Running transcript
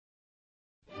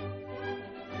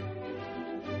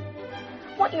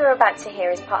What you're about to hear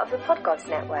is part of the Podgods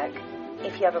Network.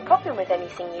 If you have a problem with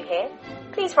anything you hear,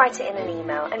 please write it in an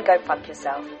email and go fuck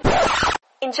yourself.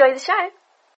 Enjoy the show!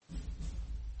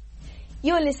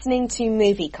 You're listening to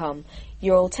MovieCom,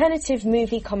 your alternative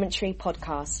movie commentary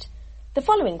podcast. The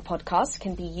following podcast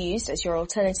can be used as your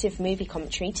alternative movie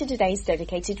commentary to today's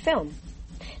dedicated film.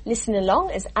 Listen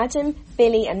along as Adam,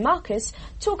 Billy and Marcus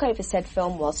talk over said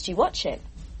film whilst you watch it.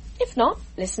 If not,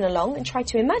 listen along and try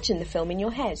to imagine the film in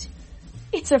your head.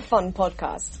 It's a fun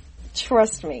podcast.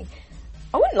 Trust me.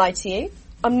 I won't lie to you.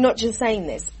 I'm not just saying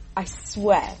this. I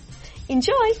swear.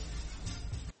 Enjoy!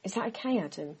 Is that okay,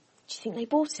 Adam? Do you think they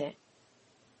bought it?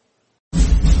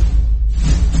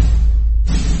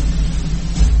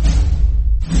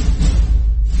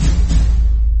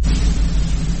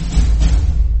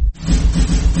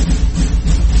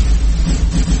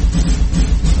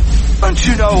 Don't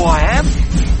you know who I am?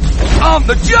 I'm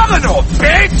the Juggernaut,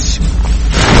 bitch!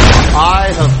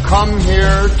 I have come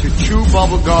here to chew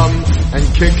bubblegum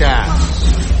and kick ass.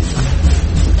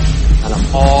 And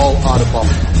I'm all out of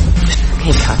bubblegum.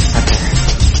 Hey, cocksucker.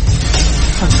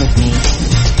 Fuck with me,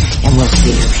 and we'll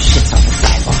see who shits on the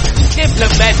sidewalk.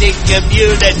 Diplomatic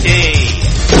community!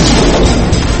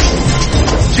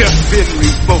 Just been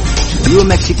revoked. Are you a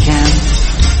Mexican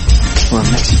or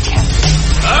a Mexican?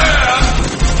 I am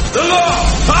the law!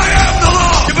 I am the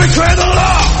law! You betray the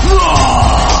law!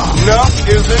 Enough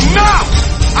is enough!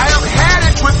 I have had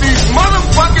it with these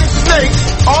motherfucking snakes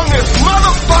on this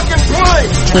motherfucking plane!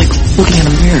 Like looking in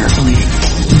a mirror, only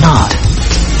not.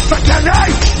 But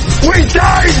tonight, we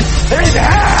died in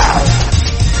hell!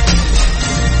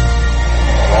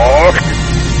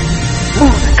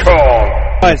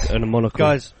 MovieCom! Guys, and a monocle.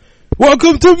 Guys,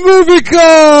 welcome to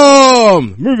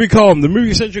MovieCom! MovieCom, the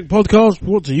movie-centric podcast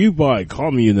brought to you by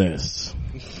communists.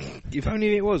 if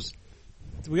only it was.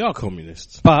 We are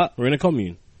communists. But we're in a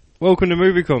commune. Welcome to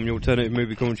MovieCom, your alternative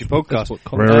movie commentary podcast.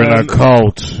 We're in a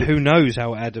cult. Who knows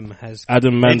how Adam has...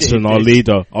 Adam Manson, our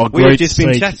leader, our great We've just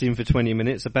been sage. chatting for 20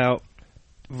 minutes about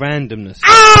randomness.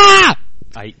 Ah!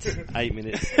 8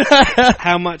 minutes.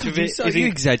 How much of it is... You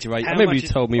exaggerate. I remember you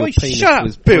told me your penis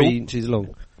was Bill. 3 inches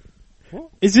long. What?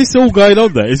 Is this all going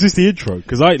on there? Is this the intro?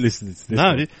 Because I ain't listened to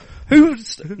this.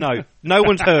 No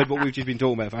one's heard what we've just been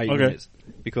talking about for 8 minutes.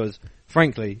 Because,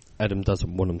 frankly... Adam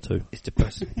doesn't want them to. It's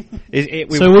depressing.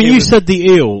 So when you said the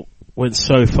eel went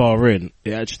so far in,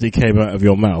 it actually came out of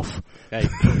your mouth. Hey.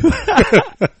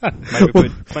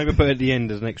 maybe put it at the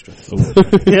end as an extra.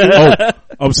 Oh,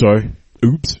 I'm sorry.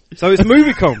 Oops. So it's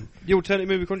MovieCom, the alternative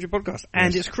movie country podcast,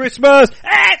 and it's Christmas.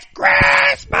 It's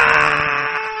Christmas.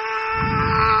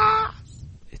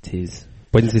 It is.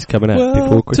 When's this coming out?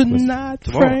 Before Christmas?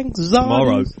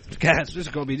 Tomorrow. Cats, this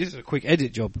is a quick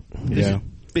edit job. Yeah.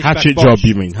 Hatchet job,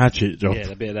 you mean? Hatchet job. Yeah,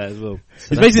 a bit of that as well.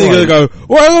 So it's basically going to go,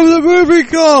 welcome to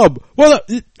MovieCom!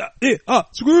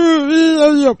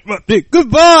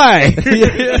 Goodbye!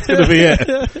 That's going to be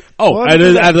it. Oh, and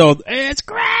then add on, it's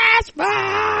Christmas!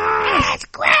 It's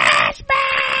Christmas!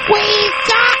 We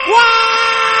got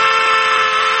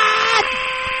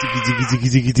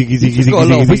You've got a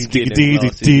lot of whiskey in them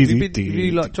glasses. Have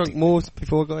you like drunk more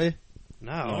before I got here?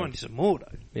 No, I want some more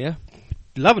though. Yeah?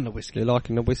 Loving the whiskey. You're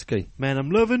liking the whiskey. Man, I'm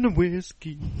loving the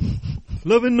whiskey.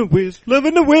 Loving the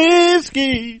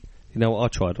whiskey. You know what I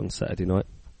tried on Saturday night?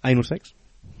 Anal sex.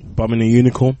 Bumming a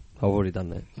unicorn. I've already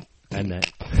done that. And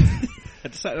that.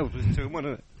 That's 2 in 1,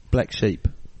 isn't it? Black sheep.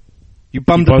 You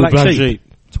bummed a black sheep?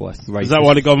 Twice. Is that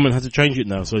why the government had to change it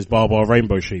now? So it's bar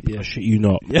rainbow sheep? Yeah. I shit you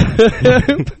not.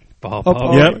 Bar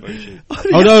rainbow sheep.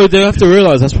 Oh no, they have to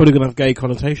realise that's probably going to have gay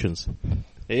connotations.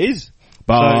 It is.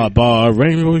 Bar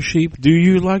rainbow sheep, do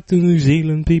you like the New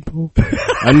Zealand people?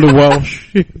 And the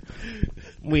Welsh?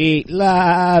 We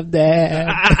love them.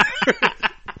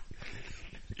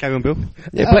 Carry on, Bill.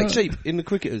 Yeah, black sheep in the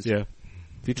cricketers. Yeah.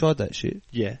 Have you tried that shit?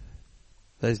 Yeah.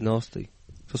 That is nasty.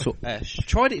 It's sort of ash. I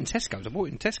tried it in Tesco's. I bought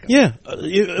it in Tesco's. Yeah.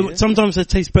 Sometimes they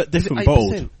taste different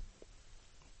bottled.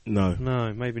 No.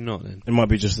 No, maybe not then. It might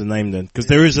be just the name then. Because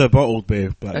there is a bottled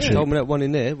beer, black sheep. Told me that one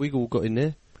in there. We all got in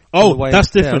there. Oh,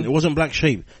 that's different. It wasn't black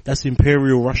sheep. That's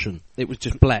Imperial Russian. It was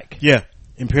just black. Yeah.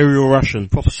 Imperial Russian.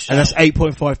 Proper and that's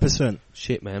 8.5%.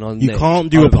 Shit, man. You can't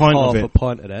do a pint of it. Half a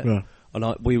pint of that. Yeah. And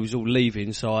we was all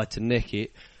leaving, so I had to neck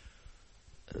it.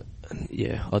 And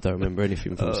yeah, I don't remember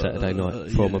anything from Saturday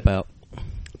night. From about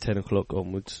 10 o'clock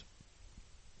onwards.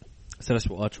 So that's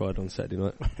what I tried on Saturday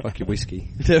night. Fucking whiskey.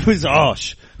 It was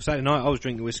harsh. Saturday night I was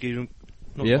drinking whiskey. I'm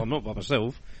not by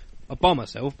myself. I'm by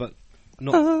myself, but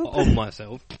not on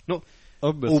myself. Not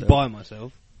all by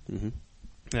myself. Mm-hmm.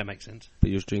 That makes sense. But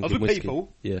you was drinking I was with whiskey.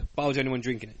 people, yeah. But I was the only one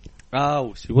drinking it.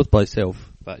 Oh, so he was by himself.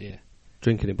 But yeah.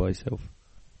 Drinking it by himself.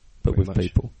 but with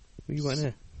people. You weren't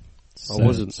there. I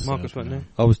wasn't. Marcus wasn't there.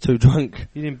 I was too drunk.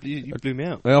 You blew me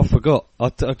out. I forgot. I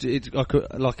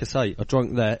could, like I say, I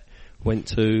drank that. Went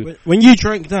to. When you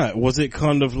drank that, was it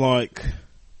kind of like?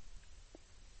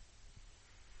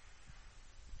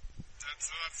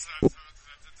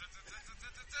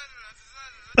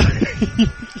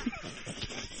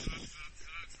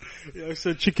 I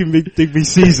said chicken Digby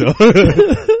Caesar. You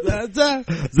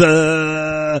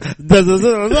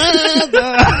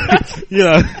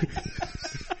know.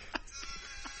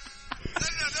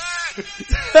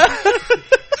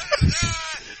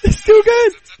 It's still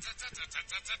good.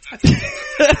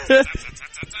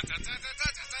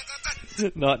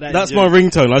 That's my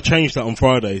ringtone. I changed that on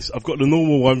Fridays. I've got the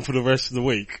normal one for the rest of the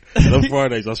week, and on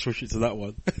Fridays I switch it to that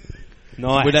one.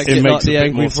 Nice. Will that get like the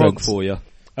angry frog for you?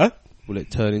 Huh? Will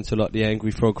it turn into like the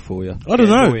angry frog for you? I don't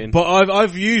know, but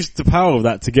I've used the power of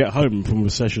that to get home from a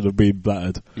session of being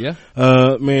battered. Yeah.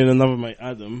 Me and another mate,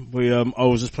 Adam, I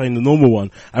was just playing the normal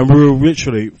one, and we were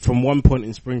literally from one point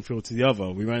in Springfield to the other.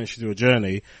 We managed to do a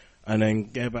journey, and then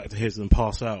get back to his and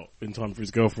pass out in time for his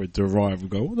girlfriend to arrive. We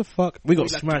go, what the fuck? We got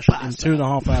smashed in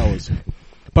 2.5 hours.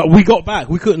 But we got back.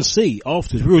 We couldn't see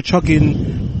afterwards. We were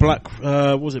chugging black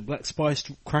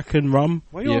spiced Kraken rum?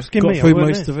 Why are you asking got me? through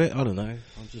most of it. I don't know. I'm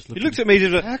just looking. He looked at me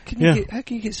and how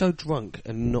can you get so drunk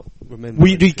and not remember?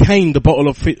 We caned the bottle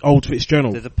of Old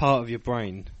Fitzgerald. There's a part of your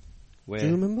brain do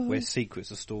you remember where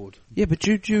secrets are stored. Yeah, but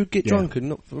do you get drunk and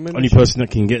not remember? Only person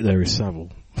that can get there is Savile.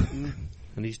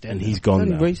 And he's dead. And he's gone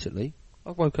only now. Recently,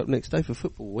 I woke up next day for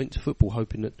football. Went to football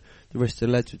hoping that the rest of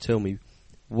the lads would tell me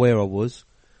where I was,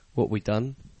 what we'd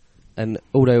done, and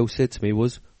all they all said to me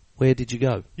was, "Where did you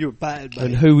go? You were battered, mate.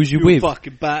 And who was you with?" You were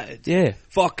fucking battered. Yeah.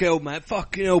 Fuck hell, man.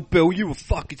 Fucking hell, Bill. You were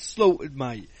fucking slaughtered,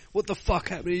 mate. What the fuck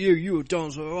happened to you? You were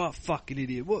dancing right, fucking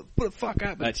idiot. What the fuck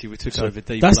happened? Actually, we took over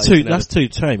deep. That's too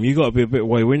tame. You got to be a bit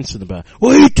Way Winston about.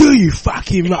 What do you do, you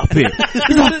fucking muppet?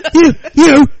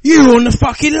 you on the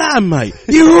fucking land, mate.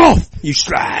 You're off, you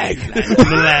slag.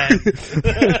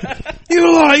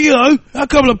 You're like, a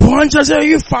couple of pints. I say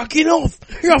you're fucking off.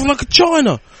 You're off like a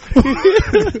China.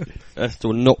 That's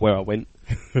still not where I went.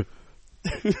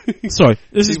 Sorry,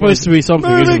 this is supposed to be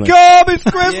something, isn't it? It's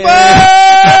Christmas!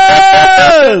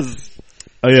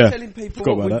 Oh yeah, Telling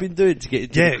people what we've been doing to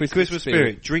get into the Christmas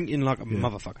spirit. Drinking like a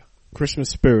motherfucker. Christmas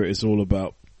spirit is all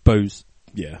about booze.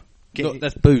 Yeah.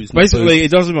 That's booze. Basically,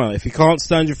 it doesn't matter. If you can't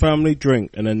stand your family,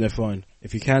 drink, and then they're fine.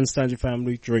 If you can stand your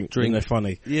family, drink, and they're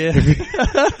funny. Yeah.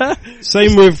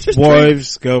 Same with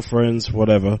wives, girlfriends,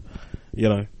 whatever.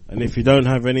 And if you don't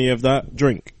have any of that,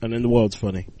 drink, and then the world's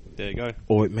funny. There you go.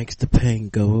 Or it makes the pain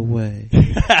go away.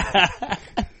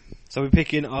 So we're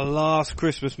picking our last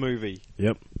Christmas movie.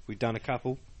 Yep. We've done a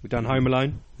couple. We've done Home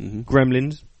Alone,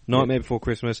 Gremlins, Nightmare Before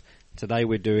Christmas. Today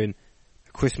we're doing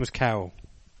A Christmas Carol.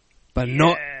 But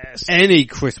not any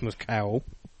Christmas Carol.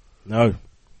 No.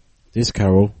 This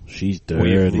Carol, she's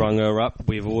dirty. We've rung her up.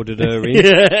 We've ordered her in.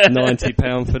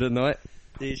 £90 for the night.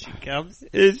 Here she comes.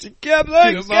 Thanks,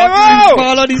 Carol!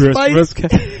 Smile on his face.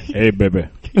 Hey, baby.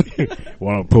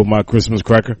 Want to pull my Christmas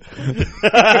cracker?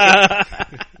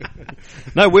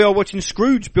 No, we are watching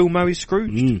Scrooge, Bill Murray's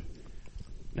Scrooge.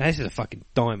 Now, this is a fucking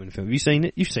diamond film. Have you seen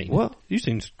it? You've seen what? It. You've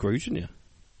seen Scrooge, haven't you?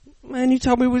 Man, you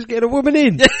told me we was getting a woman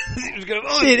in.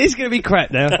 Shit, it's going to be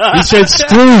crap now. You said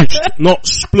Scrooged, not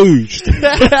splooged.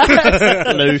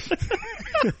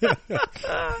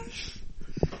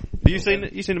 Have you seen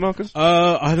it? You seen it, Marcus?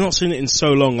 I have not seen it in so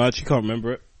long. I actually can't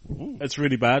remember it. It's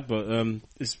really bad, but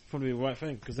it's probably the right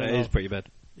thing. Cause it is pretty bad.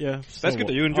 Yeah. That's good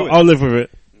that you enjoy it. I'll live with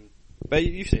it. But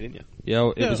you've seen it, yeah? Yeah,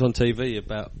 it was on TV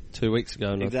about 2 weeks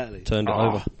ago and I turned it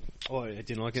over. Oh, I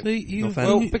didn't like it.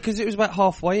 See, because it was about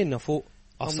halfway in, I thought,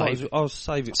 I'll save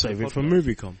it for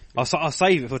MovieCom. I'll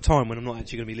save it for a time when I'm not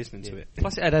actually going to be listening to it.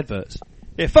 Plus it had adverts.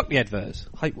 Yeah, fuck the adverts.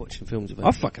 I hate watching films with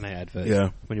adverts. I fucking hate adverts.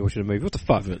 Yeah. When you're watching a movie. What the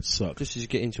fuck? Adverts suck. Just as you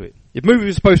get into it. If movie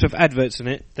was supposed to have adverts in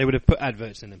it, they would have put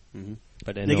adverts in them. Mm-hmm.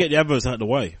 But they get the adverts out of the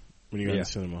way when you go to the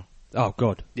cinema. Oh,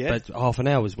 God. Yeah. But half an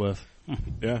hour's worth.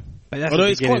 Yeah. But that's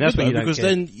it's quite good though, because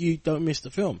then you don't miss the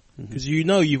film. Because you've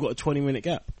got a 20-minute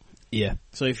gap. Yeah.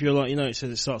 So if you're like, it says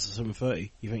it starts at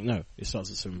 7:30, you think, no, it starts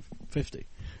at 7:50.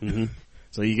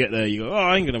 So you get there, you go,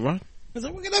 I ain't going to run. It's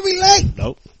like, we're going to be late.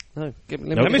 Nope. No. I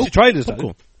miss the trailers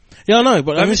though. Yeah, I know,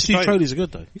 but I miss the trailers are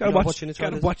good though. You gotta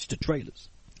watch the trailers.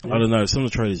 I don't know, some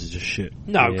of the trailers are just shit.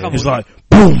 No, come on. It's like,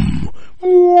 boom,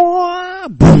 wah,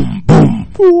 boom, boom,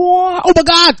 wah, oh my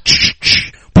god,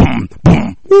 boom,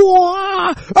 boom,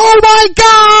 wah, oh my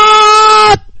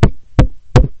god!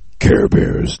 Care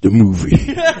Bears, the movie.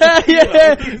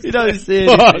 Yeah, you don't see it.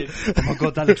 Oh my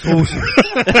god, that looks awesome.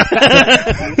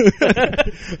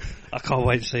 I can't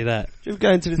wait to see that. You're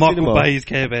going to the Michael cinema. Bay's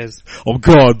Care Bears. Oh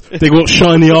god, they got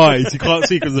shiny eyes. You can't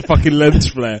see because of the fucking lens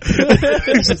flare.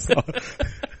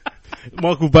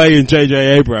 Michael Bay and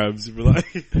J.J. Abrams. Like,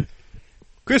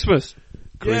 Christmas.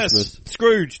 Christmas. Yes.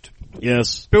 Scrooged.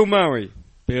 yes. Bill Murray.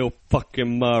 Bill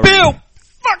fucking Murray. Bill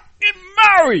fucking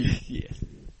Murray. Yeah.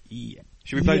 Yeah.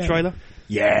 Should we play the trailer?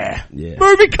 Yeah. Yeah.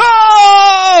 Movie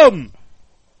come!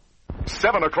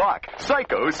 7 o'clock,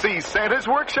 Psycho sees Santa's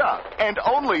workshop, and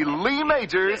only Lee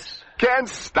Majors can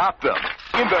stop them.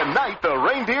 In the night the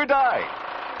reindeer die.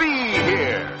 Be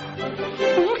here.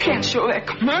 You can't show that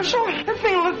commercial. That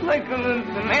thing looked like the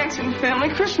Manson family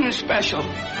Christmas special.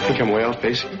 Think I'm way off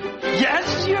base?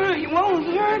 Yes, you're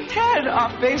a tad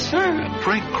off base, sir.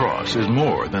 Frank Cross is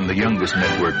more than the youngest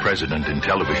network president in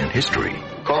television history.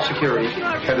 Call security.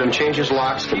 Have them change his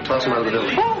locks and toss him out of the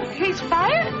building. Oh, he's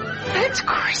fired? That's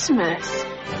Christmas.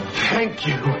 Thank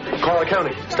you. Call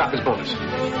accounting. Stop his bonus.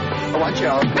 Watch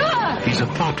out. He's a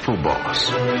thoughtful boss,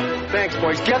 Thanks,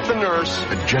 boys. Get the nurse.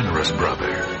 a generous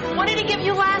brother, What did he give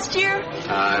you last year?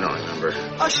 I don't remember.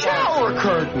 A shower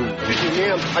curtain.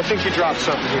 Ma'am, I think you dropped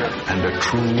something here. and a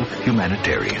true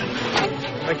humanitarian.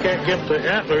 I can't get the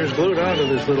antlers glued onto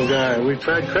this little guy. We've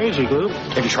tried crazy glue.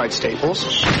 Have you tried Staples?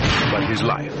 But his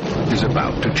life is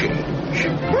about to change.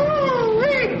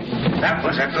 That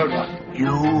was a good one. You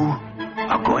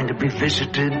are going to be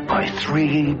visited by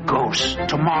 3 ghosts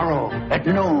tomorrow at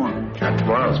noon. God,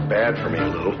 tomorrow's bad for me,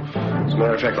 Lou. As a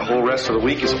matter of fact, the whole rest of the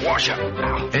week is a washout.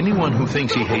 Ow. Anyone who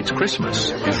thinks he hates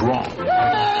Christmas is wrong.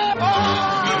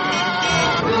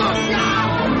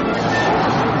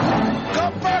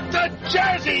 Come back to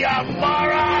Jersey, you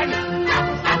moron!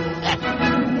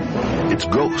 It's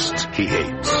ghosts he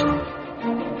hates.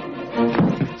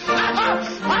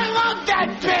 I love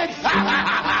that bit!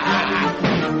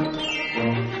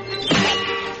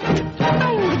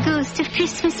 I'm the ghost of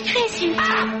Christmas present.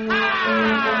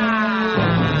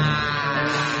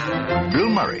 Bill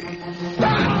Murray,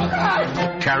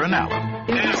 Karen Allen,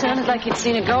 It sounded like you'd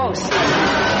seen a ghost.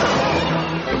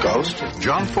 A ghost?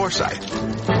 John Forsythe,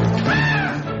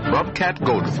 Bobcat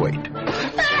Goldthwait,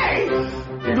 Hey!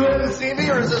 You glad to see me,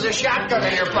 or is this a shotgun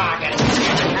in your pocket?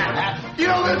 You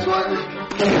know this one?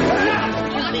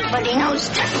 Everybody knows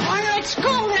this one. Let's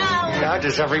go now. Now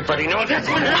does everybody know this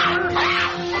one?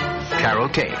 Carol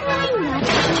Kay,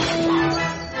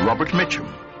 Robert Mitchum,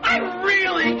 I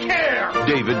really care!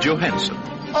 David Johansen.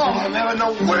 Oh, I'll never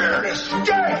know where to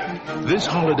stay! This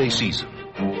holiday season,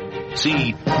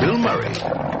 see Bill Murray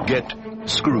get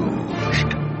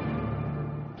Scrooged.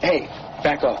 Hey,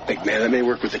 back off, big man. That may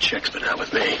work with the chicks, but not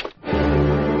with me.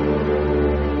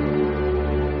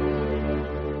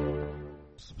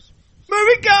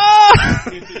 Movie come!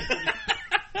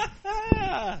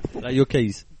 Are they your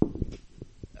keys?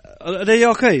 Are they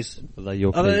your keys? Are they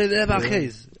your Are keys? they my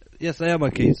keys? Yes, they are my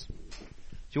keys. Do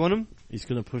you want them? He's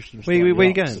going to push them. Where you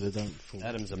slightly going? up so they don't fall.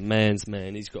 Adam's a man's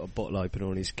man. He's got a bottle opener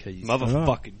on his keys.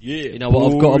 Motherfucking yeah. You know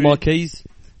what I've got on my keys?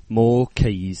 More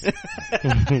keys.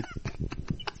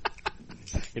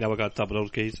 You know I got double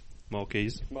those keys. More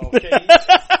keys. More keys.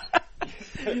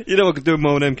 You know I could do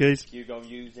more than them keys. You gonna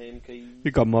use them keys?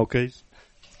 You got more keys.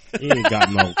 He ain't got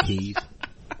no keys.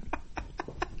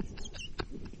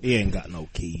 He ain't got no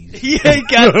keys. He ain't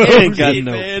got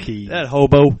no man. keys. That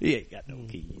hobo. He ain't got no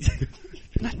keys.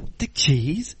 Not the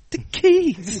cheese, the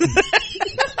keys.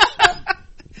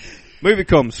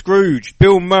 Movicom, Scrooge,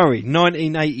 Bill Murray,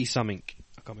 1980 something.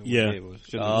 I can't remember what year it was.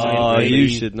 Oh, you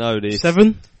should know this.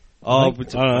 7? Oh,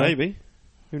 maybe.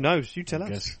 Who knows? You tell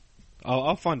us.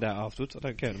 I'll find out afterwards. I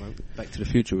don't care at the moment. Back to the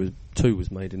Future 2 was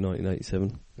made in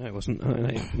 1987. No, it wasn't.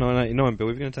 1989, Bill.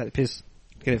 We're going to take the piss.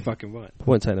 Get it fucking right. I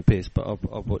wasn't taking a piss, but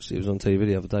I watched it. It was on TV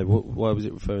the other day. Why was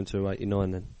it referring to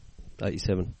 89 then?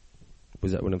 87?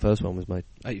 Was that when the first one was made?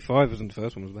 85 was when the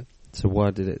first one was made. So why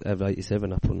did it have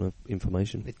 87 up on the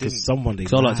information? Because someone did.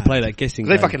 Because I like to play that guessing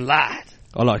game. They fucking lied.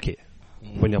 I like it.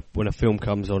 When a film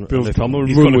comes on, Bill, and if I'm in a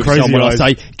he's room got with crazy someone, eyes.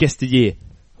 I say, guess the year.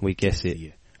 And we guess it.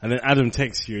 Yeah. And then Adam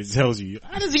texts you and tells you,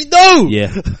 How does he know?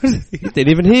 Yeah. He didn't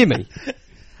even hear me.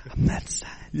 I'm that sad.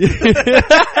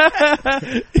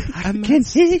 I can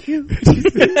hear you.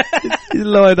 He's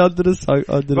lying under the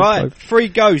sofa. Right, 3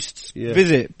 ghosts Yeah.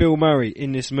 visit Bill Murray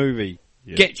in this movie.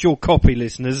 Yeah. Get your copy,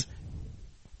 listeners.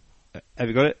 Have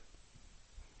you got it?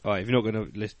 Alright, if you're not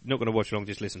going to watch along,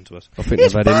 just listen to us. I think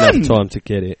they've had enough time to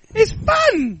get it. It's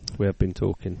fun! We have been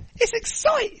talking. It's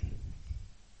exciting!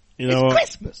 you know what?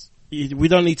 Christmas! We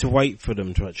don't need to wait for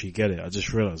them to actually get it. I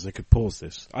just realised they could pause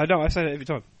this. I know, I say that every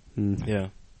time. Yeah.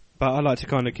 But I like to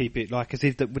kind of keep it like as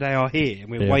if they are here and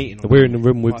we're waiting on We're in the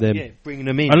room with them. Yeah, bringing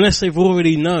them in. Unless they've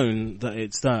already known that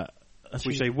it's that.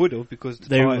 Which they would have, because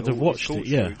they would have watched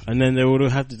it, and then they would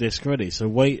have had the disc ready. So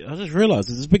wait, I just realised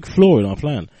there's a big flaw in our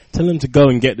plan. Tell them to go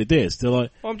and get the disc. They're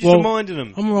like, I'm just reminding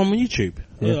them. I'm on YouTube.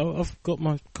 Yeah. I've got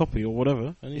my copy or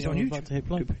whatever. And it's on YouTube. To hit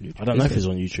play. I don't know if it's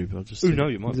on YouTube. I'll just. No,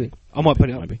 you might be. I might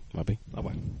put it up. Maybe. I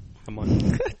won't. I might.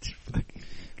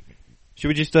 Should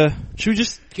we just get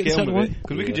this out of the way?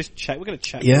 Because we could just chat. We're going to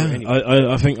chat. Yeah, anyway.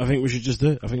 I think we should just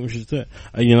do it.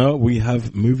 You know, we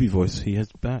have Movie Voice. He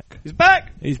is back. He's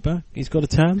back. He's back. He's got a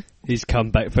tan. He's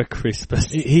come back for Christmas.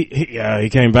 He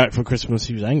came back for Christmas.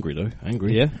 He was angry though.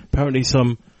 Yeah. Apparently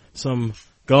some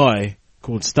guy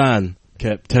called Stan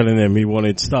kept telling him he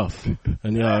wanted stuff,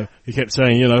 and he kept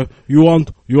saying, you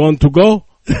want to go?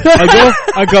 I go.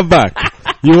 I come back.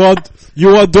 You want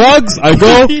drugs? I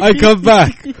go, I come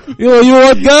back. You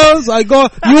want girls? I go.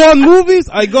 You want movies?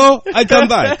 I go, I come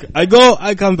back. I go,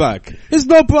 I come back. It's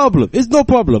no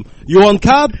problem. You want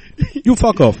cab? You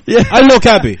fuck off. Yeah. I know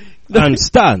cabby. I'm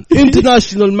Stan,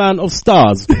 international man of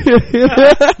stars.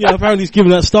 Apparently he's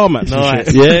giving that star match.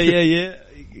 Nice. Yeah.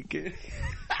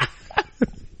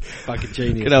 Fucking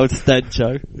genius. Good old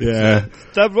Stancho. Yeah.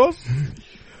 Stan Ross?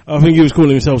 I think he was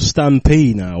calling himself Stan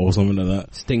P now or something like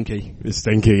that. Stinky. It's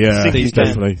Stinky, yeah.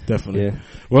 Definitely. Yeah.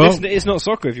 Well, it's not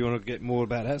soccer if you want to get more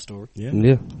about that story.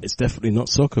 Yeah. It's definitely not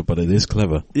soccer, but it is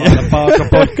clever. Yeah. The Parker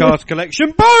Podcast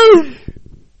Collection. Boom!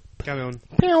 Carry on.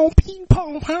 Pow, ping,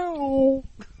 pow, pow.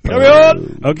 Carry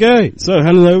on. Okay, so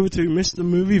handing over to Mr.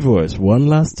 Movie Voice one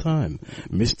last time.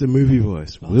 Mr. Movie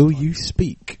Voice, will you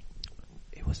speak?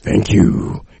 Thank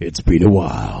you. It's been a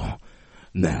while.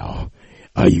 Now,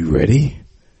 are you ready?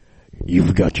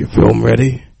 You've got your film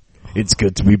ready? It's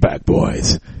good to be back,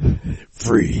 boys.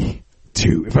 3,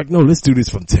 2. In fact, no, let's do this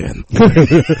from 10.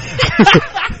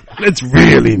 Let's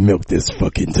really milk this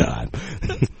fucking time.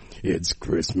 It's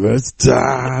Christmas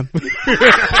time.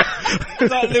 Is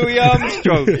that Louis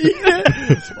Armstrong?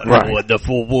 Yes. What a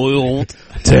wonderful world.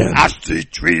 10. I see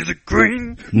trees of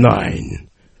green. 9,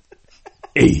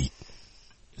 8,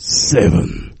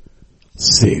 7,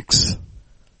 6,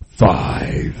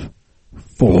 5,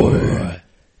 4,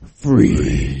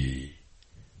 3,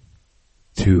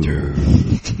 2,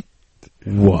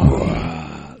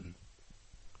 1.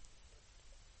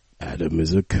 Adam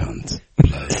is a cunt.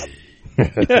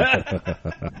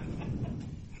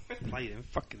 Play them.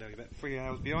 Fucking hell, you're about 3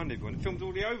 hours behind everyone. The film's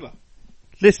already over.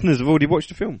 Listeners have already watched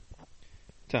the film.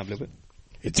 Turn up a little bit.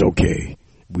 It's okay.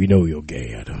 We know you're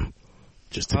gay, Adam.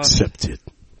 Just accept it.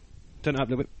 Turn it up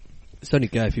a little bit. It's only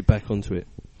gay if you back onto it.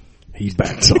 He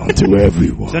backs onto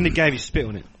everyone. It's only gay if you spit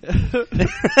on it.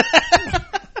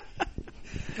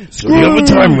 So the other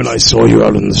time when I saw you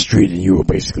out on the street and you were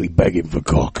basically begging for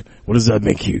cock, what does that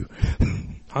make you?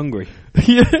 Hungry.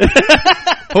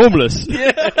 Homeless.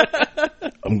 Yeah.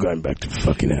 I'm going back to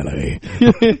fucking LA.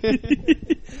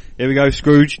 Here we go,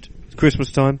 Scrooged. It's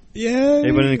Christmas time. Yeah.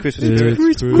 Everyone in the Christmas spirit?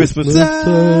 Christmas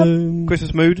time.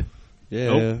 Christmas mood? Yeah,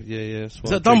 nope. yeah. Is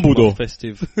that Dumbledore?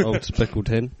 Festive old speckled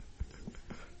hen.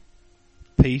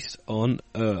 Peace on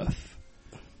Earth.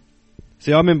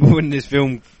 See, I remember when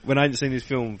I hadn't seen this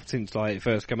film since like it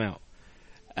first came out,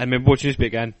 and I remember watching this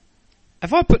bit going,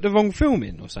 have I put the wrong film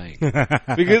in or something?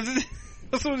 Because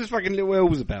that's what this fucking little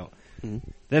elves about. Mm.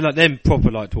 They're like them proper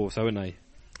like torso, aren't they?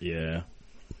 Yeah.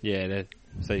 Yeah, they're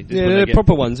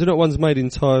proper ones. They're not ones made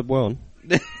in Taiwan.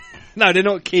 No, they're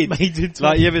not kids. Made in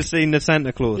like you ever seen the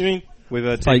Santa Claus? You mean with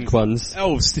a fake ones?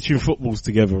 Elves stitching footballs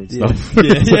together and stuff.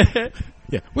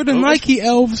 Yeah. We're the Nike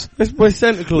elves. That's where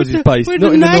Santa Claus is based. We're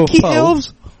not the in Nike the North Pole.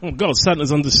 elves. Oh God,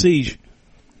 Santa's under siege.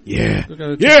 Yeah.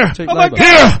 Yeah. Oh my God.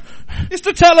 Yeah. It's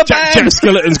the Taliban. Jack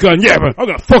Skeleton's going, yeah, but I'm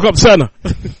gonna fuck up Santa.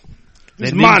 This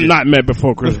is my nightmare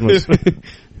before Christmas.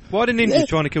 Why are the ninjas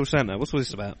trying to kill Santa? What's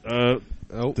this about?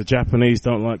 The Japanese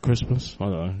don't like Christmas. I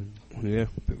don't know. Yeah.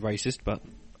 A bit racist, but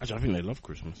actually, I think they love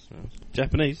Christmas. Yeah.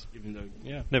 Japanese? Even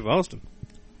though, never asked them.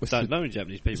 Don't know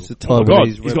Japanese people. Oh my God,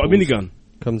 he's got a minigun.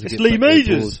 It's Lee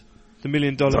Majors. The $1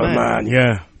 Million Man.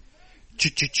 Yeah.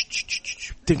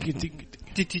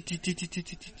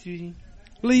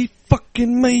 Lee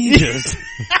fucking Majors.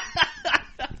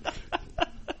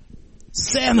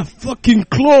 Santa fucking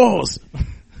Claus.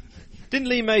 Didn't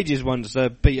Lee Majors once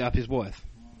beat up his wife?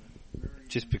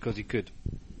 Just because he could.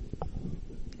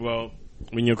 Well,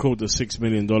 when you're called the $6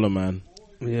 Million Man.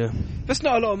 Yeah. That's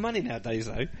not a lot of money nowadays,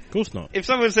 though. Of course not. If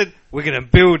someone said, we're going to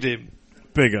build him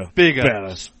Bigger,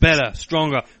 better,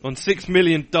 stronger. On $6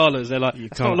 million, they're like,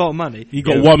 it's not a lot of money. You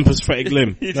got one prosthetic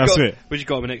limb. That's it. But you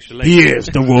got him an extra leg. Here's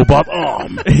the robot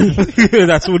arm.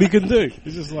 That's all he can do.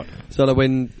 It's just like so. Like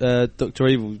when Dr.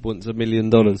 Evil wants $1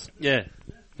 million, yeah,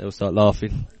 they'll start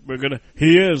laughing.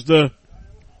 Here's the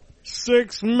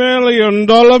 $6 million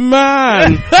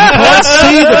man. You can't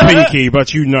see the pinky,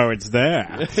 but you know it's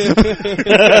there.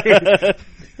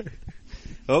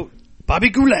 Oh, Bobby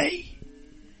Goulet.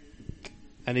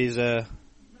 And his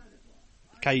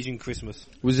Cajun Christmas.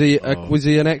 Was he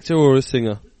an actor or a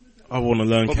singer? I want to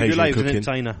learn Bobby Cajun Goulet cooking. was an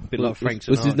entertainer, a bit like Frank Sinatra.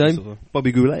 What's his name? Sort of.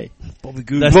 Bobby Goulet. Bobby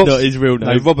Goulet. That's not his real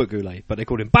name. No, Robert Goulet, but they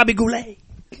called him Bobby Goulet.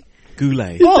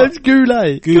 Goulet. That's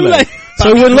Goulet. Goulet.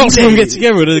 So when lots of them get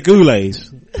together, they're the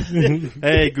Goulets.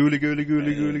 Hey,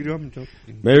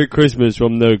 Goulet. Merry Christmas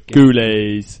from the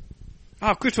Goulets.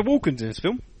 Ah, Christopher Walken's in this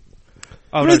film.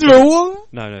 Oh, Christopher Walken?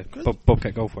 No.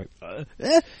 Bobcat Goldthwait.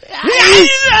 His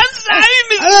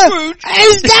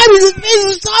name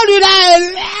is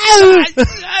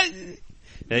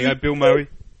There you go, Bill Murray.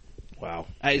 Wow.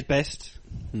 At his best.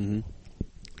 Mm-hmm.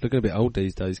 Looking a bit old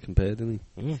these days compared, isn't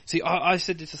he? Mm. See, I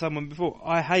said this to someone before.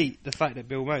 I hate the fact that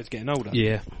Bill Murray's getting older.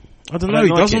 Yeah. I don't know. He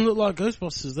doesn't look like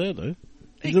Ghostbusters there, though.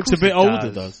 He looks a bit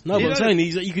older, does. No, but I'm saying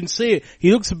you can see it.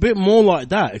 He looks a bit more like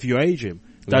that if you age him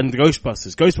than the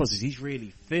Ghostbusters. Ghostbusters, he's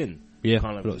really thin. Yeah,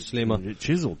 kind of a lot slimmer,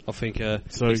 chiseled. I think he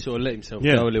sort of let himself go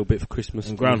a little bit for Christmas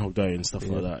and Groundhog Day and stuff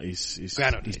like that.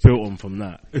 He's built on from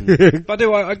that. But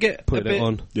I get put a bit it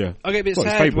on. Yeah, I get a bit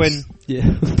sad when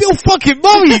Bill fucking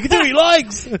Murray. He can do what he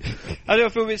likes. I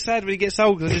feel a bit sad when he gets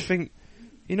old because I just think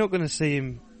you're not going to see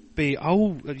him be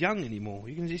old or young anymore.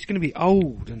 He's going to be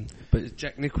old. But is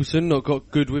Jack Nicholson not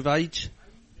got good with age?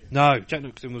 No, Jack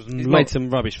Nicholson was. He's made some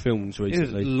rubbish films recently.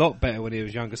 He was a lot better when he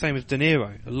was younger. Same as De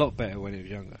Niro, a lot better when he was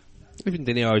younger. Even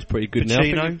De Niro's pretty good now. I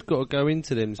think you've got to go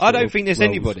into them. I don't think there's roles.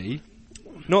 Anybody,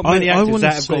 not many actors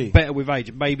that have got better with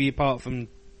age. Maybe apart from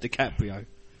DiCaprio,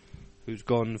 who's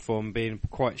gone from being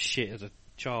quite shit as a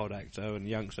child actor and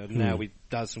youngster. Now he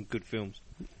does some good films.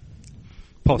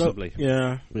 Possibly.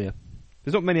 Yeah. There's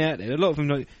not many out there. A lot of them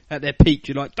like, at their peak.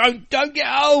 You're like, don't get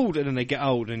old, and then they get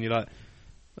old, and you're like,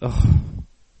 oh,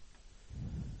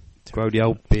 grow the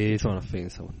old beard. I'm trying to think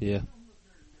of someone. Yeah.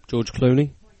 George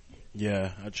Clooney.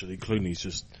 Yeah, actually, Clooney's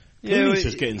just Clooney's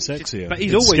just getting sexier. But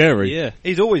he's it's always scary. Yeah,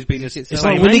 he's always been. It's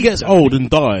like when he gets old and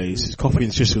dies, his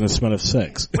coffin's just going to smell of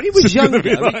sex. When he was younger,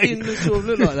 he didn't sort of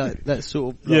look like that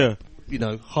sort of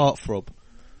heartthrob.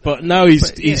 But now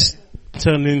he's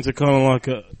turned into kind of like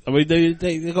a. I mean,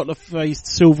 they got the face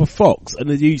Silver Fox, and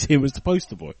they use him as the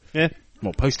poster boy. Yeah,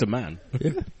 well, poster man.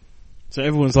 Yeah. So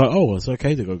everyone's like, oh, it's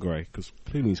okay to go grey because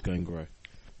Clooney's going grey.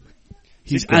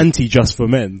 He's anti Just for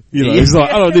Men. You know, he's like,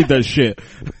 I don't need that shit.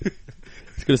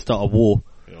 He's going to start a war.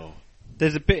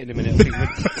 There's a bit in a minute, I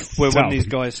think, where one of these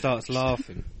guys starts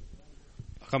laughing.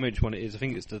 I can't remember which one it is. I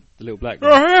think it's the little black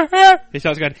guy. He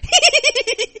starts going,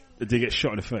 Did he get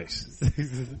shot in the face?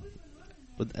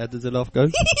 But how does the laugh go?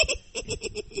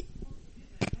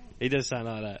 He does sound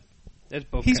like that. There's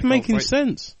Bobcat He's making Goldthwait.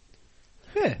 sense.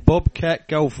 Yeah. Bobcat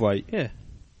Goldthwait. Yeah.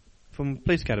 From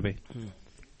Police Academy.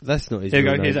 That's not his Here you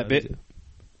real go, name, here's that is bit. it?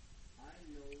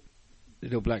 The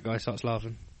little black guy starts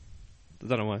laughing. I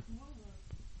don't know why.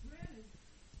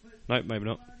 No, maybe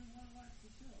not.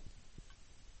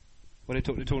 What are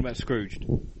they talking about Scrooged?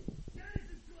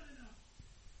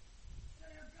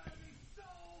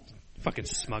 Fucking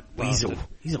smug Weasel. bastard.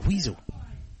 He's a weasel.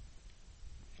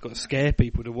 Got to scare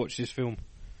people to watch this film.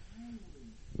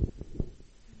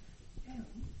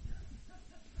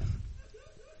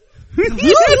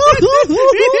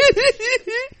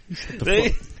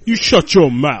 You shut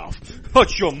your mouth.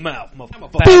 Shut your mouth,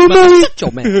 motherfucker. Shut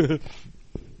your mouth.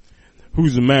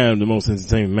 Who's the man, the most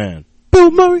entertaining man?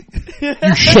 Bill Murray.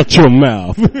 You shut your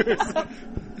mouth.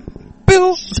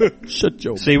 Bill. Shut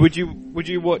your mouth. See, would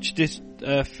you watch this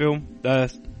film,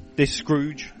 this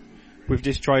Scrooge, with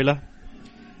this trailer?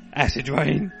 Acid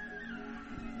rain,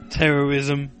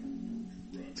 terrorism.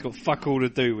 It's got fuck all to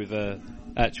do with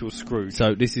actual Scrooge.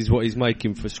 So this is what he's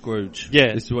making for Scrooge.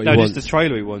 Yeah, this is what no, he this wants. is the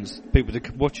trailer he wants people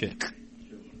to watch it.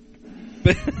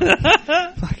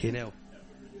 Fucking hell.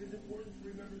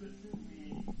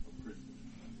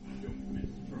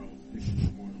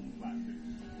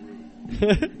 I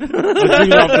do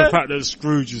love the fact that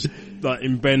Scrooge is like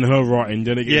in Ben-Hur writing,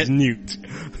 then it gets nuked.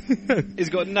 It's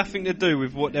got nothing to do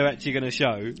with what they're actually going to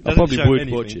show. I probably show would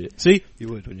anything. watch it. See, you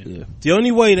would, wouldn't you? Yeah. the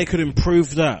only way they could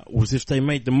improve that was if they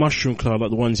made the mushroom cloud like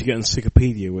the ones you get on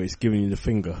Wikipedia, where it's giving you the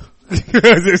finger as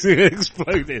it's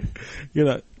exploding. You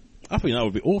know, I think that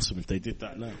would be awesome if they did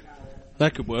that now.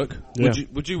 That could work. Yeah.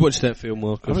 Would you watch that film,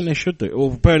 Marcus? I think they should do.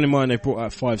 Well, bearing in mind they brought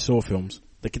out 5 Saw films,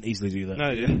 they can easily do that. No,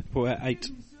 yeah. Brought out 8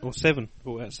 or 7.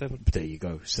 Brought out 7. There you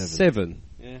go, 7. 7?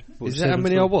 Yeah. Is that how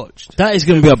many I watched? That is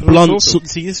going to be a Saw blunt. film.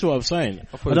 See, this is what I'm saying.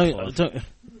 I don't.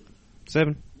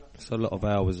 7. It's a lot of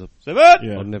hours. 7.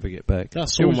 Yeah. I'll never get back.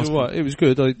 That's it all was must alright. It was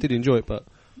good. I did enjoy it, but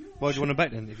Why do you want them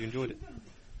back then if you enjoyed it?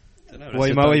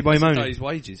 Why Why are you moaning? A day's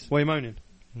wages. Why are you moaning?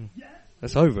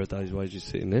 That's over a day's wages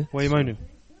sitting there. Why are you moaning?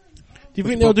 Do you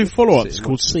think they'll do follow-ups Sitting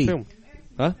called watching C? film.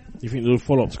 Huh? Do you think they'll do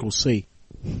follow-ups called C?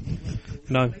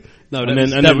 No. No, And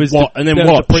then watch. And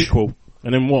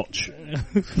then watch.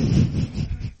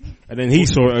 And then he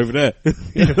saw it over there.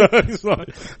 It's like,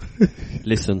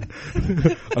 listen.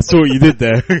 I saw what you did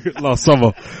there last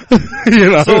summer.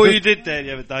 You know? I saw what you did there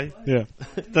the other day. Yeah.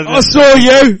 Doesn't I it? saw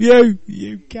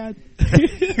you can.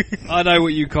 I know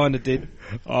what you kind of did.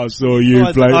 I saw you,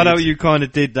 I Blake. know what you kind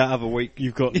of did that other week.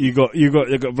 You got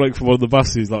Blake from one of the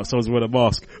buses, like someone's wearing a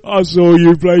mask. I saw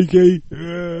you, Blakey.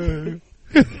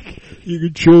 Yeah. You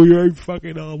can chew your own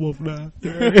fucking arm off now.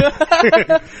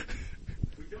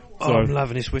 Oh, I'm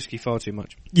loving this whiskey far too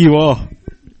much. You are.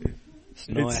 It's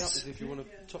nice. If you want to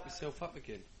top yourself up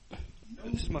again.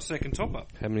 This is my second top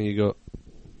up. How many you got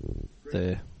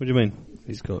there? What do you mean?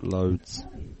 He's got loads.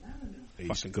 He's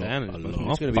Fucking got down a in it. lot.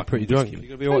 He's going to be pretty drunk. You're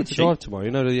going to be alright to drive tomorrow.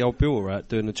 You know the old bill we're at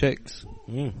doing the checks.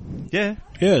 Yeah. Yeah,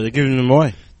 they're giving them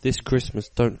away. This Christmas,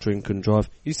 don't drink and drive.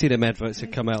 You see them adverts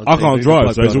that come out on I TV, can't drive,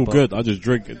 they so it's blow all the good. I just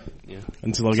drink it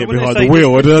until I get when they behind say the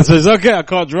wheel, and then I says, "Okay, I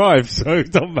can't drive, so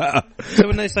it doesn't matter." So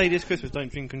when they say this Christmas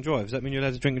don't drink and drive, does that mean you're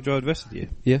allowed to drink and drive the rest of the year?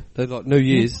 Yeah, they're like New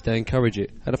Year's. They encourage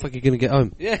it. How the fuck are you going to get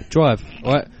home? Yeah. Drive.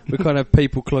 Alright, we can't have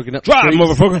people clogging up. Drive, streets,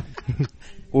 motherfucker.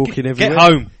 walking everywhere. Get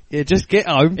home. Yeah, just get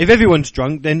home. If everyone's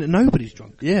drunk, then nobody's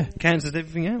drunk. Yeah. Cancels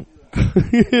everything out.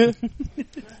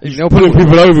 They'll Pulling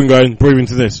people over and going, breathe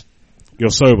into this. You're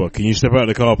sober. Can you step out of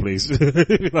the car, please?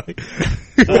 Like,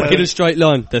 walk in a straight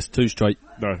line. That's too straight.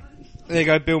 no. There you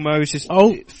go, Bill Murray's just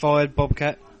fired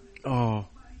Bobcat. Oh.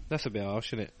 That's a bit harsh,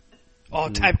 isn't it? Oh,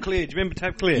 Tab Clear. Do you remember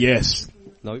Tab Clear? Yes.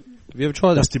 No. Have you ever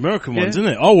tried That's that? the American Yeah. ones,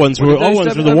 isn't it? Our ones were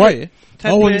the white.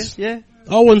 Tab Our Clear, ones, yeah.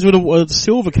 our ones were the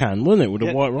silver can, wasn't it? With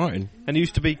Yeah. the white writing. And it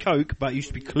used to be Coke, but it used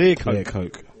to be Clear Coke. Clear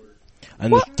Coke.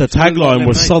 And the tagline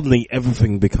was suddenly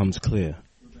everything becomes clear.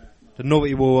 The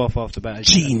novelty wore off after about 8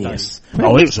 Genius.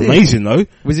 Oh, it was amazing though.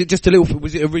 Was it just a little?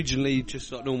 Was it originally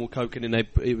just like normal Coke, and then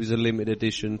it was a limited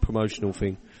edition promotional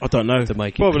thing I don't know. to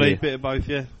make it Probably a clear? bit of both,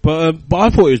 yeah. But I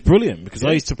thought it was brilliant because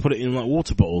I used to put it in like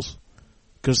water bottles.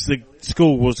 Because the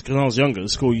school was, when I was younger, the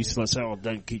school used to like say, "Oh,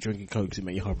 don't keep drinking Coke because it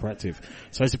makes you hyperactive."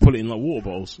 So I used to put it in like water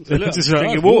bottles. So look, Just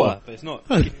drinking like, water, but it's not.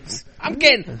 I'm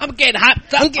getting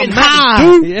hyped up. I'm getting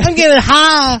high. Yeah. I'm getting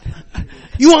high.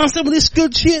 You want some of this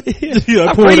good shit?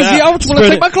 I'm crazy. I just want to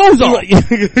take my clothes off.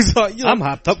 It's like, I'm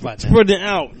hyped up right now. spreading it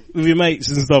out with your mates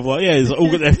and stuff like, yeah, it's like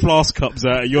all got their flask cups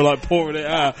out and you're like pouring it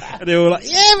out and they're all like,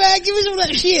 yeah man, give me some of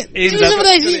that shit. Give me some of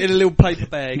that shit. In a little paper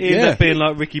bag. He ended up being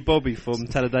like Ricky Bobby from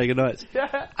Talladega Nights.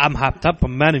 I'm hyped up,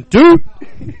 I'm man and dude.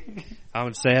 I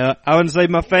want to say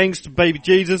my thanks to baby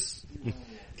Jesus.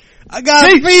 I got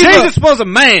Jesus was a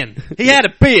man. He had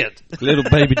a beard. Little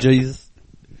baby Jesus.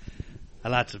 I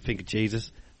like to think of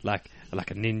Jesus like a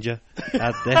ninja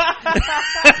out there.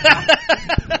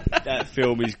 That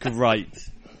film is great.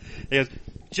 He goes,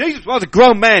 Jesus was a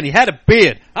grown man. He had a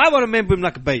beard. I want to remember him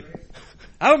like a baby.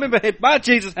 I remember my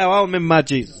Jesus how I remember my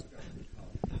Jesus.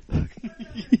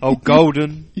 Oh,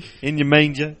 golden in your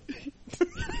manger.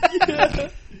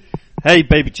 Hey,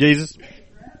 baby Jesus.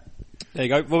 There you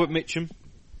go, Robert Mitchum.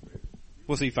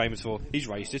 What's he famous for? He's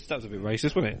racist. That was a bit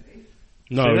racist, wasn't it?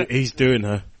 No, he's doing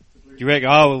her. You reckon?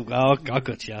 Oh, I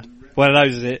got you. One of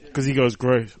those, is it? Because he goes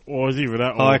great. Or is either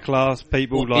that or... High class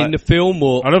people like... in the film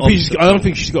or... I don't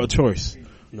think she's got a choice.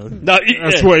 No,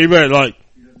 That's what he meant, like...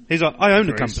 He's like, I own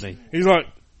the company. He's like...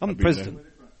 I'm the president.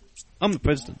 I'm the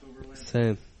president.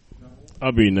 Sam.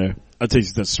 I'll be in there. I'll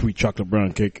taste that sweet chocolate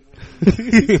brown cake.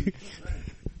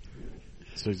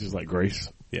 So it's just like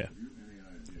grace. Yeah.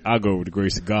 I'll go with the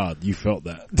grace of God. You felt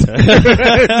that.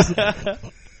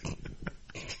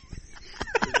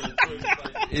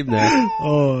 Him there.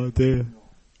 Oh, dear.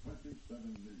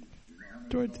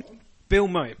 Bill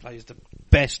Murray plays the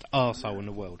best arsehole in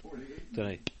the world,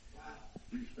 doesn't he?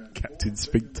 Captain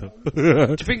Sphincter. Do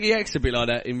you think he acts a bit like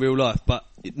that in real life, but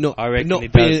not I reckon not he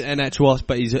being does. an actual ass,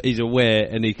 but he's aware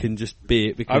and he can just be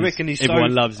it because I reckon he's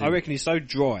everyone so, loves him. I reckon he's so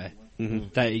dry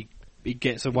that he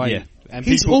gets away. Yeah. And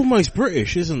He's people, almost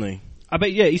British, isn't he? I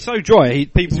bet, yeah, he's so dry.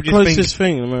 People The just think. closest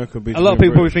thing in America would be A lot of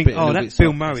people probably think, Bit- a oh, little that's bit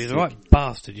Bill Murray. He's a right sarcastic.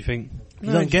 bastard. You think?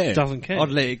 You don't he get it. Doesn't care. I'd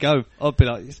let it go. I'd be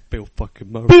like, it's Bill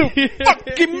fucking Murray. Bill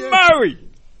fucking Murray.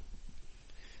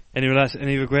 Any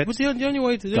regrets? Was the only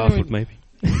way to do Garfield, it? maybe.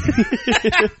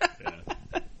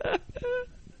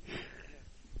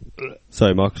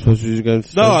 Sorry, Marcus, what was you going to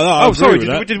say? No, I Oh, agree sorry, with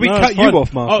that. did we No, cut it's you fine.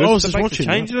 off, Marcus? I was That just makes a watching.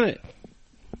 change, doesn't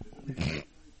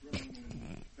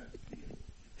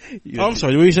it? I'm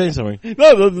sorry, were you saying something?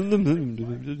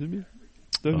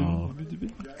 Oh.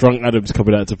 Drunk Adam's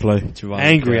coming out to play.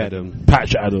 Angry Adam.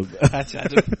 Patch Adam. Patch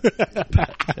Adam.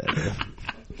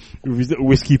 With his little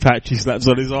whiskey patch he slaps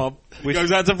on his arm. He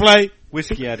goes out to play.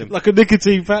 Whiskey Adam. Like a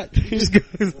nicotine patch. He just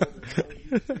goes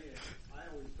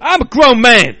I'm a grown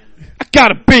man. I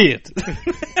got a beard.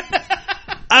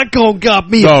 I got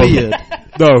me a beard.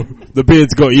 No, the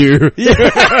beard's got you.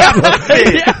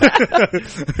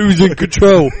 Who's in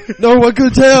control? No one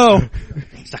can tell.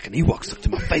 It's like an Ewok stuck to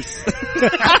my face.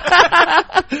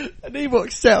 An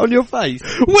Ewok sat on your face.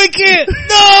 Wicked!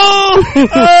 No!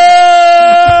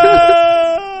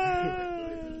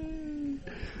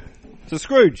 So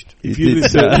Scrooged. If you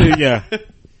listen, yeah.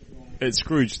 It's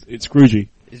Scrooged. It's Scroogey.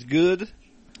 It's good.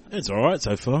 It's alright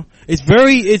so far. It's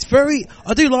very,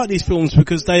 I do like these films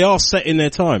because they are set in their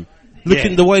time.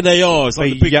 Looking the way they are, it's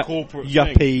like the big corporate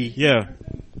yuppie. thing. Yeah.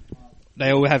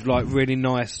 They all have like really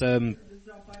nice, proper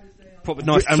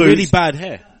nice and suits. really bad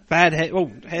hair. Bad hair. Oh,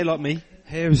 hair like me.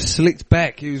 Hair was slicked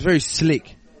back. It was very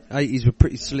slick. 80s were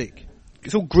pretty slick.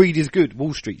 It's all greed is good.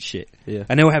 Wall Street shit. Yeah.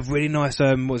 And they all have really nice,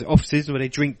 offices where they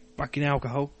drink fucking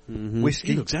alcohol, whiskey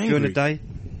He looks during angry. the day.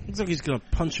 Looks like he's gonna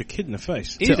punch a kid in the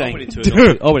face. He's I angry.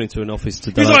 went into an office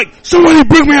today. He's like, somebody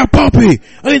bring me a puppy!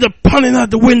 I need to punt it out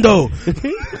the window!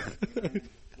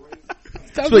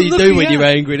 That's what you do when you're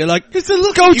angry. They're like, Go to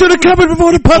the cupboard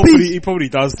before the puppies! He probably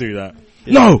does do that.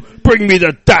 Yeah. No! Bring me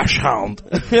the dash hound!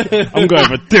 I'm going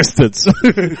for distance.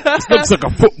 This looks like a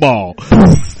football.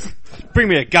 Bring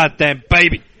me a goddamn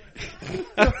baby.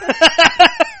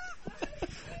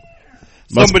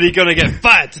 Somebody gonna get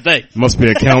fired today. Must be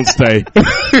accounts day.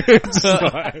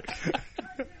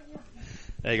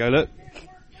 There you go, look.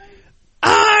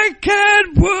 I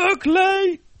can't work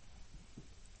late.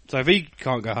 So if he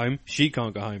can't go home, she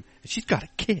can't go home. And she's got a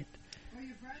kid.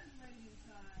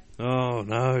 Oh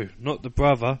no, not the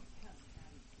brother.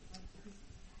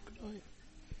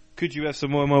 Could you have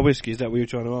some more of my whiskey? Is that what you were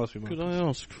trying to ask me? Could I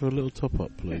ask for a little top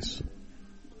up, please?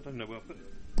 I don't know where I put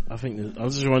it. I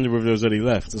was just wondering if there was any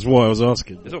left. That's why I was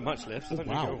asking. There's not much left. So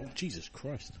Wow, Jesus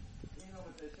Christ.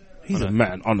 He's a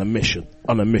man on a mission.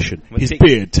 On a mission. Well, His tick-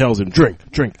 beard tells him, drink.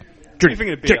 What are you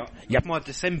thinking of beard? Drink. Yep. My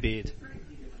December beard.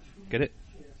 Get it?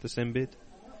 December beard.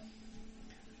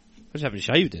 I just haven't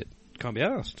shaved it. Can't be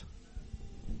asked.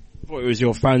 I thought it was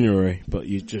your January, but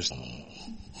you just...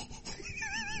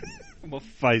 My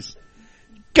face.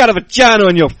 Got a vagina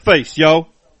on your face, yo.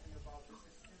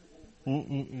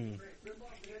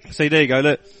 See, there you go.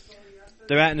 Look,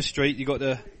 they're out in the street. You got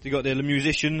the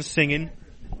musicians singing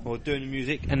or doing the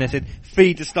music, and they said,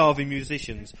 "Feed the starving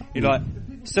musicians." You're like,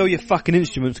 sell your fucking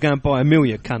instruments, go and buy a mill,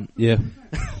 you cunt. Yeah.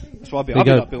 That's why I'll be There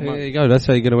you like Bill go. Murray. There you go. That's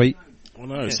how you're going to eat. Well,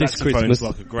 no, Yeah, saxophone's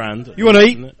like $1,000. You want to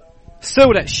eat? Isn't it?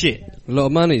 Sell that shit. A lot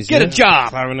of money. Get a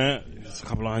job. Clarinet, it's a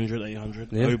couple of hundred,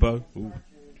 800. Yeah. Oboe. Ooh.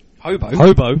 Hobo.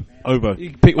 Oboe. You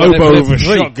can pick one Oboe out with a for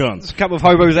free. shotgun. There's a couple of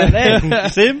hobos out there.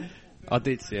 See him? I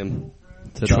did see him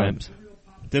today. Tramps.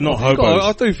 They're not I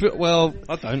hobos. do feel, well,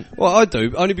 I don't. well, I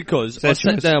do, only because I Says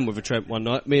sat yours. down with a tramp one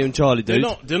night, me and Charlie They're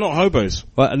dude. not hobos.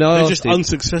 Right, and I They're asked just him,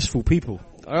 unsuccessful people.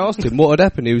 I asked him what had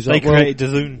happened. He was They like, well, created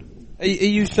the Zune. he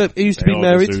used to They be are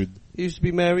married. the Zood. He used to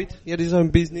be married. He had his own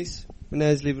business, and now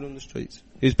he's living on the streets.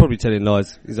 He was probably telling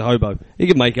lies. He's a hobo. He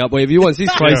can make up whatever he wants. He's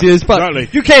crazy as fuck. Exactly.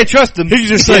 You can't trust them. He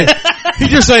just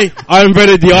say, I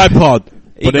invented the iPod,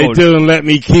 but they Ignored. didn't let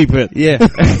me keep it. Yeah.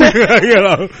 You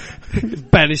know.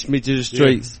 Banished me to the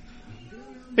streets.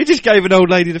 He just gave an old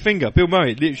lady the finger. Bill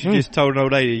Murray literally just told an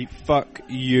old lady, "Fuck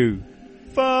you,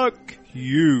 fuck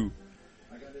you."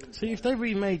 See, if they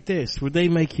remade this, would they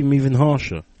make him even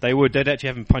harsher? They would. They'd actually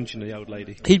have him punching the old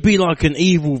lady. He'd be like an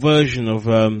evil version of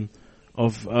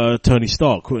Tony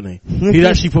Stark, wouldn't he? He'd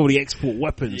actually probably export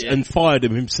weapons and fire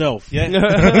them himself.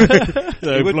 Yeah,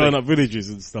 So blowing up villages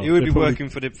and stuff. He would They'd be probably- working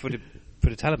for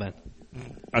the Taliban.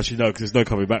 Actually, no, because there's no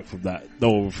coming back from that. No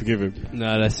one will forgive him.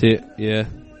 No, that's it. Yeah.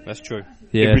 That's true.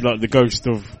 Yeah. He'd be like the ghost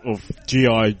of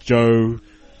G.I. Joe,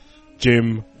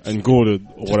 Jim, and Gordon,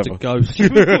 or Just whatever. a ghost.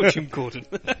 Jim Gordon.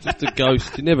 Just a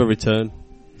ghost. He never returned.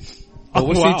 Oh,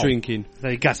 what's wow. he drinking?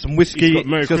 They got some whiskey. He's got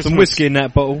Merry He's got some Christmas. whiskey in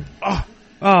that bottle.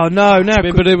 Oh no! Now,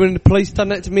 Remember when the police done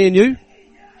that to me and you?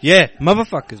 yeah,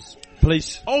 motherfuckers.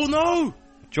 Police. Oh no!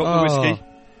 Drop the whiskey.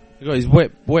 He got his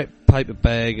wet paper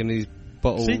bag and his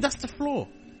bottle. See, that's the flaw.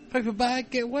 Paper bag,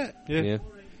 get wet. Yeah. Yeah.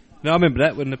 No, I remember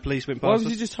that when the police went past Why was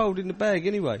us. he just holding the bag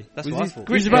anyway? That's was what I his thought.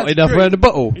 grit He's about not to enough drink. around the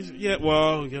bottle?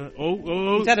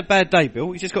 He's had a bad day,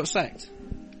 Bill. He's just got sacked.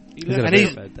 He's had a And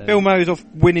very bad day. Bill Murray's off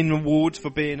winning awards for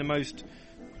being the most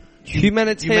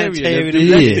Humanitarian. He Humanitarian. of the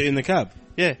left year. it in the cab.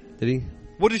 Yeah. Did he?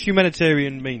 What does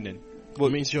humanitarian mean then?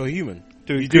 It means you're human.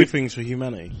 Doing You do good. things for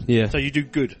humanity. Yeah. So you do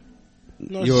good.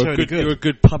 Not You're a necessarily good. You're a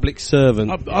good public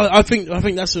servant. I think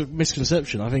that's a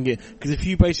misconception. I think because if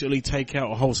you basically take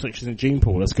out a whole section of gene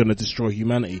pool that's going to destroy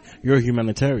humanity, you're a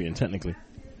humanitarian technically.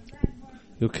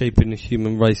 You're keeping the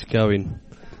human race going.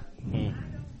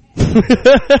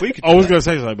 I was going to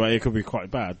say something, but it could be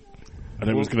quite bad. And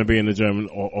it was going to be in the German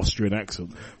or Austrian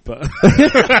accent, but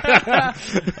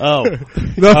Oh,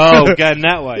 no. oh, going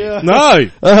that way. Yeah. No,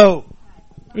 Oh,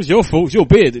 it was your fault. It's your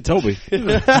beard. It told me.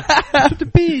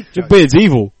 the beard. Your beard's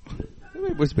evil.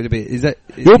 What's been a bit? Is that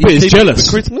Your you beard's keeping it jealous.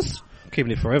 for Christmas? I'm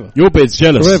keeping it forever. Your beard's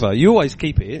jealous. Forever. You always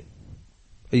keep it.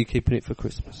 Are you keeping it for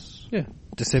Christmas? Yeah.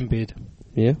 December.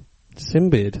 Yeah.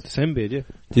 December. December, yeah.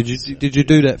 Did you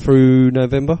do that through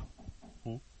November?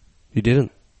 You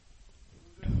didn't.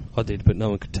 I did, but no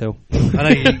one could tell. I know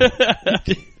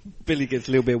you. Billy gets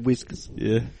a little bit of whiskers.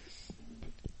 Yeah.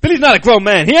 Billy's not a grown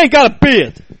man. He ain't got a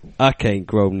beard. I can't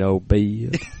grow no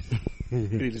beard.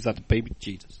 Billy looks like a baby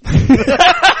Jesus.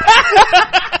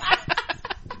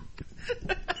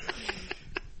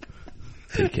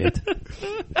 Dickhead.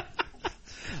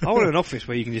 I want an office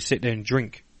where you can just sit there and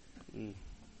drink.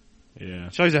 Yeah.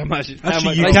 Shows how much. Actually, how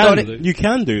much you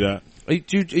can do that. Are you But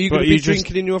going to be you just-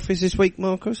 drinking in your office this week,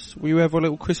 Marcus? Will you have a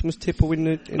little Christmas tipple in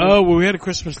the... Oh well, we had a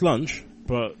Christmas lunch,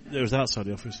 but it was outside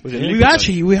the office. Was it We liquor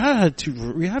actually we have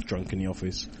drunk in the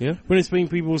office. Yeah? When it's been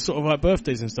people's sort of like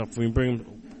birthdays and stuff, we bring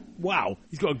them. Wow,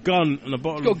 he's got a gun and a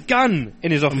bottle He's got a gun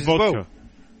in his of office as vodka. well.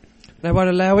 They won't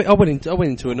allow it. I went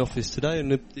into an office today,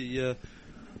 and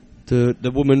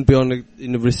the woman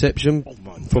in the reception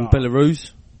from God.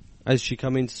 Belarus, as she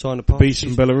come in to sign a pass, Beast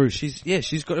from Belarus.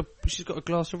 she's got a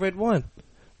glass of red wine.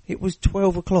 It was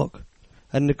 12 o'clock,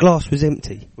 and the glass was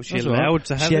empty. Was she That's allowed all right.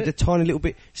 to have She it? had a tiny little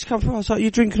bit. She come through. I was like, "You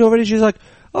drinking already?" She was like,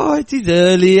 "Oh, it is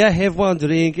early. I have one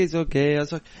drink. It's okay." I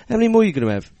was like, "How many more are you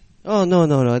gonna have?" "Oh, no,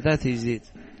 that is it."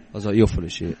 I was like, "You're full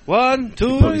of shit." 1, 2,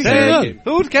 probably 3, saying it.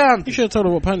 who's count? You should have told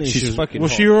her what panties She's she was. fucking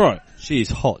Was hot. she alright? She is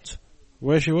hot.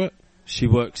 Where she work? She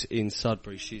works in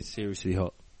Sudbury. She's seriously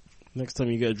hot. Next time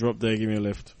you get a drop there, give me a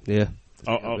lift. Yeah.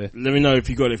 Let me know if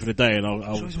you got it for the day, and I'll. She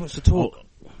always wants to talk.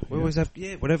 We always have,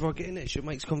 whenever I get in there, she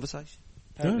makes conversation.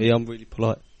 Yeah, I'm really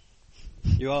polite.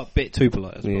 You are a bit too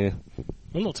polite as well. Yeah.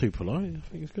 I'm not too polite. I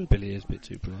think it's good. Billy is a bit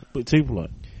too polite. But too polite.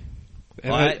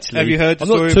 Have you heard the I'm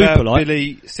not story too about polite.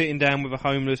 Billy sitting down with a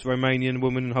homeless Romanian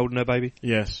woman and holding her baby?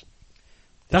 Yes.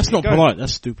 That's There you not go. polite.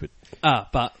 That's stupid.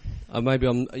 But maybe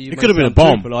I'm. It could have been a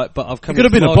bomb. Polite, but I've come. It could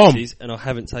have been a bomb. and I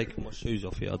haven't taken my shoes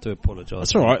off yet. I do apologise.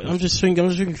 That's all right. I'm just thinking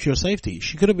for your safety.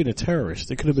 She could have been a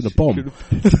terrorist. It could have been a bomb.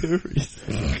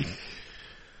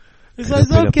 It's like,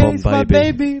 Been a okay, bomb, it's my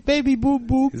baby. baby boom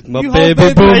boom. It's my You baby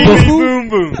hold boom boom. boom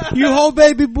boom. You hold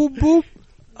baby boom boom.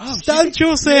 Stand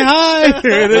you say hi. And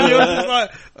then you're just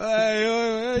like,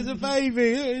 hey, it's a baby.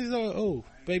 It's like, oh,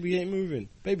 baby ain't moving.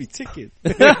 Baby ticking.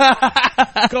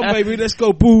 Come on, baby, let's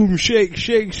go. Boom, shake,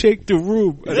 shake, shake the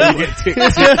room. And then you get tick,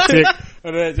 tick, tick.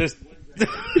 And then it just,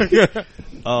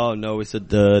 Oh no, it's a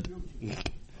dud.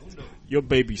 your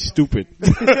baby's stupid.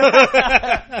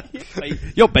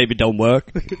 Your baby don't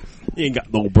work. He ain't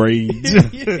got no braids.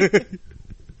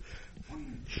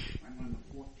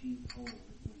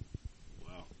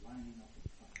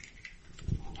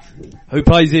 Who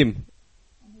plays him?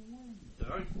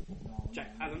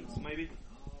 Jack Palance, maybe?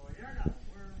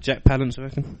 Jack Palance, I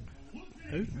reckon.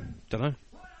 Who? Don't know.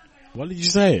 What did you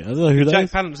say? I don't know who that Jack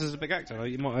is. Palance is a big actor.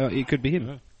 It could be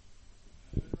him.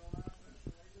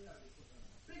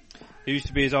 He used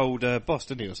to be his old boss,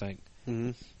 didn't he, or something?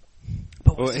 Mm-hmm.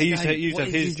 Or he used to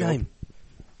have his job. name?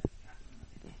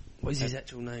 What is his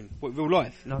actual name? What, real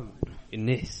life? No, in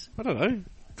this. I don't know.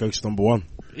 Ghost number one.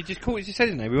 He just said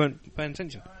his name. We weren't paying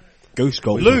attention. Ghost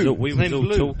Gold. Lou. We His was name's all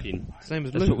Lou. talking. His name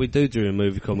is That's Lou. what we do during a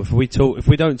movie com. If we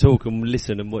don't talk and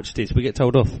listen and watch this, we get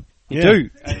told off. You do.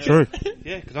 True.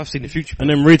 Yeah, because I've seen the future. And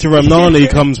then Rita Ramnani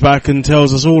comes back and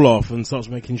tells us all off and starts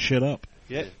making shit up.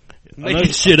 Yeah.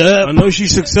 Making shit up. I know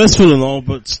she's successful and all,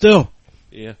 but still.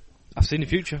 Yeah. I've seen the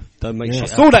future. Don't make I shit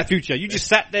saw up. that future. You just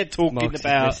sat there talking Mark's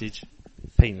about message.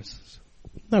 penis.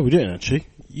 No, we didn't actually.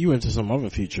 You went to some other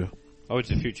future. I went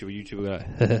to the future where you two were like,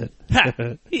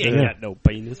 ha! He ain't Yeah. got no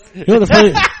penis. You know the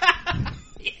funny,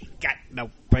 He ain't got no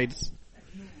penis.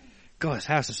 God, this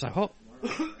house is so hot.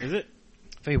 is it?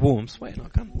 Very warm. Sweating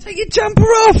like I'm. Take your jumper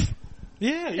off.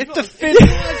 Yeah, it's the thinnest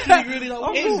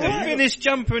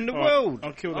jumper in the world.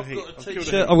 I'll kill the heat.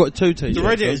 I've got 2 t-shirts. The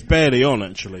radio is barely on,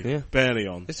 actually. Yeah. Barely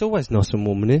on. It's always nice and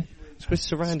warm in here. We're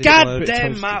surrounded by God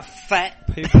damn my fat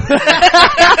people.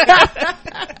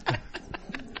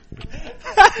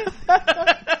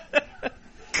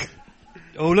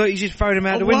 Oh look, he's just throwing him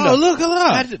out the Wow, window. look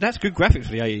at that. That's good graphics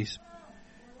for the 80s.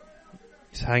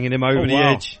 He's hanging him over the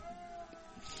edge.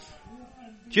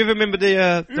 Do you ever remember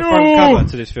the front cover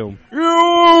to this film?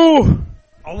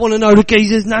 I want to know the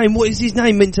geezer's name. What is his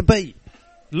name meant to be?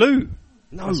 Lou.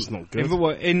 No, that's not good.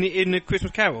 In the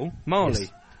Christmas Carol, Marley.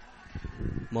 Yes.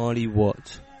 Marley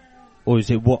what? Or is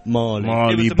it what Marley?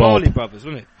 It was the Marley brothers,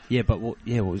 wasn't it? Yeah, but what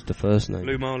was the first name?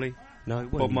 Lou Marley. No,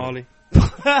 it Bob wasn't. Marley.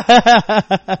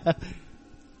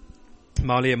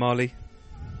 Marley and Marley.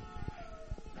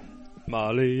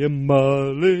 Marley and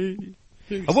Marley.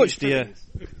 I watched the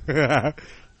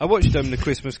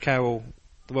Christmas Carol,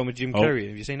 the one with Jim Carrey.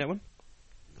 Have you seen that one?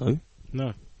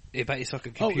 No. Yeah, but it's like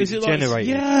a computer is it generated.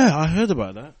 Yeah, I heard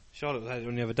about that. Charlotte had it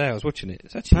on the other day. I was watching it.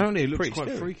 It's actually Apparently, it looks pretty quite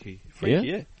scary. freaky.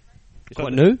 Yeah. It's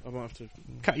quite new. I might have to.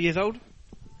 Couple years old.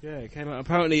 Yeah, it came out.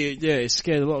 Apparently, it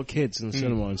scared a lot of kids in the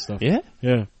cinema and stuff. Yeah.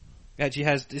 Yeah. It actually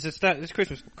has. It's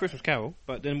Christmas Carol.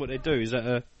 But then what they do is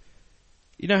that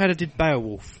you know how they did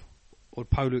Beowulf or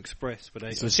Polar Express, where they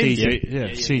It's a CG,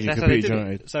 CG That's how they computer did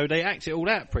generated. it. So they act it all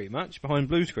out pretty much behind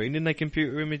blue screen, then they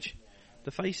computer image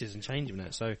the faces and change them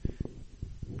that. So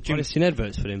I've seen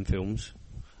adverts for them films,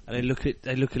 and they look a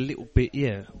little bit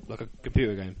like a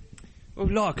computer game. Well,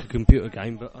 like a computer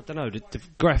game, but I don't know. The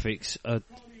graphics are,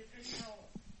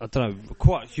 I don't know,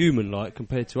 quite human-like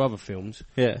compared to other films.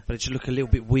 Yeah, but it just look a little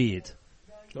bit weird.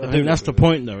 I think that's the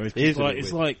point, though. It's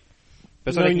weird. like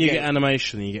but when you get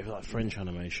animation, you get like French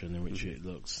animation, in which it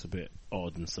looks a bit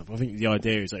odd and stuff. I think the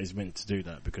idea is that it's meant to do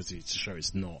that because it's to show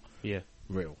it's not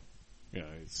real. You know,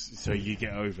 so you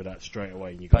get over that straight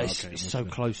away, and you go, but it's so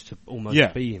close to almost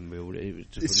being real. It was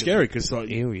just it's scary because like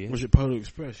eerie. Was it Polar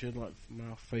Express? You had like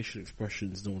mouth facial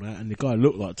expressions and all that, and the guy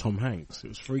looked like Tom Hanks. It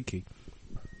was freaky.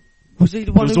 Was he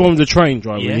the one? It was the one with the train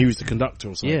driver, and he was the conductor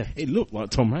or something. Yeah, it looked like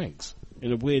Tom Hanks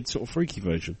in a weird sort of freaky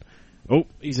version. Oh,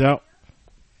 he's out.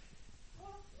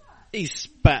 He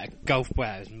spat a golf ball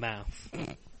out of his mouth.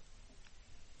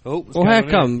 Well, how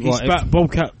come? He spat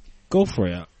Bobcat golf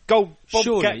ray out.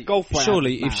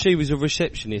 Surely, if she was a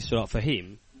receptionist like for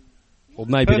him, or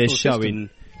maybe they're showing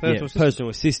personal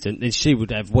assistant, then she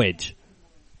would have Wedge.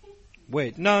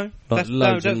 Wedge? No, like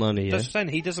loads of money. That's saying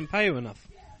he doesn't pay her enough.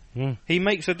 He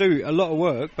makes her do a lot of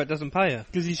work, but doesn't pay her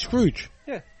because he's Scrooge.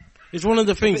 Yeah, it's one of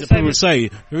the things that people say.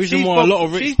 The reason why a lot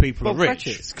of rich people are rich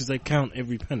is because they count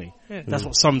every penny. Yeah. That's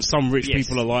what some rich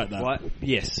people are like that. Right?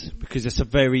 Yes, because it's a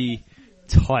very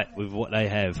tight with what they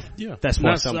have. Yeah, that's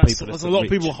why some people. That's a lot of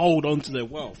people hold on to their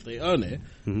wealth. They earn it,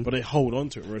 but they hold on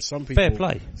to it. Whereas some people, fair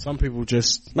play. Some people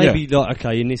just maybe like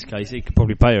in this case, he could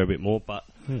probably pay her a bit more. But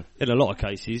in a lot of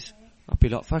cases, I'd be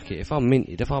like, fuck it. If I'm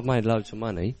minted, if I've made loads of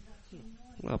money,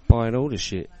 I'm buying all this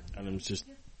shit. And I'm just,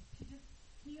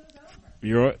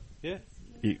 you alright? Yeah.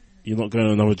 You're not going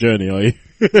on another journey, are you?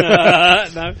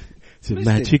 No. It's a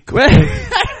magic.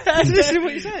 Listen to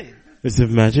what you're saying. It's a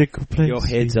magical place. Your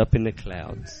head's up in the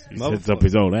clouds. His head's up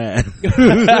his old ass.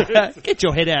 Get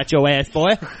your head out your ass, boy.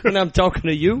 When I'm talking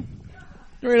to you.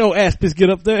 There ain't no ass biscuit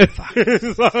up there.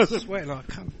 I swear like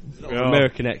come.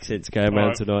 American accents going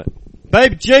around tonight.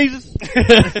 Baby Jesus.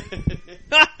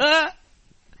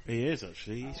 He is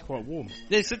actually. He's quite warm.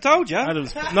 Yes, I told you.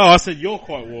 No, I said you're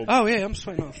quite warm. Oh yeah, I'm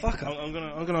sweating like a fucker. I'm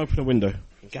gonna open a window.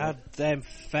 Goddamn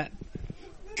fat.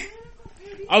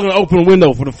 I'm gonna open a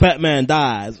window for the fat man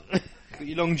dies. Got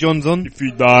your long johns on. If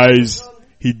he dies,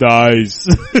 he dies.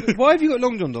 Why have you got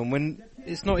long johns on when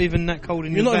it's not even that cold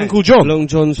in You're your not van? even called John. Long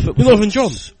John's football. You're not even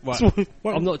John. Right.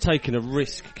 I'm not taking a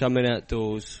risk coming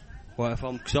outdoors. Right,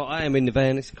 because I am in the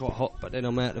van, it's quite hot, but then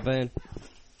I'm out the van.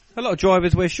 A lot of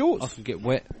drivers wear shorts. I can get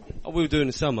wet. I will do in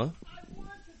the summer.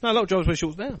 No, a lot of drivers wear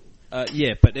shorts now.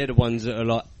 Yeah, but they're the ones that are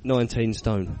like 19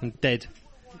 stone. And dead.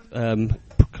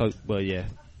 Well, yeah.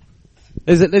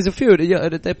 There's a few at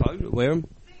the depot that wear them.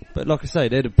 But like I say,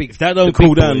 they're the big... If that don't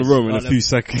cool down the room in a few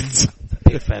seconds.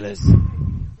 Big fellas.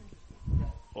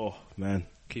 Oh, man.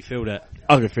 Can you feel that?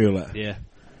 I can feel that. Yeah.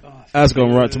 That's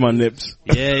gone right to my nips.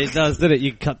 Yeah, it does, doesn't it?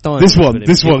 You can cut down. This one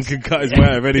can cut his way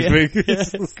out of anything.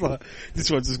 Like,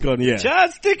 this one's just gone,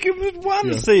 Just stick him with one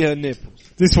to see her nipples.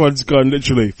 This one's gone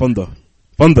literally,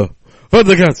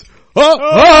 Thundercats.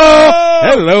 Oh!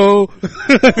 Hello!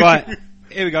 Right,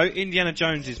 here we go. Indiana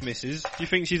Jones's missus. Do you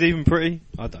think she's even pretty?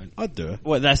 I don't. I'd do it.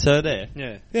 What, that's her there?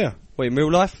 Yeah. Yeah. Wait, in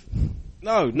real life?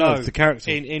 No, it's the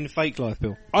character. In fake life,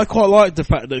 Bill. I quite like the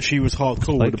fact that she was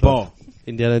hardcore with the bar.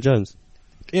 Indiana Jones.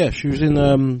 Yeah, she was in,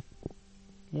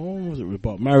 what was it with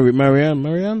Bob?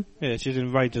 Marianne? Yeah, she was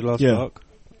in Raid the Lost Ark.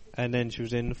 And then she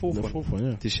was in the fourth one.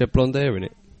 Yeah. Did she have blonde hair in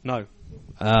it? No.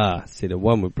 Ah, see, the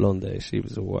one with blonde hair, she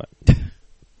was alright.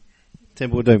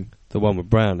 Temple of Doom. The one with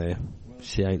brown hair,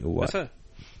 she ain't alright. That's her.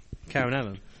 Karen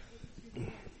Allen.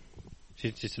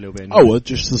 She's just a little bit Oh, well,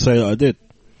 just to say that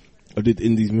I did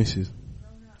Indy's Missus.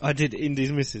 I did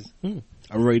Indy's Missus.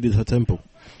 I raided her temple.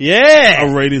 Yeah!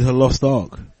 I raided her Lost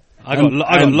Ark. I got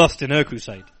lost in her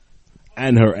crusade.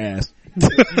 And her ass.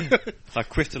 I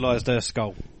crystallised her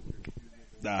skull.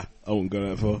 Nah, I wouldn't go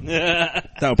that far.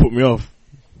 That'll put me off.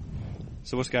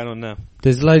 So what's going on now?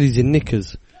 There's ladies in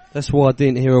knickers. That's why I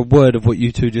didn't hear a word of what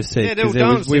you two just said. Yeah, they're all there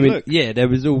was dancing, women. look. Yeah, they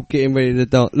was all getting ready to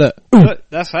dance. Look,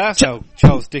 That's how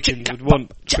Charles Dickens would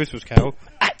want Christmas Carol.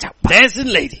 Dancing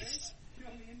ladies.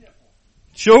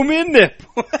 Show me a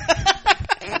nipple.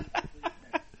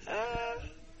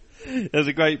 There's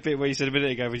a great bit where you said a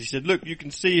minute ago when she said, look, you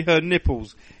can see her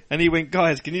nipples. And he went,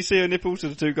 guys, can you see her nipples? To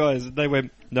the two guys. And they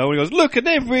went, no. And he goes, look, and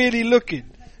they're really looking.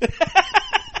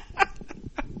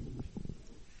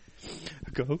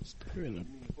 A ghost? There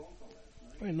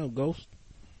ain't no ghost.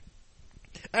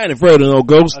 I ain't afraid of no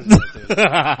ghost.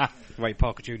 Ray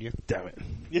Parker Jr. Damn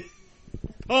it.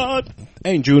 Hard.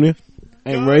 Ain't Junior.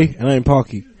 Ain't Ray. And I ain't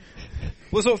Parky.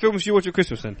 What sort of films do you watch at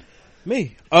Christmas then?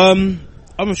 Me? I'm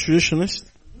a traditionalist.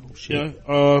 Oh, shit.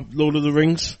 Yeah, Lord of the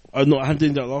Rings. I didn't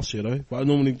do that last year though, but I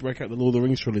normally break out the Lord of the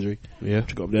Rings trilogy. Yeah.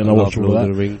 I go up there and I watch all Lord that.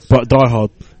 of the Rings. But Die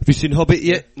Hard. Have you seen Hobbit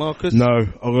yet, Marcus? No,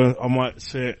 I might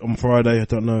see it on Friday. I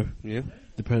don't know. Yeah.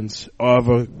 Depends. I'll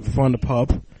either find a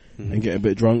pub and get a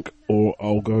bit drunk, or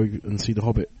I'll go and see The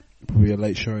Hobbit. Probably a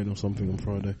late showing or something on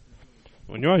Friday.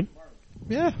 On your own?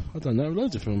 Yeah, I've done that with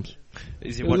loads of films.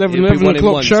 Is it 11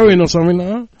 o'clock showing or something like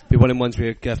that. Be one of the ones where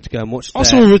you have to go and watch that. I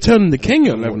saw Return of the King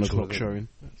at 11 o'clock showing.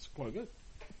 That's quite good.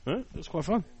 Huh? It was quite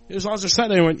fun. I was just sat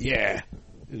there and went, yeah,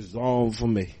 it was all for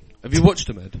me. Have you watched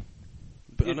them, Ed?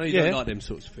 But I know you Yeah. don't like them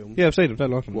sorts of films. Yeah, I've seen them.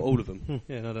 Don't like them. What, all of them?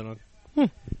 Yeah, no, I don't like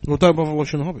them. Well, don't bother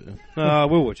watching The Hobbit then. No, I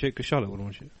will watch it because Charlotte will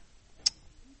watch it.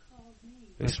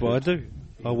 That's what I do.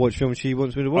 I watch films she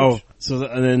wants me to watch. Oh, so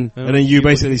and then you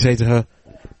basically say to her,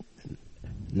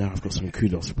 now I've got some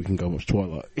kudos, we can go watch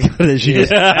Twilight. And then she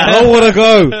goes, I don't want to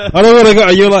go. I don't want to go.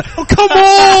 And you're like, oh, come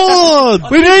on!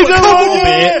 We need to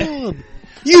watch it!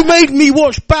 You made me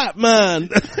watch Batman!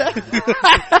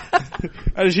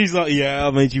 And she's like, yeah,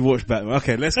 I made you watch Batman.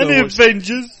 Okay, let's go watch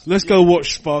Avengers. Let's go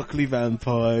watch Sparkly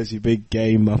Vampires, you big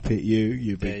gay muppet,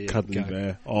 you big cuddly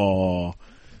bear. Oh.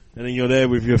 And then you're there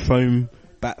with your foam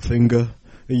bat finger.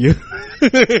 And you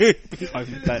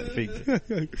Foam bat finger.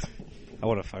 I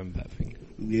want a foam bat finger.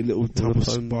 Your little tub of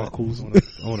sparkles. I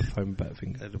want a foam bat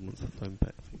finger. Adam wants a foam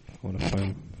bat finger. I want a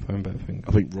foam bat finger.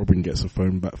 I think Robin gets a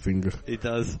foam bat finger. He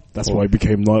does. That's why he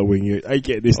became Nightwing. You ain't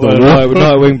getting this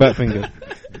Nightwing bat finger.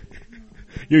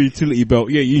 Your utility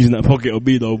belt, you ain't using that pocket on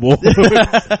me no more.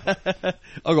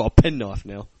 I've got a penknife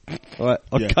now. Alright,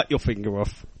 I'll cut your finger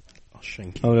off. I'll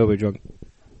shank you. I'm a little bit drunk.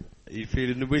 Are you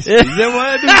feeling the whiskey? Is that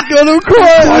why Adam's gonna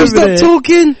cry? Stop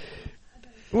talking!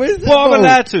 Where's the Well, I'm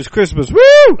allowed to. It's Christmas.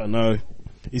 Woo! I know.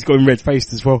 He's got him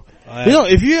red-faced as well. You know,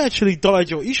 if you actually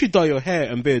you should dye your hair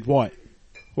and beard white.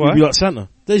 What? You'd be like Santa.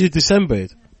 There's your December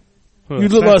beard. Well, You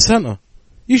look like Santa.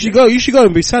 You should go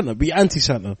and be Santa. Be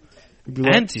anti-Santa. Be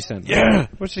like, Anti-Santa? Yeah.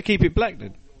 What's to keep it black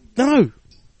then? No.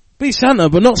 Be Santa,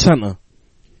 but not Santa.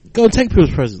 Go and take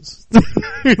people's presents.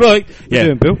 Like, yeah.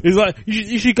 Doing, Bill? He's like,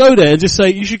 you should go there and just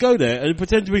say, you should go there and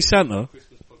pretend to be Santa.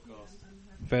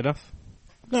 Fair enough.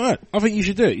 No, right. I think you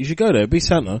should do it. You should go there, be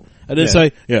Santa, and then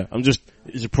say, yeah,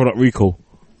 it's a product recall.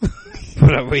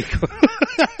 Product recall.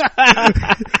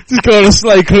 Just go on a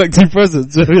sleigh collecting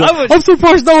presents. I'm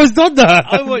surprised no one's done that.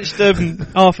 I watched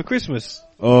After Christmas.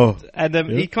 Oh. And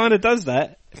he kind of does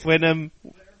that when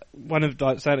one of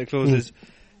like Santa Claus's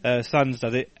sons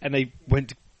does it, and they went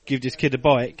to give this kid a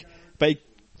bike, but he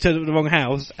turns up at the wrong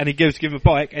house, and he goes to give him a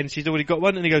bike, and she's already got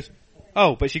one, and he goes,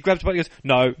 oh, but she grabs the bike and goes,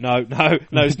 no,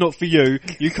 it's not for you.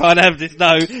 You can't have this.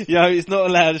 No, it's not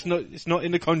allowed. It's not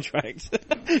in the contract.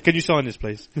 Can you sign this,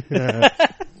 please?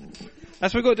 That's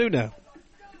what we've got to do now.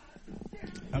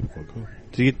 That'd be quite cool.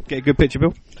 Did you get a good picture,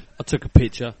 Bill? I took a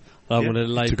picture. I'm Yeah. going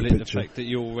to label Took a it the picture. fact that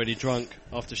you're already drunk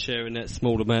after sharing that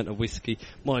small amount of whiskey.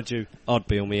 Mind you, I'd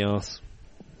be on my arse.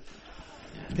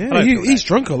 Yeah, he's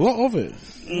drunk a lot of it.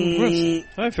 I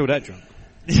don't feel that drunk.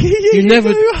 You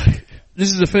never.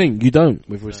 This is the thing, you don't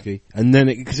with whiskey, and then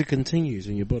because it continues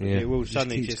in your body. It will just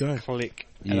suddenly keeps just going. click,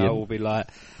 and Yeah. I will be like,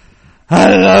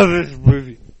 I love this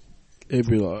movie. It'd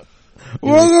be like,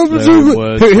 Welcome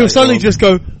he'll suddenly just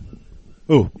go,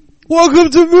 oh, welcome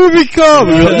to Movie Club.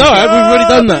 Like, no, we've already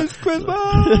done that.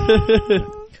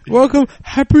 Welcome,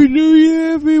 Happy New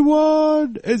Year,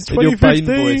 everyone. It's In your Bane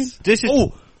 2015. voice. This is.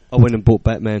 Oh, I went and bought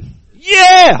Batman.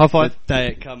 Yeah! High five. The day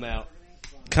it come out.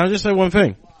 Can I just say one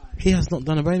thing? He has not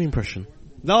done a Bane impression.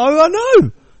 No, I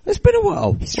know. It's been a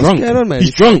while. What's drunk. going on, man?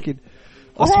 He's drunk.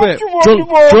 I swear.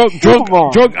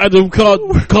 Drunk Adam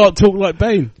can't talk like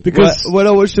Bane. Because when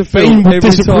I watched the film,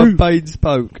 every time Bane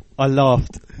spoke, I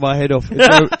laughed my head off.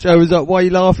 Joe was like, why are you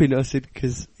laughing? I said,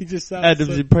 because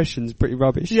Adam's impression's pretty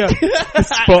rubbish. Yeah.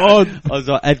 Spot on. I was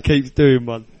like, Ed keeps doing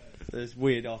one. It's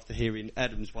weird after hearing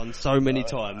Adam's one so many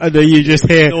times. And then you just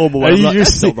hear, normal and one. you Like,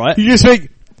 just that's not right. You just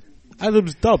think,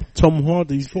 Adam's dubbed Tom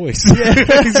Hardy's voice.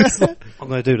 I'm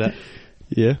going to do that.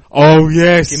 Yeah. Oh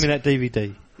yes. Give me that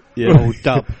DVD. Yeah. All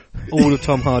dub. All of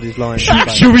Tom Hardy's lines.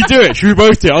 Should we do it? Should we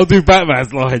both do it? I'll do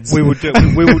Batman's lines. We will do.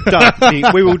 We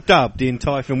will dub the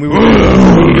entire film. We will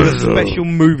do a special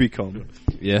movie con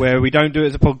where we don't do it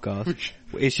as a podcast.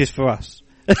 It's just for us.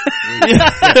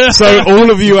 So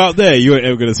all of you out there, you ain't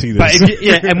ever going to see this.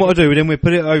 But and what I'll do, then we'll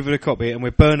put it over the copy and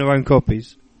we'll burn our own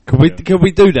copies. Can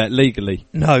we do that legally?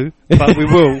 No, but we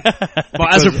will.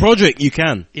 But as a project, you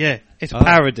can. Yeah, it's a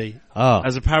parody.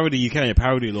 As a parody, you can. Your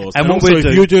parody laws. And And what also, we'll if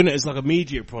do- you're doing it as like a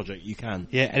media project, you can.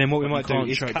 Yeah, and then what we But might you do can't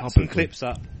is track cut publicly. some clips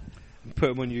up and put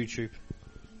them on YouTube.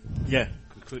 Yeah.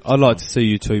 I'd like to see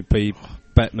you two be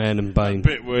Batman and Bane.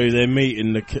 Bit where they meet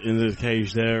in the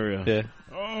caged area. Yeah.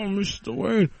 Oh, Mr.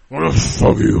 Wayne, what the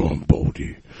fuck are you on,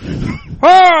 Baldy?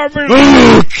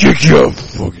 I'll kick your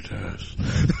fucking ass.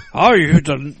 Oh, you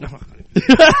done?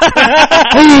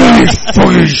 Holy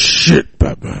fucking shit,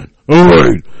 Batman.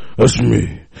 Alright, that's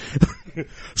me.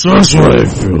 So that's what it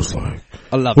feels like.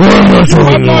 I love Why am I it.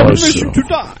 talking to myself? to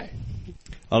die.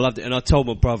 I loved it, and I told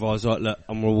my brother, I was like, look,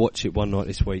 I'm going to watch it one night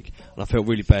this week. And I felt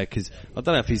really bad, because I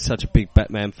don't know if he's such a big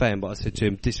Batman fan, but I said to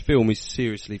him, this film is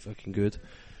seriously fucking good.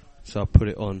 So I put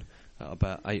it on at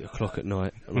about 8 o'clock at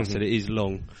night, and I said, it is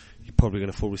long, you're probably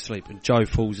going to fall asleep. And Joe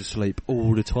falls asleep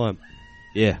all the time.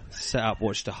 Yeah, sat up,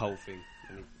 watched the whole thing.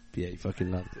 And he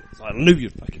fucking loved it. So I knew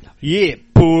you'd fucking love it. Yeah,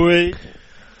 boy.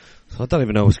 So I don't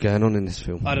even know what's going on in this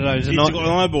film. I don't know. He's got an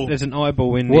eyeball. There's an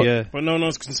eyeball in What? the But no one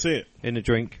else can see it. in the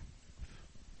drink.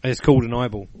 It's called an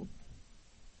eyeball.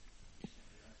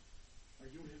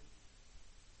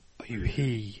 Are you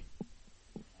he?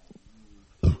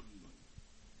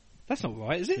 That's not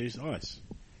right, is it? He's nice.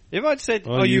 If I'd said,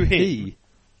 "Are you he?"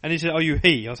 and he said, "Are you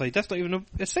he?" I'll say, "That's not even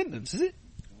a sentence, is it?"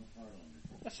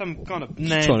 That's some kind of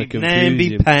Just trying to confuse him.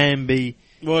 namby-pamby.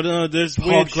 Well, no, there's Posh.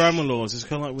 weird grammar laws. It's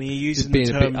kind of like when you're using the being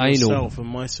a term bit anal. yourself and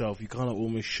myself, you kind of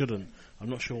almost shouldn't. I'm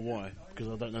not sure why, because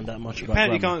I don't know that much about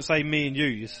Apparently, you grammar. can't say me and you.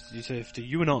 You say have to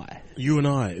you and I. You and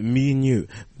I, me and you.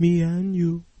 Me and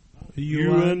you.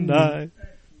 You and I.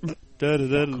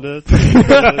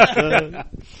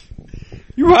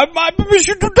 You have my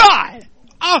permission to die.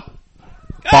 Ah,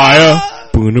 Fire.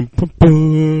 Boom, boom,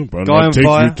 boom. But Guy I'll on take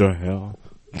fire. you to hell.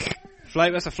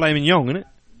 That's a flaming yong, isn't it?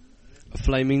 A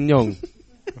flaming yong.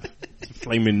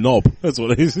 Flaming knob. That's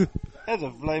what it is. That's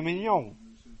a flaming yong.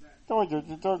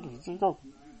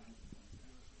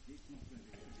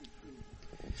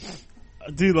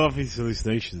 I do love his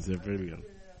hallucinations. They're brilliant.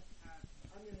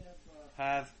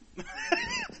 Have.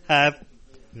 Yeah.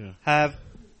 Have.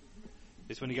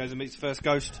 It's when he goes and meets the first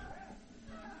ghost.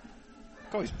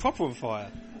 God, he's proper on fire.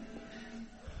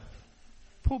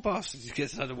 Poor bastard, he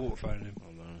gets under water thrown at him.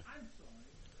 Oh no.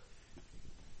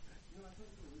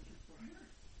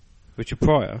 Richard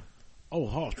Pryor? Oh,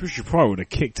 harsh. Richard Pryor would have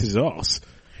kicked his ass.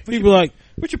 He'd be like,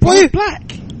 Richard Pryor black!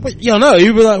 wait, yeah, no,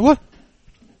 he'd be like, what?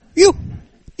 You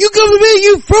come to me,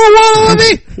 you throw a water on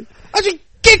me! I should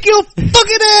kick your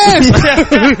fucking ass!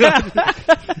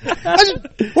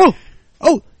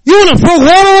 Oh, you wanna throw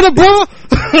water on a bro?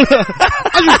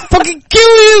 I should fucking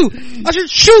kill you! I should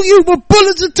shoot you, but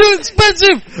bullets are too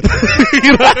expensive!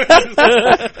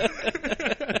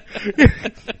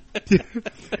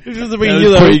 This would have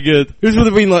been, pretty good. This would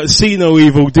have been like, see no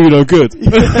evil, do no good. See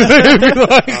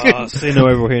no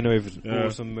evil, hear no evil.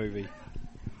 Awesome movie.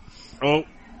 Oh.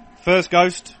 First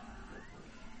ghost.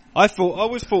 I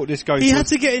always thought this ghost He was... had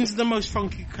to get into the most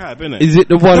funky cab, innit? Is it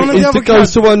the one, is the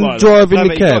ghost the one driving No, the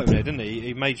but he got cab? him there, didn't he?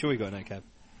 He made sure he got in that cab.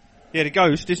 Yeah, the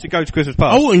ghost, this is the ghost to Christmas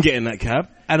I Past. wouldn't get in that cab.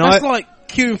 And That's like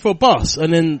queuing for a bus,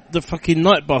 and then the fucking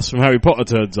night bus from Harry Potter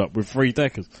turns up with 3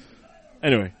 deckers.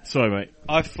 Anyway, sorry mate.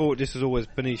 I thought this was always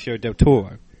Benicio del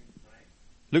Toro.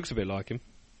 Looks a bit like him.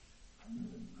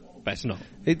 But it's not.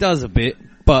 It does a bit,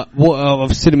 but what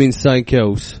I've seen him in something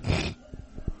else.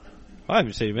 I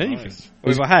haven't seen him in anything.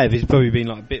 Or if I have, he's probably been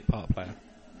like a bit part player.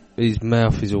 His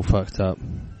mouth is all fucked up.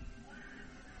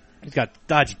 He's got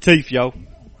dodgy teeth, yo.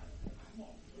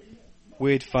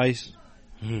 Weird face.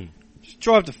 Just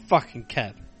drive the fucking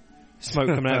cab. Smoke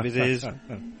coming out of his ears.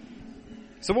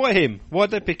 So why him?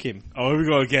 Why'd they pick him? Oh, here we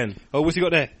go again. Oh, what's he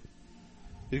got there?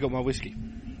 He's got my whiskey.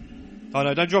 Oh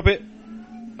no, don't drop it.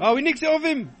 Oh, he nicks it off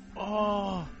him.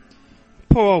 Oh.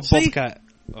 Poor old See? Bobcat.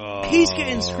 Oh. He's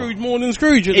getting screwed more than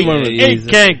Scrooge at the He moment.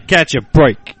 can't catch a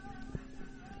break.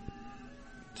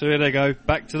 So here they go,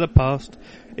 back to the past.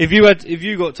 If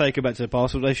you got taken back to the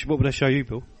past, what would they show you,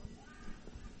 Bill?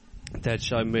 Dad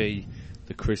showed me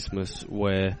the Christmas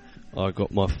where I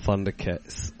got my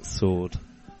Thundercats sword.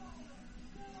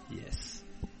 Yes.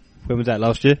 When was that,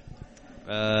 last year?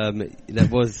 That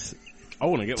was I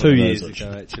want to get 2 one of years those,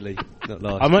 ago, actually. Not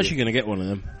last I'm year. actually going to get one of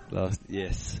them.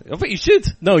 Yes. I think you should.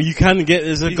 No, you can get.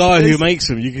 There's a guy who makes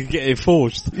them. You can get it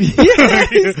forged.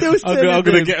 I'm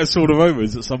going to get a Sword of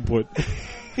Omens at some point.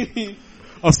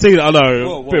 I've seen it. I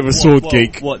know, bit of a sword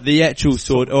geek. What, the actual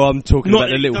sword? Oh, I'm talking about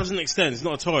the little. It doesn't extend. It's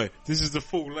not a toy. This is the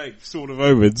full length Sword of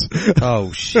Omens.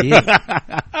 Oh shit!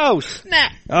 Oh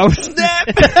snap! Oh snap!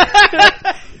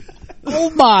 Oh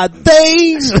my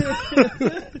days!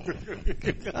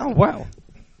 Oh wow!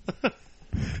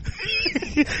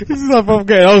 This is like I'm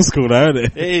getting old school now, isn't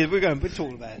it? It is. We're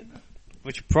talking about it.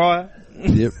 Richard Pryor.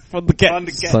 Yep.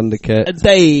 Thundercat.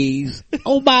 Days.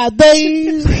 Oh my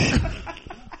days.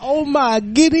 Oh my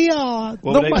Gideon.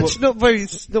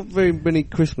 Not very many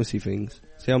Christmassy things.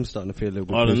 See, I'm starting to feel a little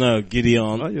bit. I don't know,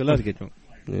 Gideon. Oh, you're allowed to get drunk.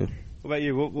 Yeah. What about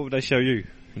you? What would they show you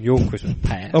in your Christmas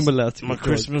past? I'm allowed to. My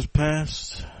Christmas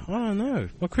past. I don't know.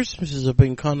 My Christmases have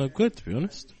been kind of good, to be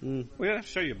honest. We don't have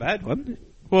to show you a bad one.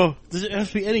 Well, does it have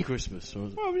to be any Christmas? Well,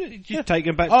 just take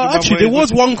them back to Oh, the actually, one there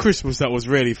was one Christmas that was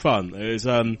really fun. It was,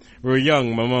 we were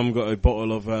young, my mum got a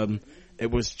bottle of,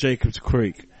 it was Jacob's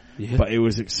Creek. Yeah. But it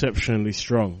was exceptionally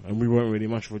strong, and we weren't really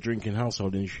much of a drinking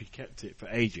household, and she kept it for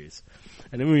ages.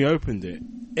 And then when we opened it,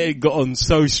 it got on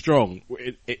so strong,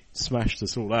 it smashed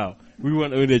us all out. We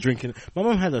weren't really drinking. My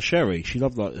mum had a sherry. She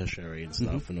loved like her sherry and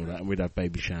stuff and all that, and we'd have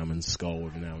Baby Sham and Skull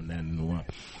every now and then and all that.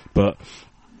 But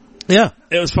yeah,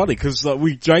 it was funny because like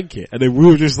we drank it, and then we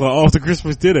were just like after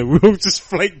Christmas dinner, we all just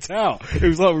flaked out. It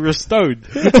was like we were stoned.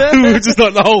 We were just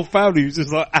like the whole family was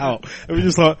just like out, and we were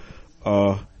just like,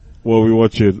 what are we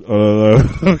watching? I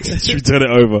don't know. Should we turn it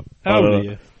over? How old are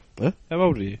you? Huh? How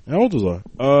old are you? How old was I?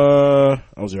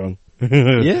 I was young.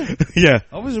 Yeah? Yeah.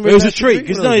 I wasn't It really was a actually treat, drinking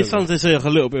because when I was sometimes they say like a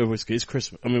little bit of whiskey. It's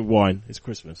Christmas. I mean, wine. It's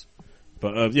Christmas.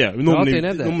 But, yeah, I didn't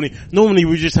have normally, that. normally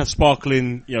we just have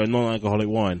sparkling, non-alcoholic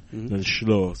wine. And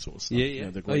Schlur sort of stuff.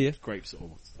 Yeah. The grapes sort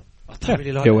of stuff. I don't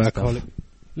really like Still that alcoholic. stuff.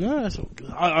 No, that's all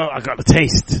good. I got the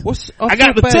taste. I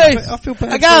got the feel bad taste. for- I feel bad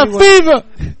I for got a anyone- fever.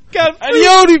 And the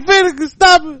only thing that can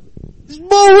stop it is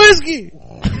more whiskey.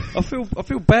 I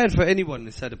feel bad for anyone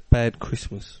that's had a bad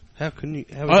Christmas. How can you?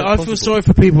 How is that I possible? feel sorry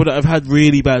for people that have had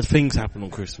really bad things happen on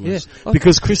Christmas. Yeah.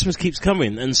 Because Christmas keeps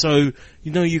coming, and so,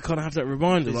 you kind of have that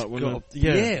reminder, It's like when,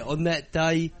 got- on that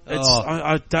day. It's,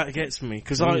 that gets me.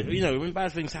 Because when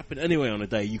bad things happen anyway on a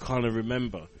day, you kind of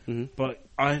remember. But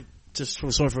I just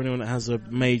feel sorry for anyone that has a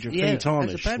major thing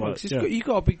tarnished. That's a bad one. Like, 'Cause you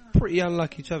got to be pretty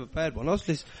unlucky to have a bad one. I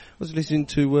was listening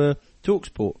to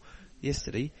TalkSport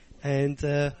yesterday, and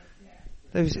they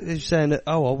was saying that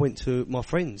I went to my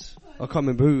friends. I can't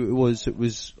remember who it was that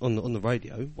was on the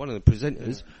radio. One of the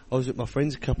presenters. I was at my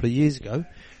friends a couple of years ago.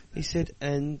 He said,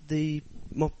 and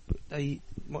my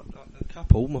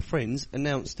couple, my friends,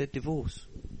 announced their divorce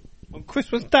On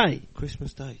Christmas Day?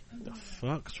 Christmas Day. the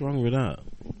fuck's wrong with that?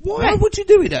 Why would you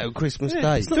do it on Christmas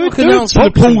Day? It's not like announcing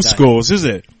the pool scores, is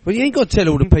it? Well, you ain't got to tell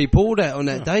all the people that on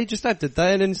that day. Just have the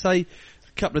day and then say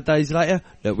a couple of days later,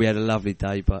 look, we had a lovely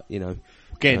day, but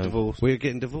Getting divorced. We're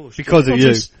getting divorced. Because of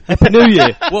you. Happy New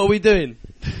Year. What are we doing?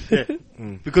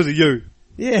 Because of you.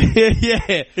 Yeah.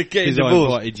 Getting I divorced.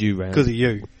 invited you round. Because of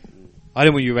you. I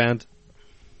didn't want you around.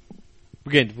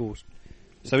 We're getting divorced.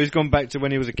 So he's gone back to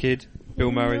when he was a kid,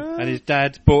 Bill Murray, and his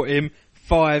dad bought him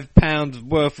 £5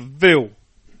 worth of veal.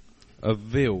 A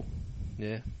veal.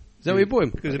 Yeah. Is that what you bought him?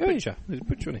 Because he's a butcher. He's a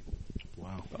butcher, isn't he?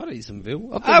 Wow. I'd eat some veal.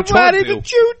 I'm ready to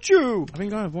choo-choo. I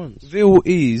think I have once. Veal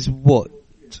is what?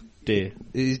 Dear.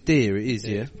 It is deer, it is,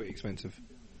 yeah? It's pretty expensive.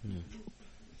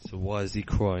 So why is he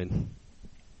crying?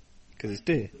 Because it's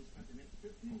dear.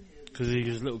 Because he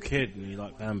was a little kid and he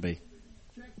liked Bambi.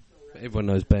 Everyone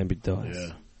knows Bambi dies.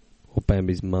 Yeah. Or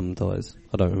Bambi's mum dies.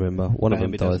 I don't remember. One Bambi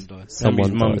of them dies. doesn't die. Someone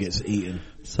Bambi's mum dies. gets eaten.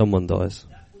 Someone dies.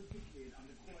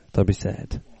 Don't be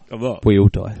sad. I'm not. We all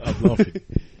die. I'm laughing.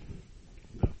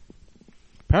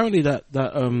 Apparently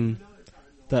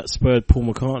that spurred Paul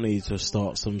McCartney to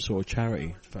start some sort of charity.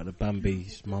 In fact, that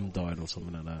Bambi's mum died or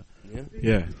something like that. Yeah?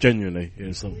 Yeah, genuinely. It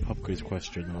was a pub quiz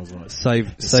question. And I was like,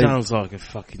 Save. sounds like a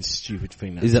fucking stupid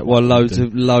thing. Is that why loads do.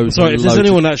 of loads? Sorry, and if there's loads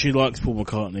anyone that actually likes Paul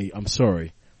McCartney, I'm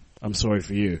sorry. I'm sorry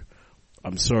for you.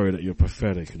 I'm sorry that you're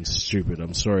pathetic and stupid.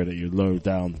 I'm sorry that you're low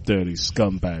down, dirty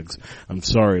scumbags. I'm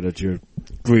sorry that your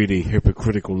greedy,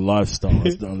 hypocritical lifestyle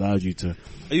has not allowed you to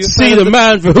see the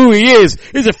man for who he is.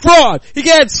 He's a fraud. He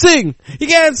can't sing. He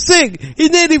can't sing. He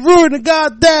nearly ruined the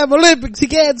goddamn Olympics. He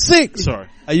can't sing. Sorry.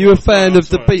 Are you a fan of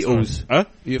the Beatles? Huh?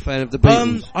 Are you a fan of the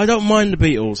Beatles? I don't mind the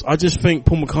Beatles. I just think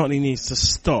Paul McCartney needs to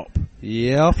stop.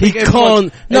 Yeah, I think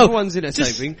everyone's in that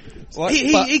same thing. Right,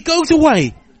 he goes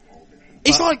away.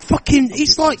 It's like fucking.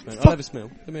 It's like. I'll have a smell.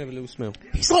 Let me have a little smell.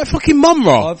 It's like fucking mum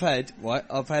rock.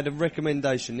 I've had a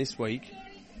recommendation this week.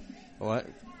 Right,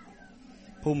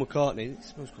 Paul McCartney, it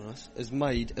smells quite nice, has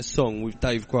made a song with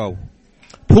Dave Grohl.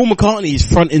 Paul McCartney is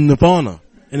fronting Nirvana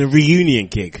in a reunion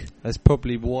gig. That's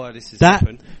probably why this has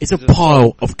happened. That is a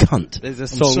pile of cunt. There's a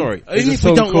song. I'm sorry. There's Even a if we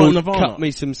song don't called want Nirvana. "Cut Me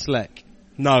Some Slack."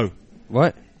 No.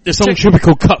 Right. The song should be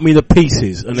called "Cut Me to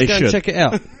Pieces," and Let's they go should and check it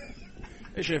out.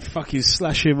 They should fucking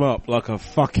slash him up like a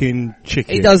fucking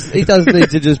chicken. He does need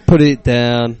to just put it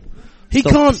down. He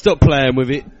can't stop playing with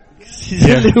it. He's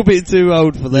a little bit too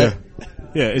old for that.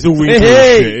 Yeah, it's all wrinkly and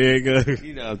shit. Here you go.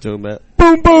 You know what I'm talking about.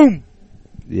 Boom, boom.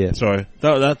 Yeah. Sorry,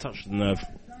 that touched the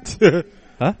nerve.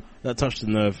 Huh? That touched the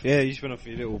nerve. Yeah, you just went off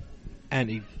your little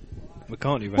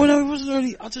anti-McCartney rant. Well, no, it wasn't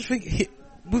really. I just think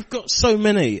we've got so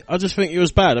many. I just think it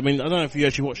was bad. I mean, I don't know if you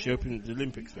actually watched the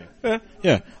Olympics thing.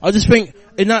 Yeah. I just think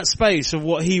in that space of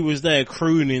what he was there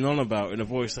crooning on about in a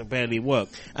voice that barely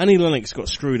worked, Annie Lennox got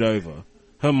screwed over.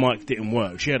 Her mic didn't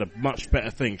work. She had a much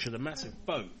better thing. She had a massive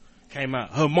boat. Came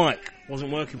out. Her mic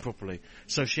wasn't working properly,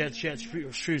 so she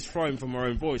was thrown from her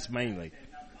own voice mainly.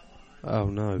 Oh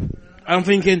no! I'm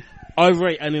thinking I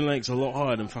rate Annie Lennox a lot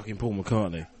higher than fucking Paul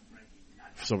McCartney.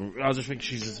 So I just think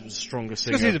she's a stronger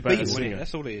singer. Because he's a better Beatle, singer.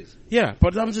 that's all it is. Yeah,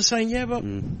 but I'm just saying, but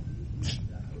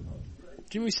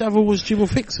Jimmy Savile was Jim will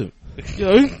fix it. You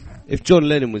know? If John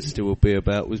Lennon would still be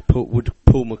about, would Paul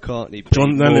McCartney be if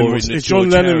John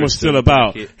Lennon was still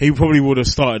about, he probably would have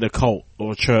started a cult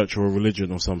or a church or a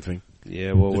religion or something.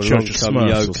 Yeah, well, the along Church of come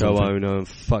Smurfs or Yoko something. Ono and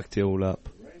fucked it all up.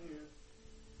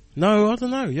 No, I don't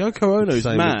know. Yoko Ono's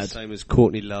mad. Same as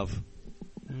Courtney Love.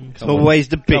 It's always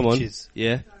the Come on. bitches.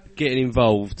 Yeah, getting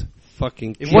involved.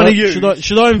 Fucking. If one of you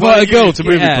should I invite a girl to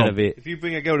get out of MovieCon? it. If you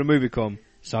bring a girl to MovieCon,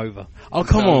 it's over. Oh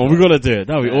come on, we gotta do it.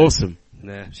 That'd be awesome.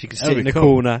 Nah, She could That'd sit be in the cool.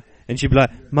 corner and she'd be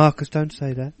like, "Marcus, don't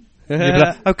say that." And you'd be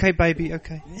like, "Okay, baby,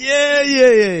 okay."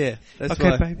 Yeah. That's Okay,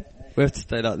 right. baby. We have to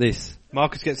stay like this.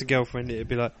 Marcus gets a girlfriend, it'd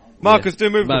be like, "Marcus, do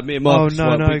MovieCon." Mate, me and Marcus,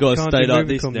 oh, no, we got to can't stay do like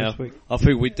this MovieCon now. week. I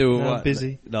think we do No, I'm alright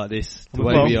busy. like this, the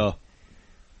Well, way we are.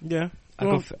 Yeah. I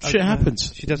Well, got- shit I-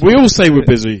 happens. she doesn't We want all to say do we're it.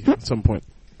 busy at some point.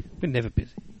 We're never busy.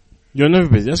 You're never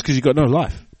busy. That's because you got no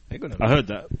life. I got no I life. heard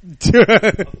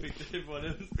that.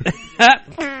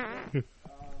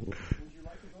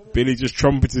 Billy just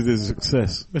trumpeted his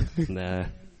success. Nah,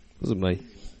 wasn't me.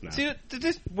 See, does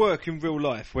this work in real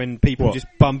life when people What? just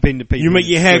bump into people? You make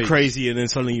in your the hair street? crazy and then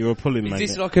suddenly you're a pulling Is magnet.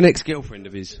 this like an ex-girlfriend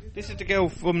of his? This is the girl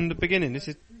from the beginning. This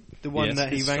is the one Yes,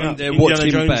 that he it's rang from up. there. Indiana watch him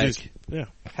Jones back. is- yeah.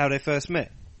 How they first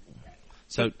met.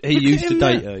 So he Look at used to him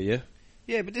date there. her, yeah?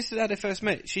 Yeah, but this is how they first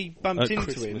met. She bumped At into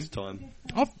Christmas him. time.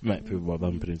 I've met people by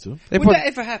bumping into them. Would that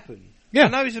ever happen? Yeah. I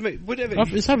know it's would it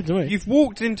ever? It's happened to me. You've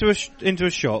walked into a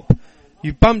shop.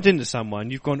 You've bumped into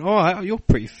someone. You've gone, all right. You're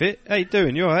pretty fit. How you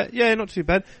doing? You all right? Yeah, not too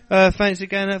bad. Fancy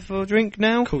going out for a drink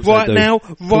now? Course Right they do. now?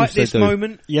 Course Right they this do.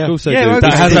 moment? Yeah. Of course they Yeah, do. okay.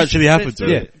 That has Let's- actually happened to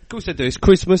let's me. do Yeah, of course they do. It's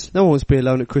Christmas. No one wants to be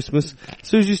alone at Christmas. As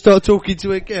soon as you start talking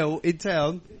to a girl in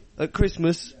town at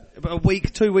Christmas, about a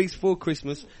week, 2 weeks before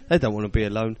Christmas, they don't want to be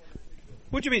alone.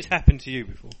 What do you mean it's happened to you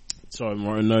before? Sorry, I'm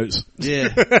writing notes.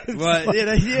 Yeah. Right,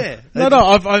 yeah. No,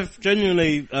 I've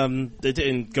genuinely, they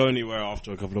didn't go anywhere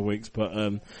after a couple of weeks, but,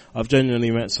 I've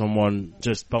genuinely met someone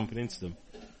just bumping into them.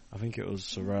 I think it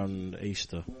was around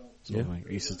Easter. Something,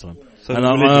 Easter time. So and the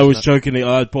I religious was stuff. jokingly,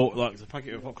 I had bought like a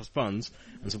packet of hot cross buns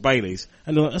and some Baileys,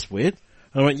 and they're like, that's weird.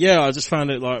 And I went, yeah, I just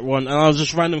found it like one, and I was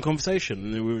just random conversation,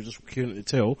 and then we were just queuing at the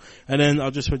till, and then I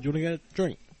just said, do you want to get a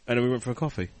drink? And then we went for a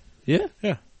coffee. Yeah?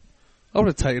 Yeah. I would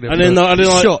have taken it. And then I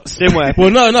didn't shots. Didn't we?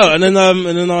 Well, no, and then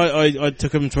I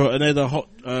took them to and they had a hot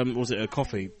was it a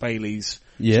coffee Bailey's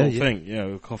sort of thing,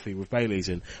 a coffee with Bailey's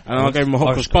in, and I gave them a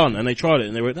hot cross bun and they tried it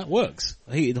and they went, that works.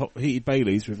 Heated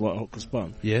Bailey's with like hot cross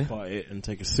bun. Yeah. Bite it and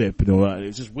take a sip and all that. And it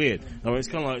was just weird. I mean, it's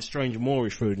kind of like strange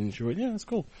Moorish food, and she went, yeah, that's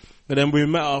cool. But then we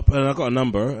met up and I got a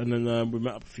number, and then we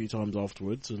met up a few times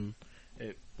afterwards, and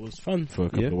it was fun for a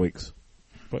couple of weeks.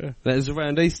 But yeah. That was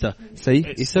around Easter. See,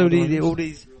 it's only all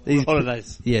these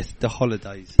Holidays. Yes, the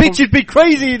holidays. Bitch, you'd be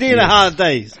crazy doing the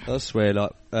holidays. I swear,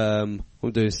 like, I'm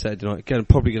doing Saturday night. Again, I'm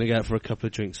probably going to go out for a couple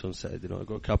of drinks on Saturday night. I've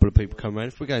got a couple of people coming around.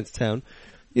 If we're going to town,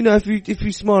 You know, if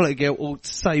you smile at a girl or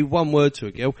say one word to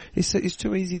a girl, it's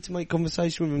too easy to make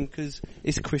conversation with them because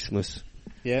it's Christmas.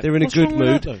 Yeah. They're in What's a good wrong with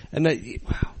mood, that, and they.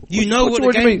 You know what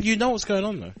do you mean? You know what's going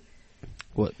on though.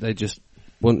 What, they just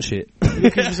want shit?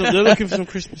 They're looking for some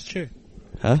Christmas cheer.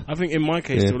 Huh? I think in my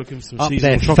case, they're looking for some Up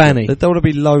seasonal there, chocolate. fanny. They don't want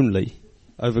to be lonely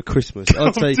over Christmas.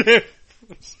 I'd say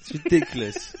it's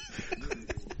ridiculous.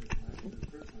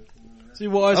 See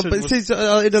what I said But was since, in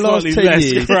the last slightly 10 less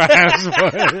years, crass,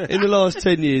 but- in the last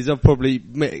 10 years, I've probably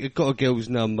got a girl's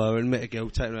number and met a girl,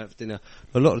 taken her out for dinner.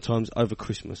 A lot of times over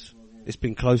Christmas. It's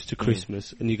been close to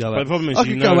Christmas, and you go But out. the problem is I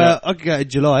you could know go that- out. I could go out in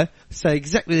July, say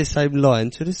exactly the same line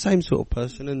to the same sort of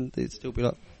person, and it'd still be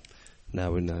like,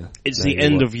 "No, no." It's no, the you're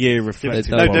end right. of year reflective.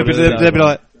 They No, don't they'll be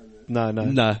like, no.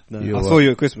 No, I you're saw right.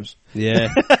 you at Christmas.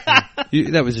 Yeah,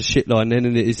 that was a shit line then,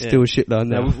 and it is still a shit line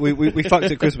now. No, we fucked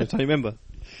at Christmas. Don't you remember?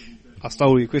 I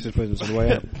stole your Christmas presents on the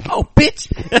way out. Oh, bitch!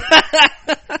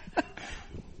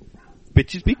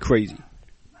 Bitches be crazy.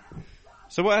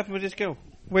 So what happened with this girl?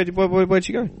 Where'd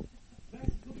she go?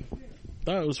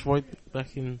 That was right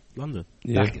back in London.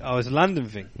 Yeah. Oh, it's a London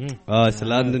thing. Oh, it's a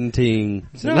London thing.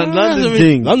 It's a London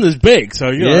thing. London's big,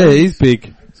 so you know. Yeah, he's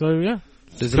big. So yeah.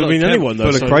 There's Could mean anyone though.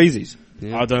 Full of so crazies.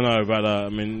 Yeah. I don't know, but I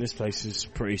mean, this place is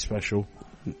pretty special.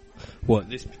 What,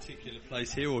 this particular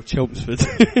place here or Chelmsford?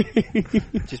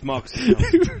 Just Marcus.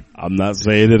 I'm not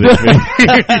saying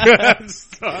anything.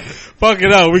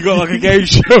 Fucking hell, we got like a game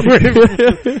show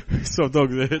with some dog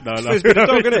there. No, It's been a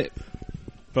dog, isn't it?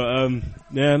 But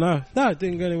yeah, no, it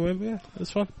didn't go anywhere. But yeah, it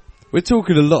was fun. We're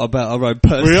talking a lot about our own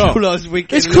personal We are. last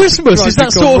weekend. It's Christmas. It's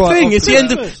that sort of thing. It's the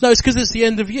end of. Christmas. No, it's because it's the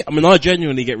end of year. I mean, I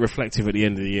genuinely get reflective at the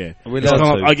end of the year. We're It's allowed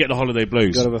kind of- to. I get the holiday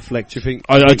blues. Got to reflect. Do you think?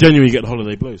 I genuinely get the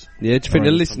holiday blues. Yeah, do you think the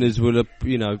Alright, listeners will,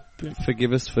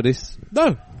 forgive us for this?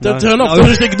 No, don't No. turn off. No. Don't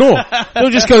just ignore.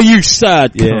 Don't just go, you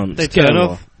sad Yeah. cunt. They Get turn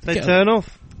off. off. They turn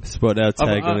off. That's what they'll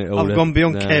tag on it all. I've gone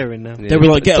beyond No. caring now. Yeah. They were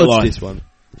like, get a Dodge life. this one.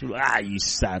 Ah, you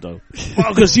saddo.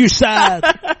 Well, because you sad.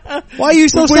 Why are you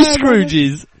so We're sad?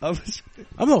 Scrooges. Scrooges.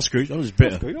 I'm not Scrooge. I'm just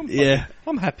bitter. Yeah.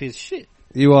 I'm happy as shit.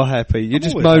 You are happy. You're I'm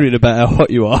just always moaning about how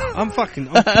hot you are. I'm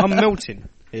melting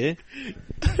here.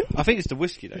 I think it's the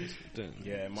whiskey though.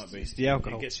 Yeah, it might be. It's the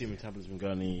alcohol. It gets your metabolism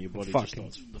going and your body Fuck. just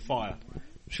starts the fire.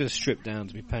 Should have stripped down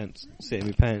to my pants. Sit in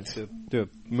my pants. Do a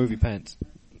movie pants.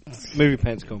 Movie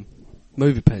pants com.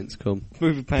 Movie pants, come.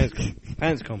 Movie pants com.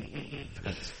 Pants com.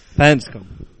 Pants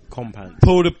com. Compound.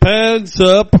 Pull the pants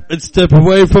up and step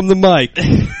away from the mic.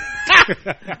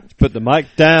 Put the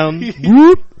mic down.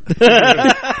 Whoop.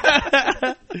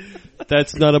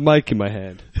 That's not a mic in my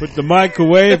hand. Put the mic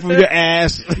away from your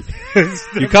ass.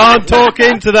 You can't talk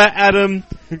into that, Adam.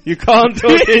 You can't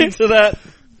talk into that.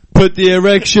 Put the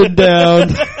erection down.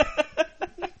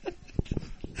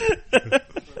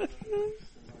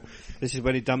 This is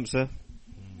when he dumps her.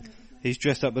 He's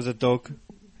dressed up as a dog.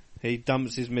 He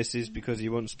dumps his missus because he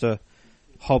wants to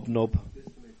hobnob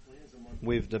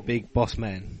with the big boss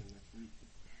man.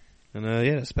 And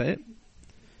yeah, that's about it.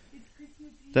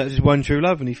 That's his one true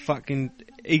love, and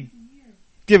he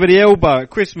give her the elbow at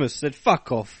Christmas, said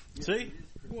fuck off. See?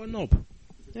 What a knob.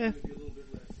 Yeah.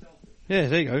 Yeah,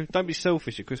 there you go. Don't be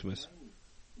selfish at Christmas.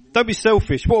 Don't be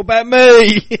selfish. What about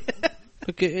me?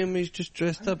 Look at him, he's just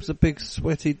dressed up as a big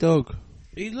sweaty dog.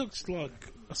 He looks like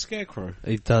a scarecrow.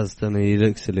 He does, doesn't he? He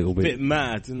looks a little Bit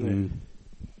mad, isn't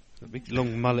A big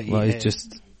long mullety Like hair. he's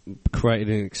just created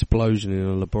an explosion in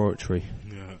a laboratory.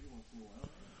 he? Yeah.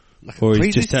 Like a Or he's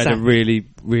crazy just had a sap. really,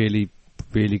 really,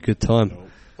 really good time.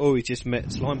 Or he just met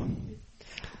Slimer.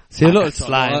 See, a lot of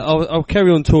Slime. times, I'll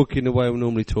carry on talking the way I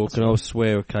normally talk, and I'll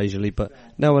swear occasionally, but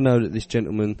now I know that this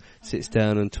gentleman sits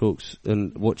down and talks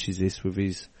and watches this with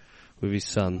his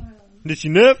son. Did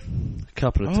you know? A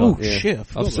couple of Oh, times. Yeah. shit, I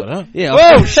forgot about that. Yeah.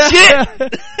 Oh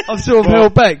shit! I've sort of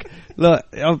held back. Like,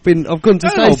 I've gone to Don't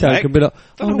say hold something back. and be like,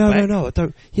 Don't oh hold back. no, I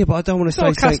don't. Yeah, but I don't want to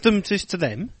Not say something. accustomed just to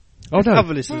them. Oh no.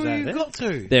 Other listeners out You've there. got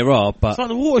to. There are, but It's like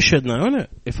the watershed now, isn't it?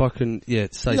 if I can, say You know,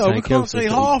 something we can't else. say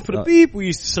that's half of the like- beep we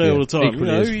used to say yeah, all the time. You equally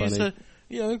know, as we used funny.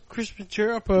 to, Christmas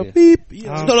cheer up, Yeah. beep. You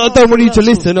know, It's not that I don't want you to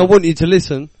listen, I want you to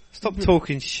listen. Stop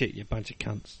talking shit, you bunch of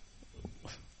cunts.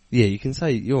 Yeah, you can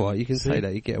say, you're right, you can say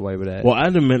that, you get away with that. What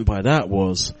Adam meant by that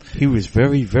was he was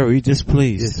very, very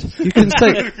displeased. You can say,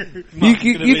 you can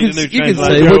need a new say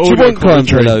translator. what you Audio want, crime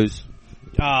commentary. fellows.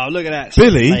 Oh, look at that.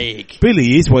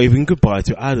 Billy is waving goodbye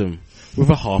to Adam with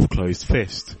a half-closed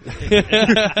fist.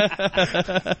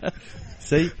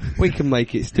 See, we can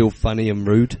make it still funny and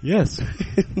rude. Yes.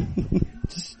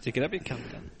 Just stick it up your cunt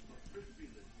gun.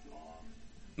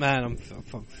 Man, I'm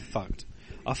fucked.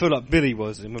 I feel like Billy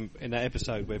was in that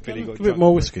episode where Billy got a bit drunk more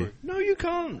and whiskey. went through. No, you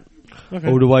can't. Okay.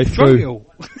 All the way Drunk through. it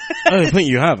all. I don't think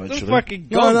you have, actually. It's fucking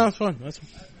No, gone. no, that's fine. That's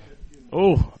fine.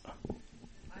 Oh.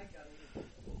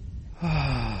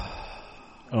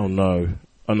 Oh no.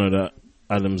 I know that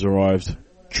Adam's arrived.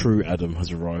 True Adam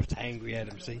has arrived. Angry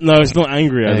Adam, see? No, it's not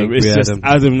angry Adam. Angry It's just Adam.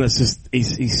 Adam that's just,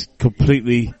 he's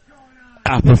completely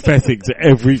apathetic to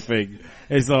everything.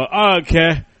 It's like, I don't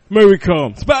care. Movie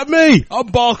come. It's about me. I'm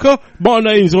Barker. My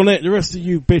name's on it. The rest of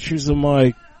you bitches are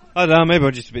my... I don't know, maybe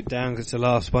I'm just a bit down because it's the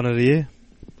last one of the year.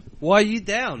 Why are you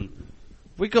down?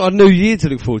 We got a new year to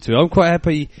look forward to. I'm quite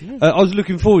happy. I was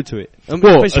looking forward to it. And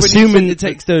Well, especially when you assuming- sent the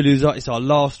text earlier, it was like, it's our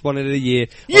last one of the year.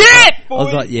 Yeah! I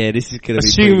was like, yeah, this is going to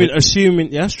be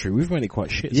Assuming, yeah, that's true. We've made it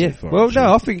quite shit yeah. so far. Well, actually.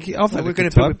 no, I think we're going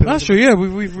gonna to That's true, yeah.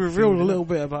 We've revealed a little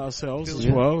bit about ourselves as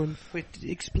well. And We're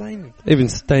explaining. Even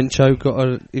Stencho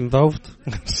got involved.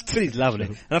 Billy's loving it.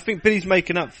 And I think Billy's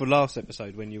making up for last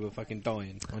episode when you were fucking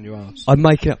dying on your ass. I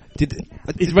make it up.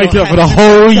 he's making up for the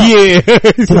whole year.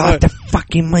 Did I have to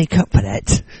fucking make up for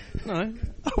that? No.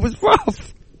 I was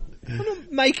rough. I'm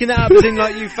not making it up as in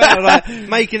like you felt like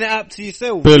making it up to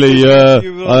yourself. Billy, You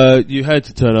were like- you had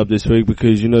to turn up this week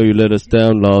because you know you let us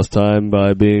down last time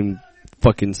by being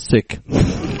fucking sick.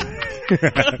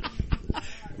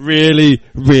 really,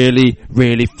 really,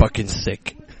 really fucking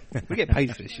sick. we get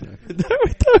paid for this, you know.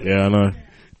 Yeah, I know.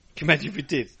 Can you imagine if we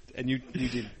did and you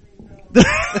did?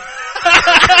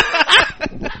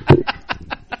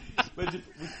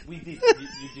 we did.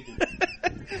 You didn't.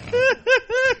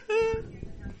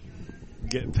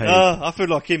 Get paid. I feel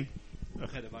like him.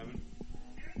 At the moment.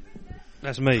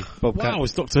 That's me, Bobcat. Wow,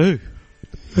 it's Doctor Who.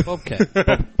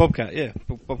 Bobcat. Bobcat, yeah.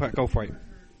 Bobcat Goldthwait.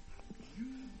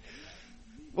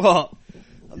 What?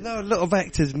 I know a lot of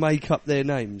actors make up their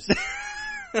names.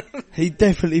 He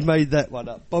definitely made that one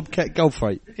up. Bobcat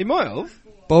Goldthwait. He might have.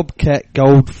 Bobcat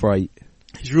Goldthwait.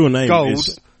 His real name Gold.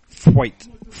 is... Thwait.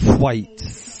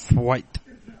 Thwait.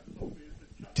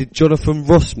 Did Jonathan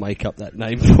Ross make up that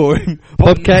name for him?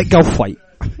 Bobcat Goldthwait.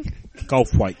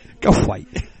 Goldthwait.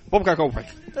 Goldthwait. Bobcat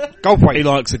Goldthwait. Goldthwait. He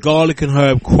likes a garlic and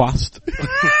herb crust.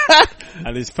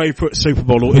 And his favourite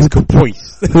supermodel is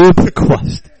Caprice. Herb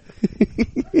crust.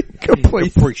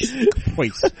 Caprice.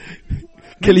 Caprice.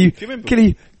 Kelly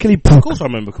Of course I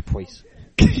remember Caprice.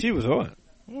 She was alright.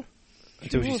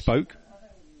 Until she spoke.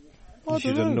 She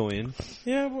was annoying.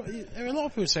 Yeah, well, a lot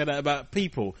of people say that about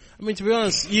people. I mean, to be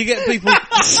honest, you get people...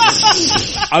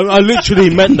 I literally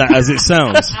meant that as it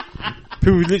sounds.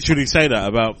 People literally say that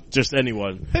about just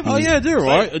anyone. Oh yeah, they're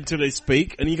alright until they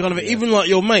speak, and you kind of even like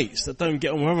your mates that don't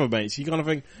get on with other mates, you kind of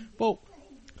think, well,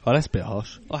 oh, that's a bit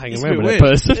harsh. I hang it's around a with bit that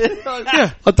person.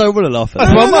 yeah, I don't want to laugh at that's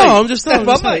that. my mate. I'm just That's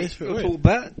saying. my mate. Talk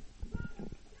bad.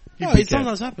 No, it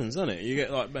sometimes happens, doesn't it? You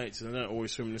get like mates and they don't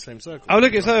always swim in the same circle. Oh,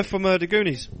 look, it's her from the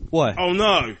Goonies. Why? Oh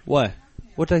no! Why?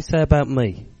 What do they say about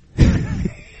me?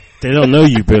 They don't know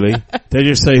you, Billy. They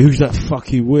just say, "Who's that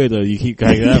fucking weirdo you keep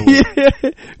hanging out with?"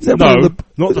 No,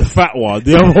 not the fat one.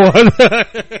 The other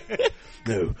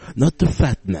one. No, not the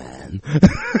fat man.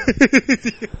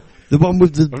 The one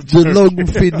with the long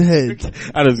thin head.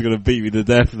 Adam's gonna beat me to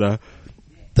death now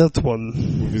That one.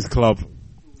 with his club.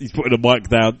 He's putting the mic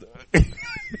down.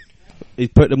 He's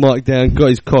put the mic down, got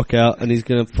his cock out, and he's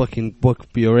gonna fucking whop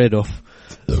your head off.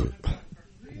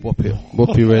 Whop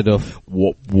your head off.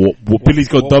 Whop. Billy's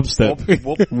got dubstep.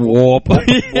 Whop. Wop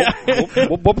He's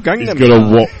Gangnam. gonna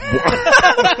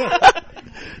whop.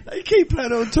 They keep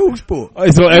playing on TalkSport.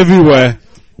 It's not everywhere.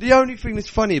 The only thing that's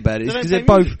funny about it is Do they because they're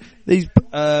play both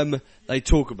these. They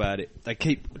talk about it. They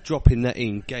keep dropping that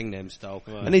in Gangnam Style,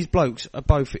 and these blokes are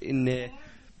both in their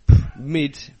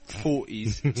mid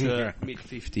 40s to mid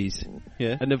 50s.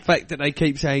 Yeah. And the fact that they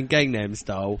keep saying Gangnam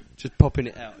Style, just popping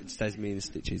it out, it stays me in the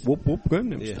stitches. Whoop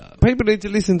Gangnam Yeah. Style. People need to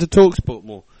listen to TalkSport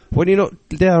more. When you're not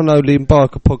downloading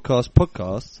Barker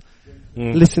podcasts,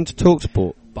 listen to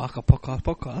TalkSport. Barker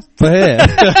podcast. For here.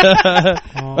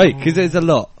 Hey, because there's a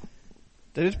lot.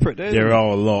 There are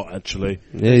a lot, actually.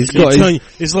 Yeah, he's got his,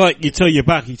 it's like you turn your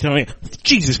back, you tell me,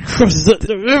 Jesus Christ,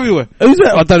 they're everywhere. who's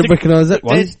that? I don't recognise that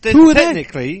one. There's Who are they?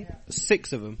 technically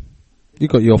 6 of them. You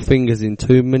got your fingers in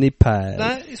too many pies.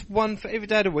 No, it's one for every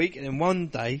day of the week, and then one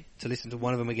day to listen to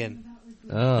one of them again.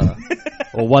 Ah.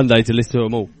 Or one day to listen to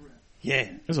them all.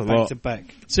 Yeah, There's a back lot. to back.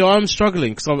 So I'm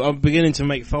struggling because I'm beginning to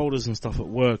make folders and stuff at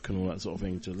work and all that sort of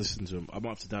thing to listen to them. I might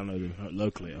have to download them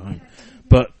locally at home,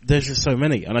 but there's just so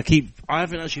many, and I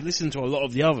haven't actually listened to a lot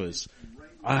of the others.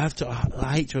 I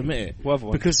hate to admit it, What other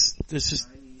ones? because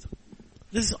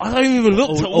I don't even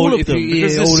look to all of them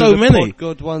because yeah, there's all so of the many.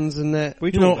 God ones and that.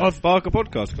 We You know, I've Barker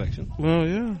podcast collection. Well,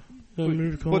 yeah.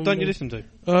 What don't you listen to?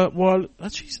 Well,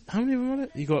 actually, how many of them are there?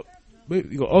 You got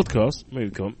Oddcast,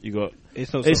 Moviecom. You got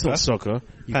It's not It's soccer. Not Soccer.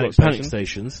 You Panic got Panic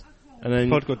Stations. Stations. And then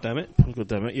Pod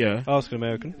Goddammit. Yeah. Ask an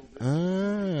American.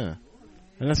 And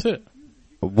that's it.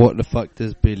 What the fuck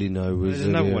does Billy know? Was There's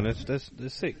another one. There's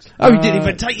 6. Oh, he didn't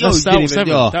even take yours. That was 7.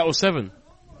 That was 7.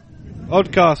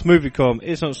 Oddcast, Moviecom,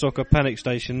 It's Not Soccer, Panic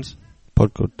Stations,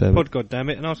 Pod Goddammit. Pod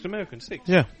Goddammit, and Ask an American. 6.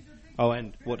 Yeah. Oh,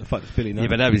 and what the fuck does Billy know? Yeah,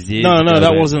 but that was years No, ago,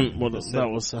 that man. wasn't. What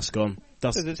that's gone.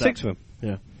 That's There's 6 of them.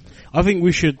 Yeah. I think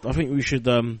we should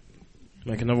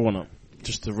make another one up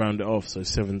just to round it off. So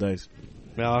 7 days.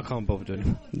 No, I can't bother doing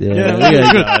it.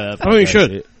 Yeah, good. I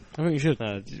think you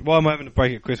should. Why am I having a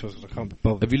break at Christmas? Because I can't be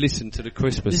bothered. Have you listened to the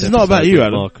Christmas This is not about episode you, with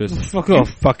Adam. Marcus? Fuck off.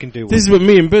 Fucking do This is with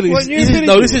me and Billy. What, you and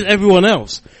Billy This is everyone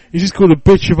else. You just called a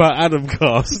bitch about Adam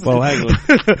cast. Well, hang on.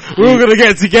 We're all gonna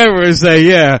get together and say,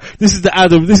 yeah, this is the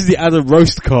Adam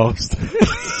roast cast.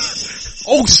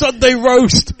 Oh, Sunday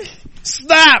roast!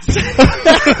 Snap!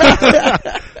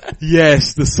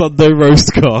 Yes, the Sunday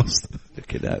roast cast.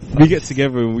 Look at that. We get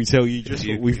together and we tell you just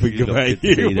what we think about you.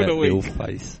 See for that the week. little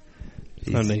face.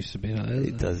 That needs to be like that.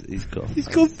 It does. He's got. He's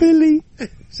called Billy.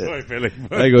 Sorry, Billy.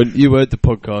 Hang on, you heard the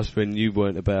podcast when you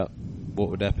weren't about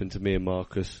what would happen to me and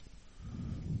Marcus.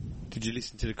 Did you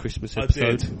listen to the Christmas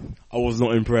episode? I was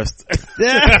not impressed.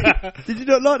 Yeah. Did you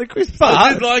not like the Christmas?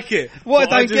 I did like it. What,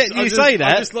 But I don't get you say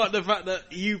that. I just like the fact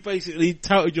that you basically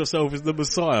touted yourself as the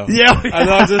Messiah. Yeah. And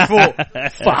I just thought,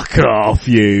 fuck off,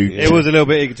 you. It was a little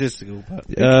bit egotistical, but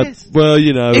Well,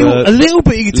 you know, a little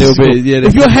bit egotistical. Little bit, yeah,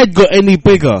 if your head got any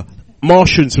bigger,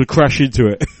 Martians would crash into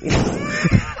it.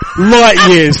 Light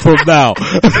years from now.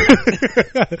 But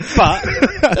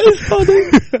it's funny.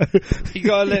 you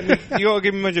gotta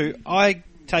give me my due. I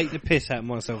take the piss out of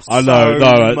myself. I know,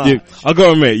 much. I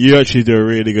gotta admit, you actually do a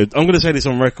really good. I'm gonna say this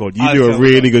on record. You do a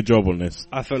really good job on this.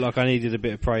 I felt like I needed a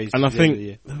bit of praise. And I at the end of think the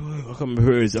year. I can't remember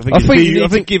who it is. I think you need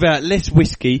to give out less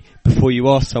whiskey before you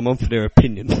ask someone for their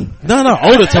opinion. No, I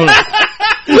would have told him.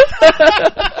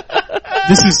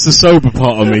 This is the sober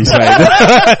part of me saying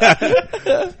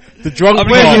that. The drunk part.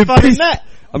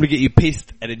 I'm gonna get you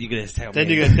pissed, and then you're gonna tell me. Then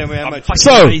you're gonna tell me how much.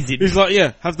 So he's like,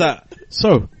 yeah, have that.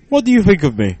 So, what do you think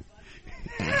of me?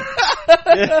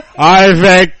 I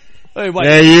think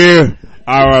that you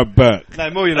are a buck.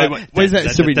 No, more you know. Where's that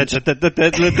syringe?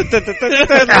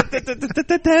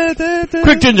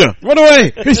 Quick, Ginger, run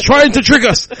away! He's trying to trick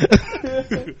us.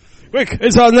 Quick,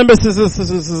 it's our nemesis.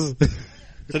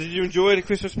 So did you enjoy the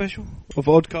Christmas special of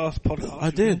Oddcast podcast? I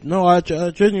did. No, I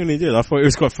genuinely did. I thought it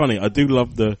was quite funny. I do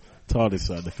love the TARDIS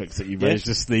sound effects that you managed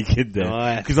to sneak in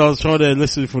there. Because I was trying to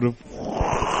listen for the...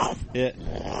 Yeah.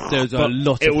 There's a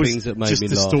lot of things that made me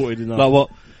laugh. Distorted enough. Like what?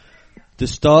 To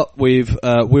start with,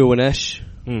 Will and Ash,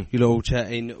 you lot all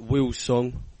chatting. Will's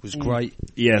song was great.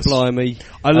 Yes. Blimey.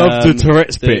 I loved the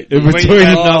Tourette's bit in between.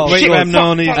 I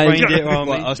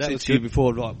said to you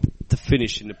before, like, the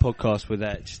finish in the podcast with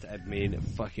that just had me in a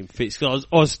fucking fits. Cause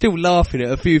I was still laughing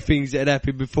at a few things that had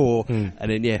happened before. And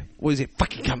then, what is it?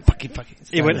 Fucking cunt, fucking.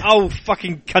 He went, oh,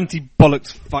 fucking cunty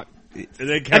bollocks, fuck. And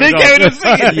then carried on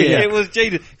singing. It was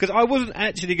genius. Because I wasn't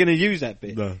actually going to use that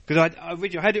bit. Because I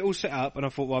had it all set up and I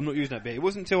thought, well, I'm not using that bit. It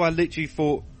wasn't until I literally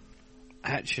thought,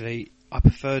 actually, I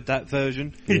preferred that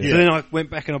version. So then I went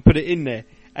back and I put it in there.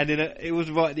 And then it was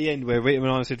right at the end where Rita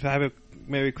and I said, have a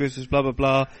Merry Christmas, blah, blah,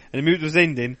 blah. And the music was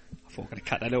ending. I thought I'm going to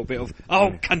cut that little bit off.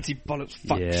 Oh, cunty bollocks,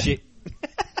 fuck shit.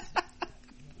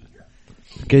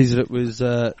 Geezer that was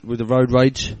with the Road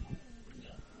Rage.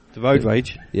 The Road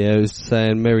Rage? Yeah, it was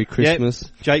saying Merry Christmas.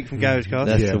 Yep. Jake from Garage Cast.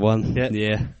 That's the one. Yep.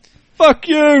 Yeah. Fuck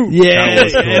you! Yeah!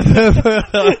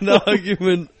 An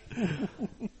argument.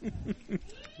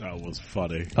 That was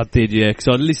funny. I did, yeah, because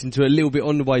I listened to it a little bit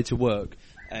on the way to work,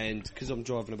 and because I'm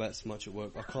driving about so much at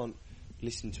work, I can't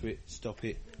listen to it, stop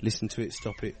it, listen to it,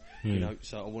 stop it, you know,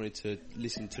 so I wanted to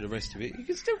listen to the rest of it. You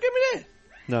can still get me there!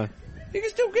 No. You can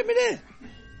still get me there!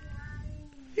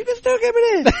 You can still get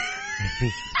me there!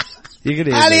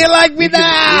 How do you like me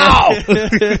now?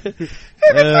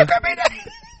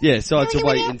 Yeah, so I had to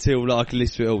wait until I could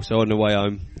listen to it all. So on the way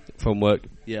home from work,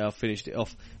 I finished it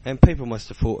off. And people must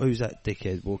have thought, who's that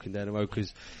dickhead walking down the road?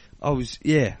 Because I was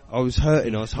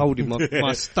hurting. I was holding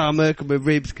my stomach and my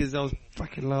ribs because I was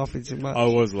fucking laughing so much. I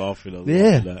was laughing. I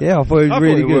thought it was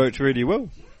really good. It worked really well.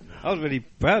 I was really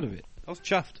proud of it. I was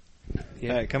chuffed.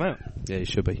 Yeah, it came out. Yeah, it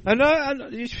should be.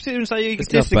 And you should sit and say you're Enough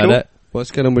egotistical. about that.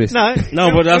 What's going on with this?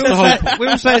 No, but that's the whole... We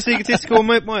all say it's egotistical on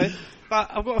my end, but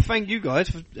I've got to thank you guys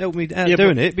for helping me out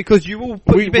doing it, because you all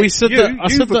put your bit, you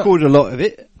recorded a lot of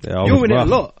it. Yeah, you were in it a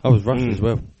lot. I was rough as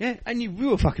well. Yeah, and you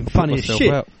were fucking funny as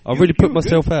shit. I really put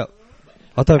myself out.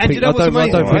 I don't And think you know what's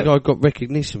amazing, I right? got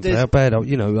recognition for how bad I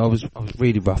was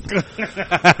really rough.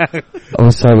 I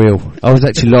was so ill. I was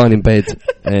actually lying in bed,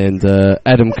 and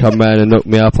Adam come round and knocked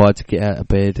me up. I had to get out of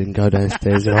bed and go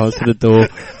downstairs and answer the door.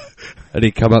 And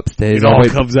he come upstairs.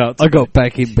 I got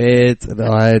back in bed, and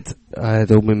I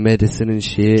had all my medicine and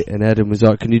shit. And Adam was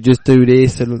like, "Can you just do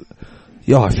this?" And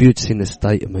yeah, if you'd seen the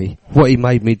state of me, what he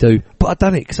made me do, but I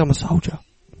done it because I'm a soldier.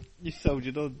 You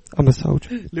soldiered on. I'm a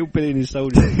soldier. Little Billy and his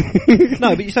soldier.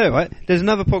 No, but you say it right. There's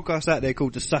another podcast out there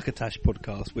called the Succotash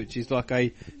Podcast, which is like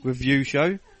a review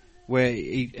show where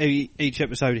each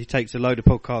episode he takes a load of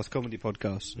comedy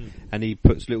podcasts, and he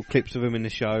puts little clips of them in the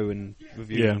show and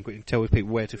reviews them and tells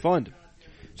people where to find them.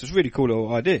 So it's a really cool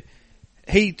little idea.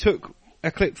 He took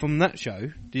a clip from that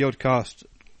show, the Oddcast,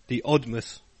 the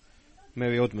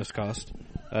Merry Oddmas cast.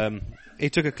 He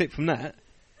took a clip from that,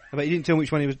 but he didn't tell me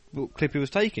what clip he was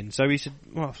taking. So he said,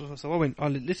 well, so I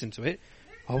listened to it.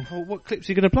 I thought, what clip's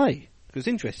he going to play? Because it's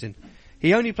interesting.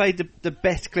 He only played the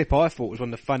best clip I thought was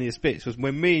one of the funniest bits, was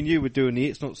when me and you were doing the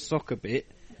It's Not Soccer bit,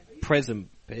 present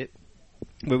bit,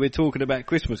 where we're talking about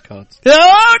Christmas cards.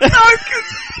 Oh,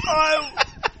 no!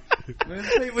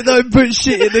 People don't put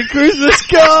shit in the Christmas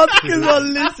cards, because I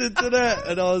listened to that,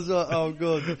 and I was like, oh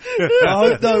god. I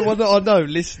hope no one that I know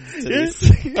listens to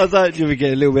this. I was actually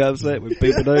getting a little bit upset when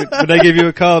people don't, when they give you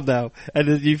a card now, and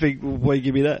then you think, well, why you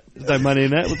give me that? There's no money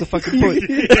in that, what's the fucking point?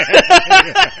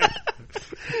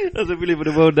 That's what we live in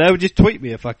a world now. Just tweet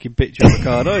me a fucking picture of a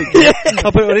card. I'll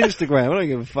put it on Instagram. I don't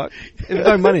give a fuck. If there's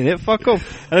no money in it, fuck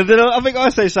off. And then I think I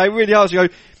say something really hard to go,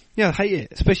 yeah, I hate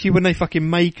it. Especially when they fucking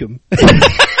make them.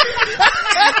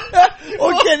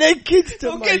 Or get their kids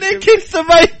to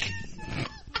make.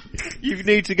 You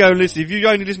need to go and listen. If you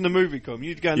only listen to MovieCom, you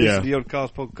need to go and listen to the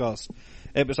Oddcast podcast,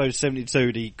 episode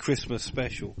 72, the Christmas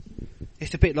special.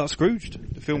 It's a bit like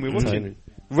Scrooged, the film we're watching.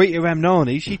 Rita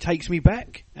Ramnani, she takes me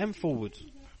back and forwards.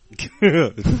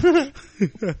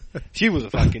 She was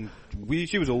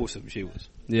she was awesome, she was.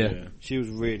 Yeah. She was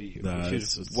really, she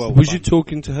was well. Was you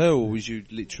talking to her, or was you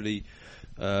literally,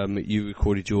 you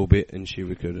recorded your bit and she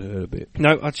recorded her bit?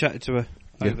 No, I chatted to her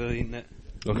over the internet.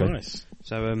 Okay. Nice.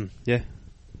 So, yeah.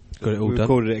 Got it all we done.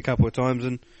 recorded it a couple of times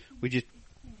and we just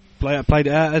played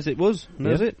it out as it was, and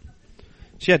that was it.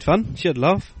 She had fun, she had a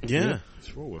laugh. Yeah.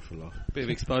 It's all worth a laugh. Bit of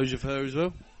exposure for her as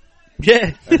well.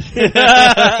 Yeah.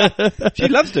 She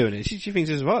loves doing it. She thinks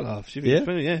it's a right laugh. She thinks it's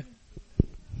funny, yeah.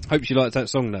 Hope she likes that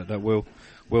song that Will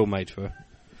made for her.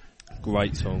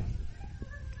 Great song.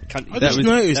 I just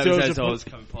noticed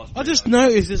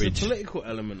there's a political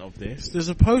element of this. There's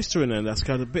a poster in there that's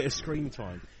got a bit of screen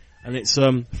time, and it's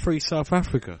Free South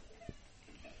Africa.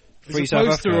 Free It's a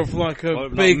poster of like a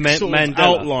big sort of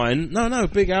outline. No,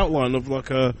 big outline of like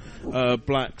a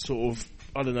black sort of,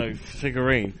 I don't know,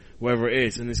 figurine, wherever it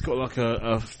is, and it's got like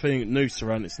a thing noose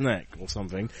around its neck or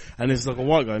something, and there's like a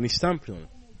white guy and he's stamping on it.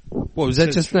 What was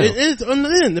that just now? It is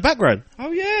in the background.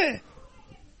 Oh yeah.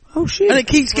 Oh shit! And it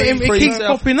keeps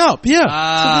popping up. Yeah.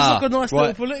 So there's like a nice little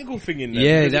right. political thing in there.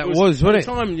 Yeah, that wasn't it? At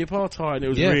the time, the apartheid, it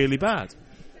was really bad.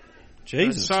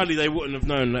 Jesus. Sadly, they wouldn't have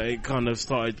known that it kind of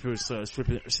started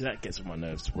flipping. See, that gets on my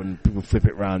nerves when people flip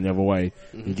it round the other way.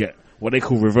 You get what they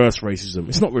call reverse racism.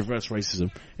 It's not reverse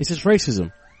racism. It's just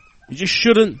racism. You just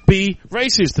shouldn't be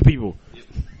racist to people.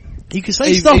 You can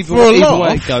say stuff for a laugh.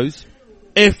 Way it goes.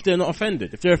 If they're not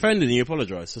offended. If they're offended and you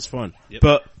apologise, that's fine. Yep.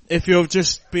 But if you're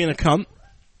just being a cunt,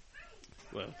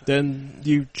 then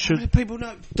you should... People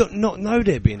not know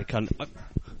they're being a cunt.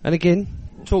 And again,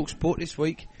 TalkSport this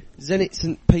week, Zenit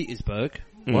St. Petersburg,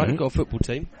 right, got a football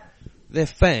team. Their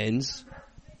fans,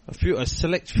 a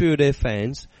select few of their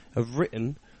fans, have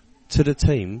written to the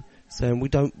team saying we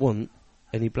don't want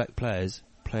any black players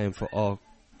playing for our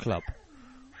club.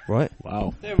 Right?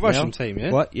 Wow. They're a Russian team, yeah?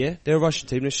 Right, yeah. They're a Russian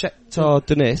team. They're Shakhtar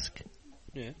Donetsk.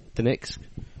 Yeah. Donetsk,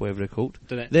 whatever they're called.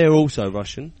 Donetsk. They're also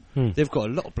Russian. They've got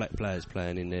a lot of black players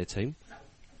playing in their team.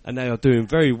 And they are doing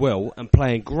very well and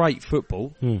playing great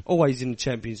football. Always in the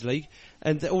Champions League.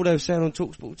 And all they were saying on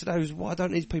TalkSport today was, why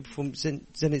don't these people from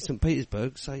Zenit St.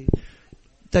 Petersburg say...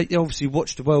 They obviously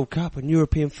watched the World Cup and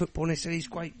European football and they said these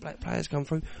great black players come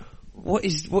through. What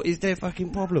is their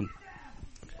fucking problem?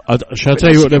 Shall I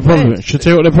tell you what their problem is? Shall I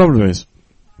tell you what their problem is?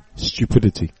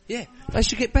 Stupidity. Yeah, they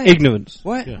should get banned. Ignorance.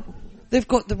 Right? Yeah. They've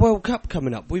got the World Cup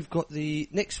coming up. We've got the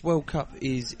next World Cup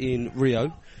is in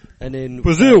Rio. And then...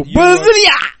 Brazil!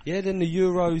 Brasilia! Yeah, then the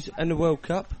Euros and the World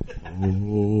Cup.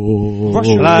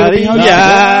 Russia.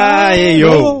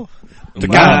 The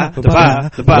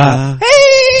ba.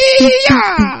 Hey,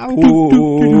 yeah!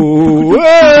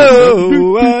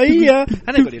 Yeah!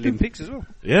 And they've got the Olympics as well.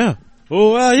 Yeah.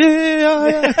 Oh,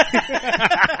 yeah.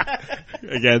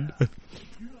 Again.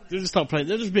 They'll just start playing.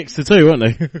 They'll just mix the two, won't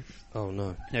they? Oh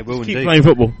no. Yeah, will Just keep indeed. playing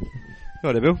football.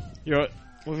 Right there, Bill. You alright?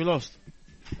 What have you lost?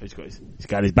 He's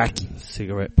got his back.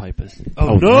 Cigarette papers.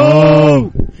 Oh,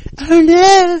 no! Oh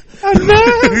no! Oh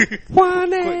no! One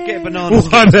Quick, get a banana.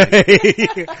 One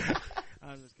day.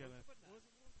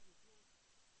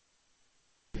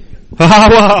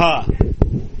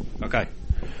 Okay.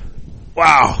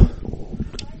 Wow.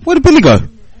 Where did Billy go?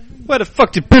 Where the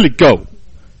fuck did Billy go?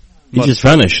 He just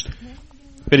vanished.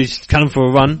 Billy's coming for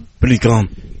a run. Billy's gone.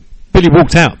 Billy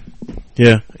walked out.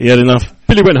 Yeah, he had enough.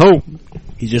 Billy went home.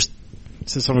 He just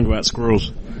said something about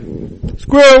squirrels.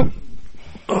 Squirrel!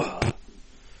 Oh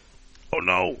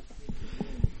no.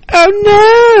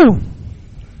 Oh no!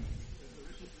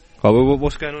 Oh,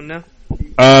 what's going on now?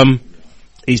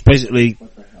 He's basically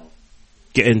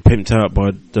getting pimped out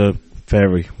by the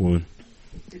fairy woman.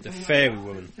 The fairy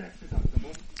woman.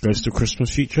 Goes to Christmas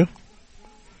future.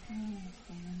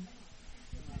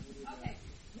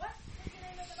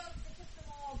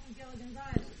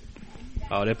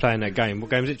 Oh, they're playing that game. What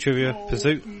game is it? Trivia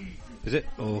Pursuit? Is it?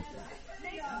 Or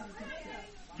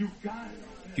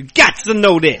you got to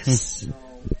know this.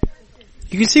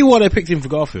 You can see why they picked him for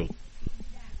Garfield.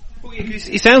 Well,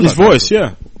 he sounds His like voice,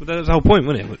 Garfield. yeah. Well, that was the whole point,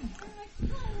 wasn't it?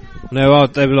 But no,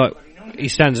 they were like, he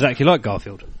sounds exactly like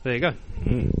Garfield. There you go.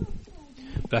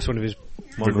 That's one of his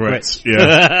regrets.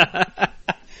 Yeah.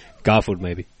 Garfield,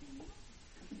 maybe.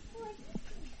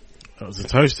 That was a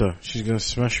toaster. She's going to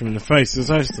smash him in the face with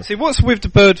a toaster. See, what's with the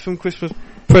bird from Christmas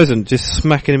Present just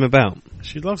smacking him about?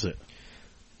 She loves it.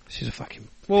 She's a fucking...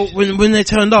 Well, when they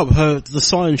turned up, the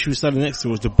sign she was standing next to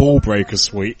was the Ball Breaker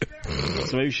Suite.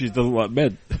 So maybe she doesn't like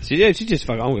bed. She just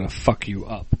fucking, I'm going to fuck you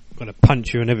up. I'm going to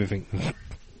punch you and everything.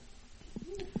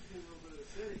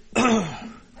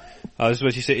 Oh, this is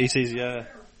where he sees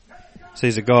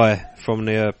a guy from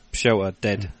the shelter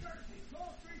dead.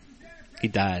 He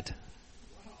died.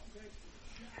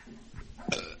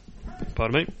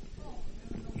 Pardon me?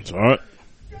 It's alright.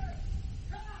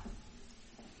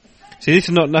 See, this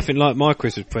is nothing like my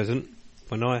Christmas present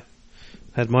when I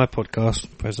had my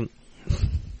podcast present.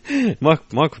 my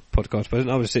podcast present,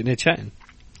 I was sitting here chatting.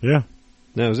 Yeah.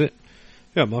 That was it.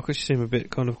 Yeah, Marcus, you seem a bit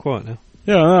kind of quiet now.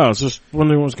 Yeah, I was just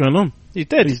wondering what's going on. He's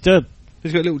dead. He's dead.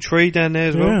 He's got a little tree down there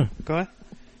as well. Yeah. Guy.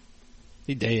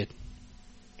 He dead.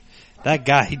 That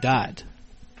guy, he died.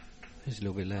 He's a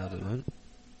little bit loud at the moment.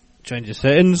 Change the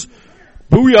settings.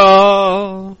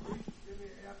 Booyah!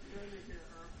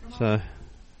 So.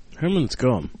 Herman's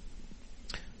gone.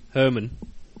 Herman's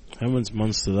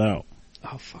monstered out.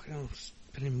 Oh, fucking hell.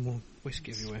 Spilling more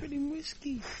whiskey everywhere. Spilling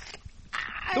whiskey.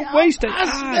 Don't waste it. I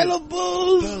smell a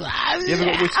booze. You ever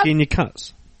got whiskey in your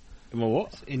cuts? In my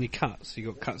what? In your cuts. You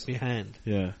got cuts in your hand.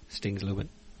 Yeah. Stings a little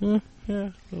bit. Yeah,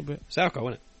 a little bit. It's alcohol,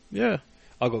 isn't it? Yeah.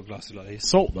 I got glasses like these.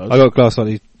 Salt though. I got glasses like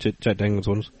these Jack Daniels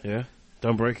ones. Yeah.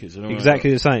 Don't break it. So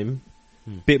Exactly the same.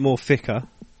 Bit more thicker.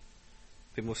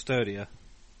 Bit more sturdier.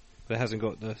 But it hasn't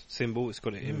got the symbol. It's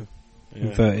got it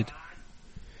inverted.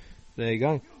 There you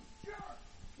go.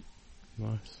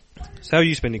 Nice. So how are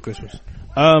you spending Christmas?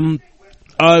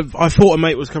 I thought a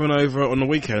mate was coming over on the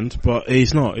weekend, but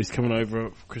he's not. He's coming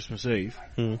over for Christmas Eve.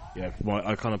 Yeah,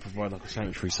 I kind of provide like a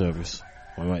sanctuary service.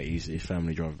 My mate, his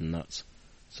family drive him nuts.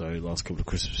 So last couple of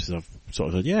Christmases I've sort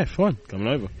of said, yeah, fine, coming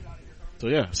over. So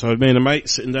yeah, so me and a mate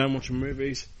sitting down watching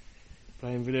movies,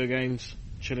 playing video games,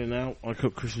 chilling out. I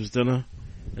cook Christmas dinner,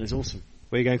 and it's awesome.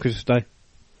 Where are you going Christmas Day?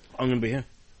 I'm going to be here.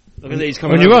 Look at that, he's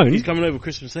coming on your over. own? He's coming over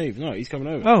Christmas Eve. No, he's coming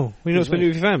over. Oh, you're not spending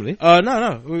it with your family?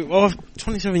 No. I've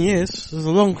 27 years. There's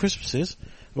a long Christmases.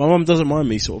 My mum doesn't mind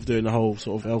me sort of doing the whole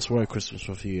sort of elsewhere Christmas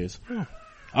for a few years. Oh.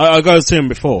 I go to see him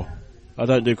before. I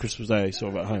don't do Christmas Day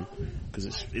sort of at home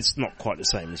because it's not quite the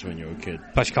same as when you're a kid.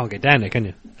 But you can't get down there, can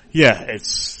you? Yeah,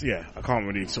 I can't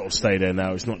really sort of stay there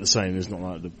now. It's not the same. It's not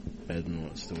like the bed and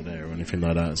what's still there or anything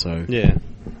like that. So yeah,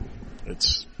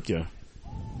 it's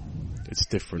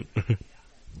different.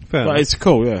 Fair but enough. it's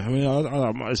cool. Yeah, I mean,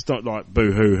 it's not like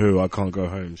boo hoo I can't go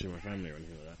home and see my family or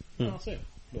anything like that. No, that's it.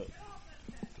 But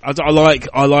I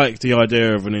like the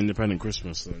idea of an independent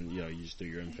Christmas, and you just do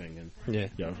your own thing, and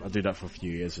I do that for a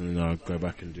few years, and then I go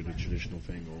back and do the traditional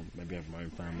thing, or maybe have my own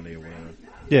family or whatever.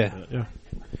 Yeah.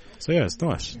 So yeah, it's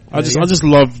nice. I just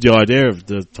love the idea of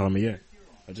the time of year.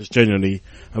 I just genuinely,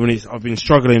 I've been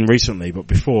struggling recently, but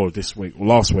before this week, or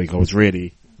last week, I was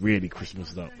really, really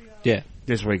Christmased up. Yeah.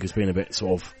 This week has been a bit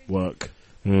sort of work.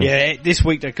 Yeah, this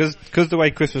week, because the way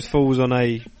Christmas falls on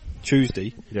a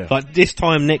Tuesday, Yeah. like this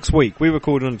time next week, we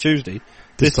record on a Tuesday,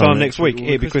 this time next week, will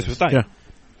it'll be Christmas. Christmas Day.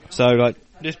 Yeah. So, like,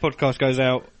 this podcast goes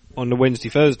out on the Wednesday,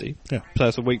 Thursday, Yeah. so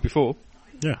that's a week before.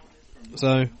 Yeah.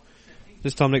 So,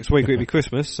 this time next week it'll be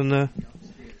Christmas, and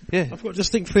Yeah. I've got a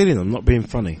distinct feeling I'm not being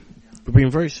funny. We're being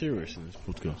very serious in this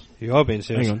podcast. You are being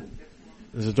serious. Hang on.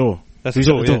 There's a door. That's Who's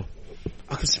the at door, the door?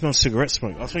 I can smell cigarette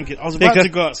smoke. I was about Yeah, to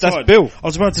go outside. that's Bill. I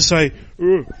was about to say,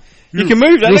 You can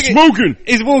move that. You're Look at- smoking.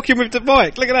 He's walking with the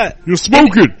bike. Look at that. You're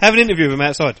smoking. Have an interview with him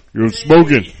outside. You're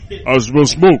smoking. I smell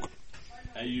smoke.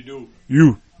 How you do?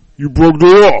 You broke the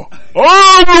law.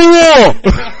 I'm the law.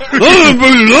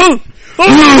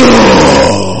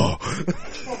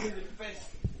 Probably the best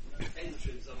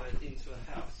entrance I've had into a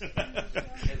house.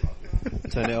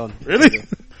 Turn it on. Really? You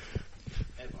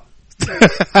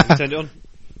turned it on.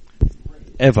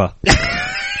 Ever.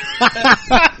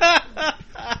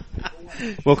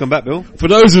 Welcome back, Bill. For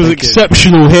those with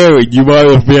exceptional hearing, you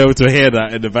might be able to hear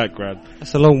that in the background.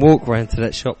 That's a long walk round to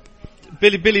that shop.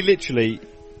 Billy literally.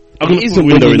 I'm going to put a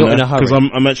window in there because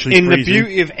I'm actually in freezing. the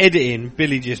beauty of editing,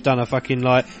 Billy just done a fucking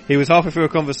he was halfway through a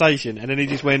conversation and then he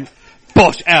just went,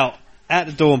 bosh, out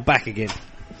the door and back again.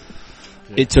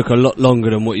 It took a lot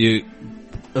longer than what you.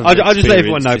 I just let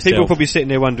everyone know. yourself. People are probably sitting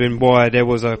there wondering why there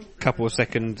was a couple of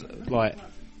seconds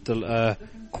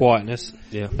quietness.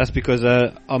 Yeah. That's because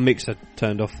our mixer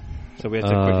turned off, so we had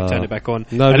to quickly turn it back on.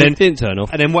 No, and it didn't turn off.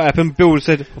 And then what happened? Bill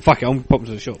said, oh, "Fuck it, I'm popping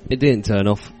to the shop." It didn't turn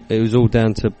off. It was all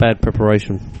down to bad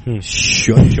preparation.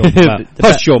 Shut your mouth.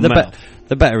 Hush your mouth.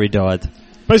 The battery died.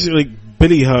 Basically,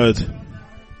 Billy heard.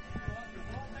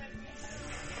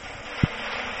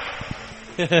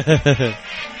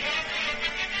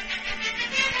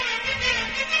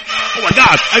 Oh my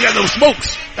God! I got no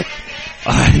smokes.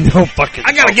 I know fucking.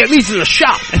 I gotta get me to the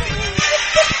shop.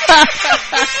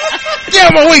 Get out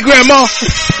of my way, Grandma.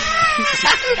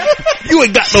 You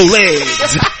ain't got no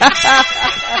legs.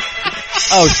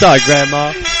 Oh, sorry,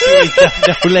 Grandma. You ain't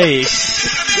got no legs.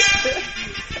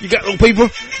 You got no people?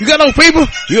 You got no people?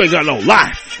 You ain't got no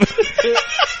life.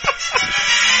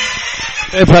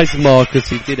 Fair play to Marcus.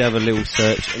 He did have a little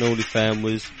search, and all he found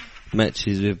was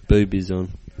matches with boobies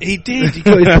on. He did. He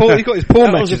got his porn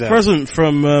That matches was a out. present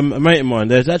from a mate of mine.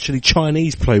 There's actually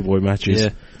Chinese Playboy matches. Yeah.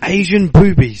 Asian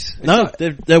boobies. No,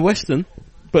 they're Western,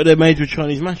 but they're made with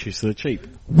Chinese matches, so they're cheap.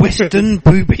 Western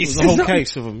boobies. There's a whole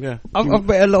case of them, yeah. I've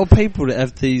met a lot of people that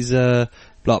have these,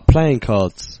 like playing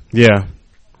cards Yeah.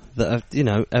 that have,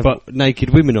 have naked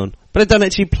women on, but they don't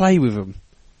actually play with them.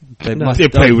 They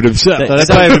play with themselves. They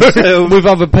play with themselves with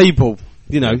other people.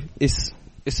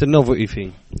 It's a novelty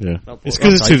thing. Yeah. It's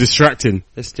because it's too distracting.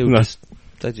 They still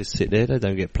they just sit there. They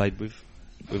don't get played with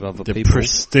other They're people.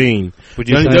 pristine. Would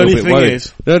you The only thing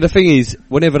is, no, the thing is,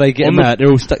 whenever they get them out, they're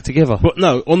all stuck together. but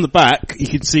no, on the back you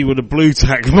can see where the blue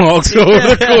tack marks are on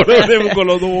the corner. They haven't gone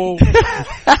on the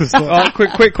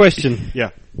wall. Quick question. Yeah.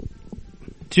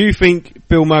 Do you think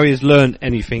Bill Murray has learned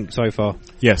anything so far?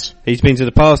 Yes. He's been to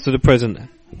the past, to the present,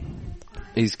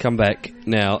 He's come back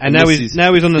now, and now he's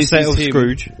on the set of him.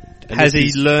 Scrooge. Has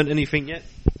he learned anything yet?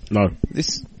 No.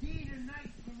 This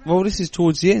is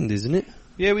towards the end, isn't it?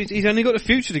 Yeah, he's only got the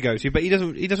future to go to, but he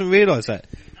doesn't realise that.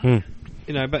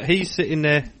 But he's sitting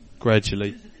there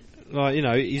Gradually.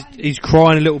 he's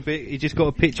crying a little bit. He just got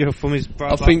a picture from his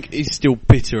brother. I think he's still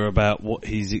bitter about what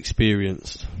he's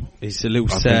experienced. He's a little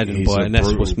saddened by it, and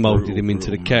that's what's moulded him into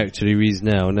the character he is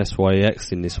now, and that's why he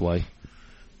acts in this way.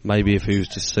 Maybe if he was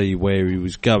to see where he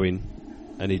was going,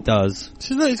 and he does.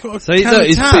 So no, he's got a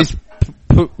He's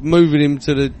moving him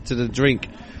to the drink.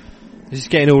 He's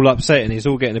getting all upset, and he's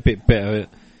all getting a bit bitter.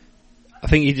 I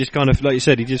think he just kind of, like you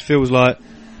said, he just feels like,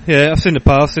 yeah, I've seen the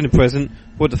past, seen the present.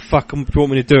 What the fuck do you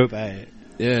want me to do about it?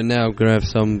 Yeah, now I'm gonna have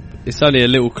some. It's only a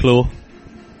little claw.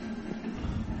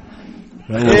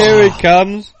 Here it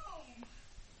comes.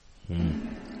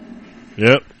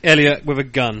 Yep. Elliot with a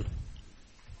gun.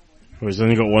 Well, he's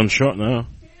only got one shot now.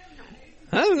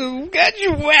 I'll get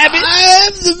you, rabbit. I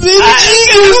am the baby.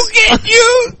 I'll get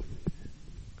you.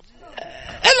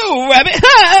 Hello, rabbit.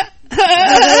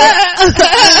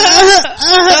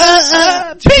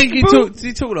 Do you think does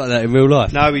he talk like that in real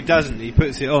life? No, he doesn't. He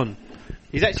puts it on.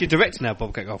 He's actually a director now,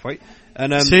 Bobcat Goldthwait.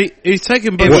 And see, he's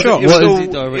taking both shots. How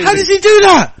does he do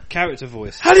that? Character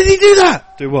voice. How did he do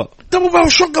that? Do what? Double barrel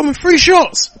shotgun with 3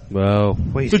 shots. Well,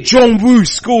 the John Woo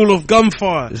School of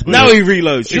Gunfire. Now he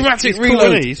reloads. Dramatic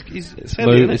reload.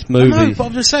 It's movie. I know, but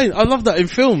I'm just saying, I love that in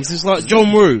films. It's like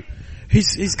John Woo.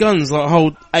 His guns like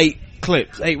hold 8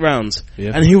 clips, 8 rounds,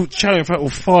 and he'll challenge will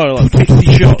fire like 50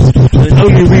 shots, and then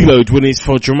only reload when it's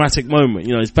for a dramatic moment.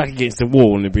 He's back against the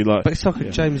wall, and he'll be like. But it's like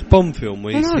a James Bond film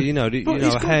where he's, he's a got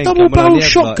handgun. double barrel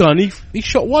shotgun. He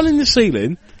shot one in the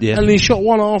ceiling, and then he shot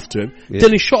one after him. Yeah.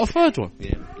 Then he shot a third one.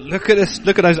 Yeah. Look at this!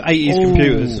 Look at those 80s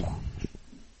computers.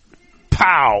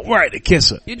 Pow! Right to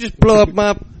kiss it. You just blow up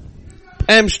my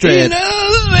hamstring. He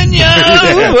knows when you're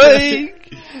awake.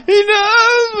 He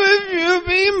knows if you've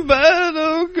been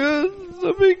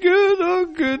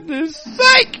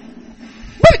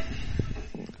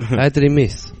How did he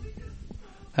miss?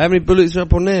 How many bullets are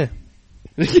up on there?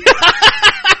 That's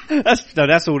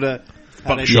all the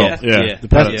buckshot. Yeah.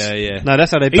 Yeah. No,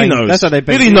 that's how they He bang. knows. That's how they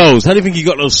bang. Billy knows. How do you think he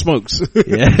got those smokes?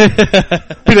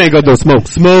 Yeah. Billy ain't got no smoke.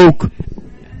 Smoke.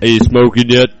 Are you smoking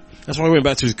yet? That's why he went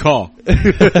back to his car.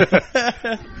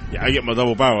 Yeah, I get my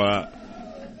double barrel out.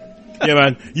 Yeah,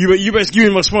 man. You best give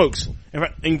me my smokes. In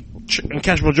fact, and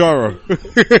catch my gyro.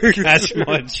 Catch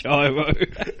my gyro.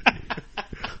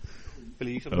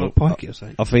 Billy, you something like Pikey or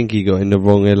something? I think he got in the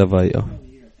wrong elevator.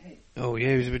 Oh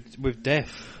yeah, he was with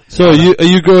Death. So are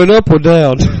you going up or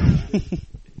down?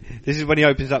 This is when he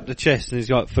opens up the chest and he's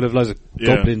got full of loads of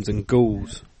goblins and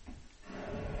ghouls.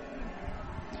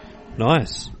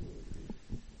 Nice.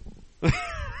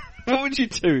 What would you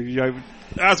do if you opened?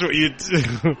 That's what you'd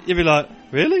do. You'd be like,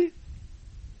 really?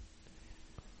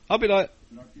 I'd be like,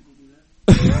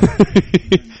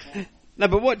 no,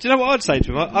 but what? Do you know what I'd say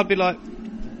to him? I'd be like,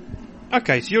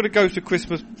 okay, so you're the ghost of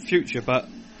Christmas future, but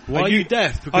why are you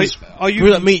deaf? Because are you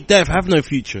people that meet death have no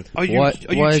future. Are you why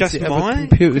just does it have mine? a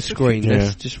computer screen?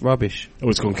 That's just rubbish. Oh,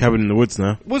 it's gone Cabin in the Woods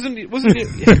now. Wasn't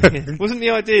the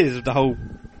ideas of the whole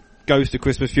Ghost of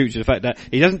Christmas Future the fact that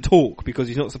he doesn't talk because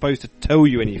he's not supposed to tell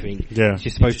you anything. Yeah. He's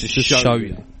just supposed to Just show show you.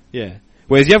 you. Yeah.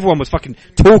 Whereas the other one was fucking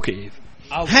talkative.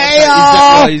 Oh, hey, is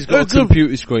that why he's got a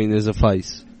computer screen as a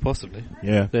face? Possibly.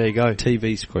 Yeah. There you go.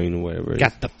 TV screen or whatever it is.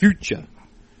 Got the future.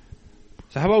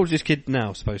 So how old is this kid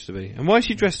now supposed to be? And why is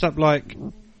she dressed up like...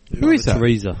 Who is that?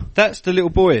 Teresa. That's the little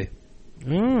boy.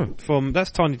 Mm.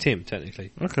 That's Tiny Tim,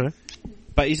 technically. Okay.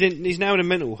 But he's now in a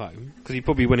mental home because he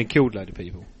probably went and killed a load of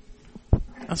people.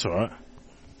 That's alright.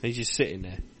 He's just sitting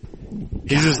there.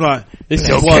 He's just like, it's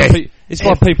okay.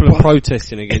 why people are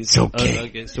protesting against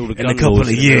against all the gun in a couple laws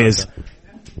of years.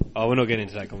 Oh, we're not getting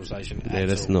into that conversation. Yeah,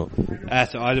 that's not.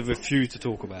 I'd refuse to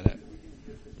talk about it.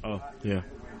 Oh, yeah.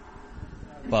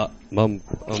 But I'm going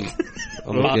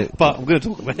to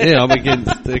talk about it. Yeah, I'm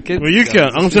against well, you can.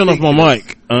 I'm turning off my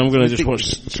mic and I'm going to just watch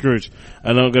Scrooge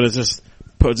and I'm going to just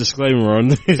put a disclaimer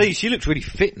on. See, she looks really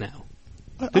fit now.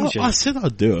 Didn't she? I said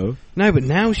I'd do it. No, but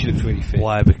now she looks really fit.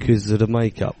 Why? Because of the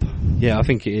makeup. Yeah, I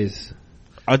think it is.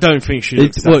 I don't think she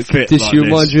looks that fit. Does like she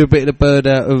remind this. you a bit of the bird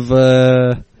out of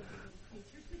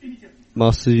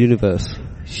Master of the Universe?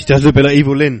 She does a bit like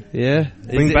Evil Lynn. Yeah.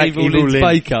 Bring is back Evil Evil Lynn's Lynn.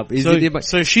 makeup? Is it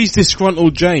So she's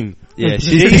disgruntled Jane. Yeah,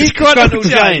 she's disgruntled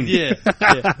Jane. Yeah.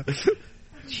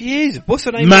 She is. What's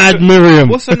her name? Mad Miriam.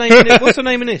 What's her name? What's her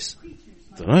name in this?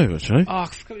 I don't know, actually. Oh, I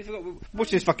forgot.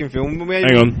 Watch this fucking film.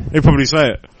 Hang on. He'll probably say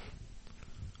it.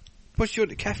 What's your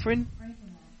Catherine?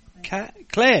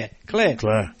 Claire.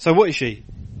 So what is she?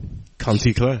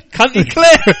 Cunty Claire. Cunty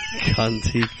Claire.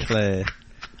 Cunty Claire.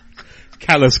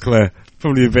 Callous Claire.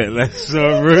 Probably a bit less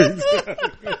rude.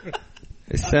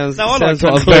 It sounds No, I sounds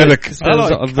like like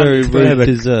a very rude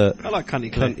dessert. I like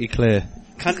Cunty Claire. Cunty Claire.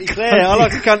 Cunty Claire. I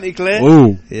like a Cunty Claire.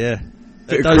 Ooh. Yeah.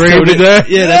 Bit of cream in there.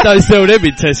 Yeah, they don't sell them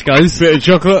in Tesco's. Bit of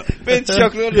chocolate. Bit of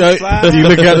chocolate on Yeah, the slab. you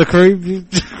look at the cream.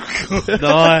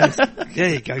 Nice. There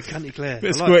you go, Cunty Claire.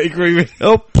 Bit of squirty cream.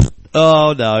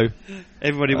 Oh no.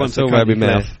 Everybody wants all a around Cunty my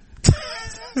Claire. mouth.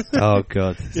 Oh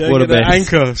god. Yeah, what a get that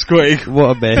mess. Anchor squirty.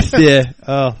 What a mess. Yeah.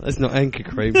 Oh, that's not Anchor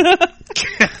cream.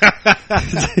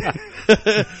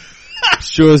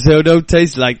 Sure as hell don't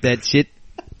taste like that shit.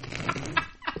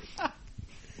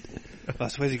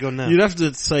 That's where's he gone now? You'd have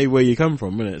to say where you come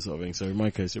from, innit, sort of thing. So in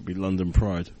my case, it'd be London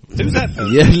Pride. Who's that?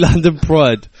 Yeah, London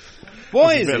Pride.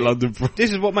 Why That's is a bit it? London Pride.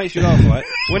 This is what makes you laugh, right?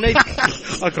 When they,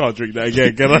 I can't drink that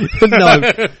again, can I?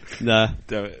 No.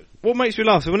 Damn it. what makes me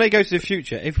laugh? So when they go to the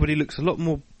future, everybody looks a lot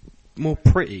more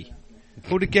pretty.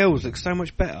 All the girls look so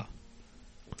much better.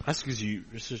 That's because you're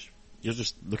just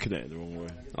looking at it the wrong way.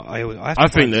 I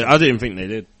didn't think they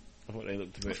did. I thought they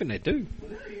looked a bit. I think they do.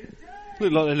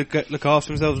 Look like they look after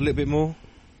themselves a little bit more.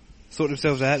 Sort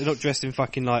themselves out. They're not dressed in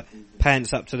fucking like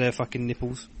pants up to their fucking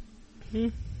nipples.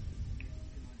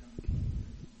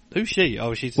 Who's she?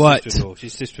 Oh, she's What? sister-in-law.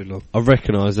 She's sister-in-law. I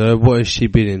recognise her. What has she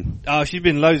been in? Oh, she's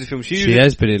been in loads of films. She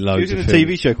has been in She loads was in of a films.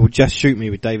 TV show called Just Shoot Me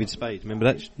with David Spade.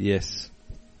 Remember that? Yes.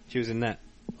 She was in that.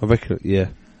 I reckon, yeah.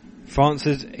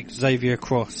 Francis Xavier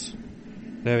Cross.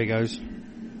 There he goes.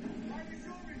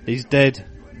 He's dead.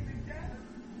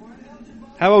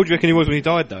 How old do you reckon he was when he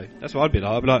died, though? That's what I'd be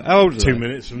like. I'd be like, how old was 2 he?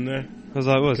 minutes from there. I was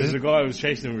like, what? Because the guy was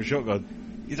chasing him with a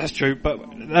shotgun. Yeah, that's true, but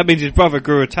that means his brother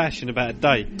grew a tash in about a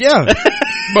day. Yeah.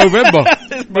 Movember.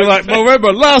 We're like,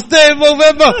 Movember. Last day of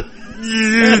Movember.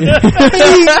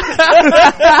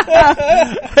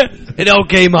 It all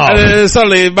came off. And then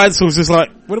suddenly Mansel's just like,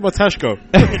 where did my tash go?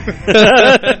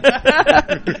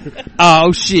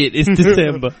 Oh shit, it's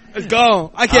December. It's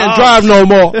gone. I can't drive no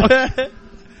more.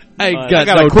 I ain't got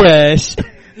gotta no quit. cash.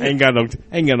 ain't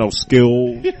got no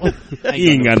skill. He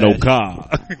ain't got no car.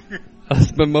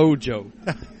 That's my mojo.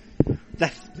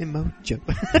 That's the mojo.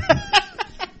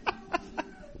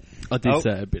 I did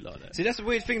say it a bit like that. See, that's a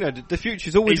weird thing though. The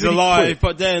future's always He's really alive, quick.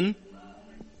 but then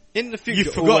In the future,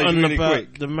 you've forgotten really about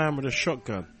quick. the man with a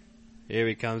shotgun. Here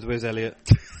he comes. Where's Elliot?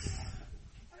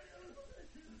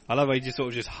 I love how he just sort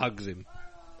of just hugs him.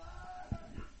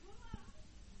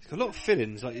 He's got a lot of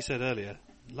fillings, like you said earlier.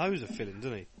 Loads of fillings,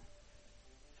 doesn't he?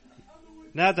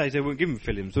 Nowadays they wouldn't give him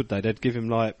fillings, would they? They'd give him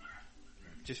like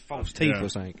just false teeth or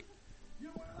something.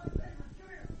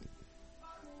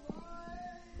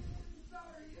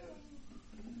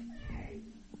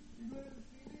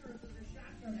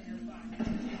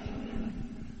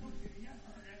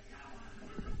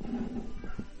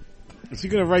 Is he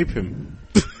going to rape him?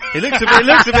 It looks a bit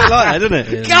like that, doesn't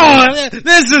it? Come on,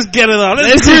 let's just get it on.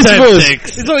 Let's just have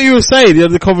sex. It's what you were saying.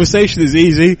 The conversation is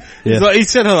easy. Yeah. It's like he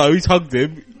said hello. He's hugged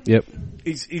him. Yep.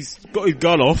 He's got his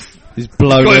gun off. He's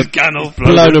blown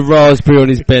blown a raspberry on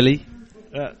his belly.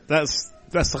 That's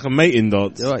like a mating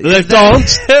dance. Right. They've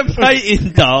danced.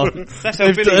 Mating dance. That's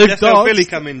how Billy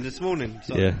come in this morning.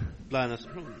 So Yeah. Blowing us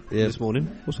Yeah. this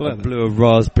morning. What's all I that? blew a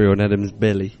raspberry on Adam's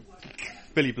belly.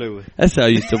 Billy Blue. That's how I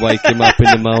used to wake him up in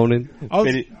the morning.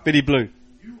 Billy Blue.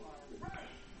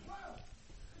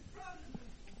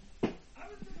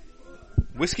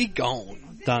 Whiskey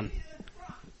gone. Done.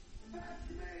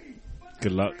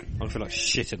 Good luck. I feel like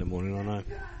shit in the morning, I know.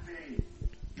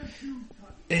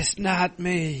 It's not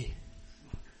me.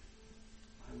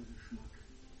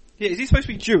 Yeah, is he supposed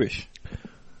to be Jewish?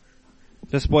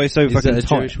 That's why he's so Is fucking that a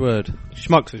tight. Jewish word?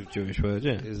 Schmuck's a Jewish word,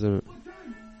 yeah. Isn't it?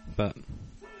 But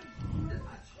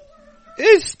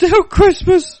it's still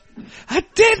Christmas. I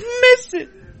didn't miss it.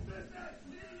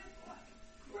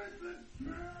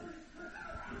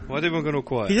 Why did everyone go all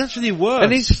quiet? He's actually worse.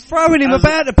 And he's throwing him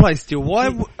about the place still. Why?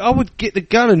 I would get the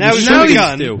gun and Now just he's shoot got a him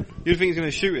gun. still. You think he's going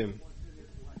to shoot him?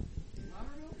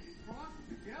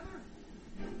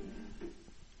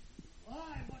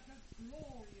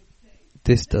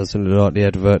 This doesn't look like the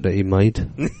advert that he made.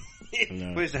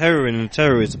 Well, it's the heroin and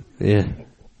terrorism. Yeah.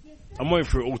 I'm waiting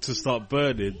for it all to start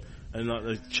burning, and like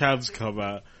the chavs come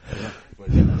out. We're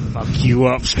gonna fuck you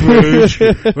up, Scrooge.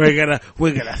 we're gonna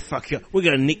fuck you up. We're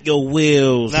gonna nick your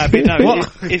wheels. No, but no.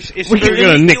 What? If We're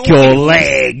gonna nick your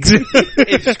legs.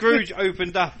 If Scrooge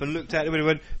opened up and looked out the window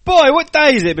and went, "Boy, what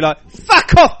day is it?" It'd be like,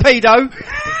 "Fuck off, pedo."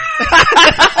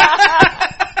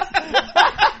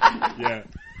 Yeah.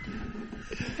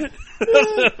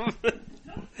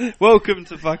 Welcome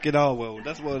to fucking our world.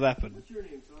 That's what would happen.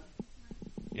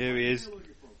 Here he is.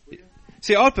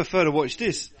 See, I'd prefer to watch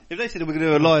this. If they said we're going to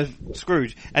do a live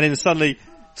Scrooge, and then suddenly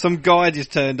some guy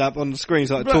just turned up on the screen,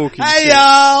 like talking. Hey shit.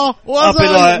 y'all, what's I'd be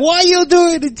up? like, What you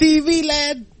doing the TV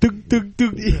lad? Duk, duk,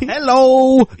 duk.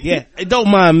 Hello. Yeah, hey, don't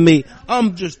mind me.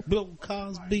 I'm just Bill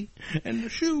Cosby and the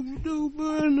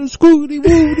shoo-doo-boo and the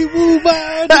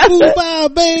scooty-wooty-woo-bye and the woo-bye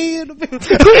band and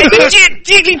the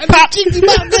jiggy-pop and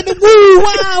the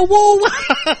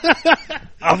woo-wow-woo-wow.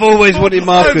 I've always wanted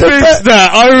Marcus. I missed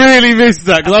that. I really missed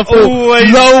that because I thought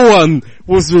no one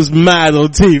was mad on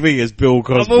TV as Bill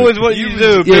Cosby. I've always wanted you to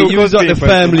do a Bill Cosby you was like the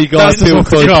impression. Family Guy Bill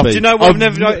Cosby. Do you know what?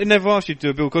 I never asked you to do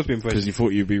a Bill Cosby impression. Because you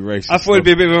thought you'd be racist. I thought it'd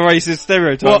be a bit of a racist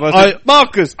stereotype. Well, I said,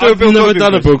 Marcus, do a I've Bill never Cosby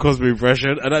done a impression. Bill Cosby impression,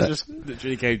 and that just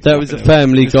literally came to That was a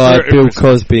Family Guy Bill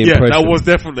Cosby impression. Yeah, that was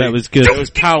definitely. That was good. It was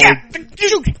powered. The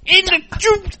juice and the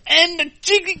juice and the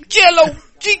jiggy jello,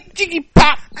 jiggy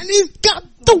pop, and he's got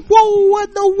the whoa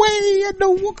and the way and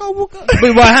the wooka wooka.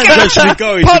 But my hands actually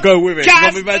going to go with it.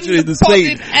 I'm imagining the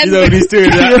scene. You know, when he's doing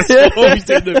that. He's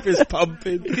doing the fist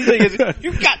pumping.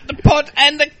 You got the pot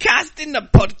and the cast in the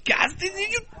podcast,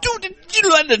 and you do the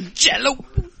jello and the jello,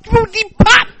 booty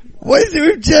pop. What is it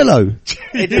with Jello?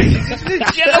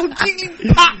 Jello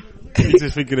jiggy pop. He's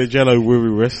just thinking of Jello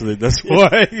Woo wrestling. That's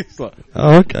why. He's like,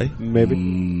 Oh, okay.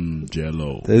 Maybe.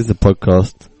 Jello. There's the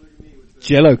podcast.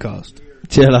 Jello cast.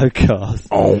 Jello cast.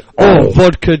 Oh,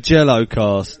 vodka Jello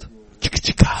cast.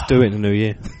 Let's do it in the new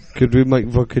year. Could we make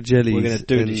vodka jellies? We're going to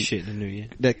do and this shit in the new year.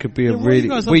 That could be Yeah, a what are you really.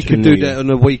 guys up We to could in do New that Year? on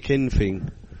a weekend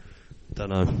thing. Don't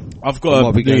know. I've I got might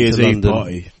a be New going Year's to Eve London.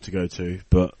 party to go to,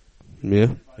 but Yeah.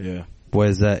 yeah.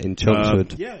 Where's that in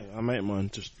Chelmsford? Yeah, a mate of mine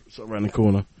just sort of around the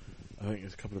corner. I think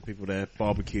there's a couple of people there,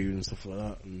 barbecue and stuff like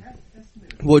that. And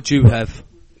What do you have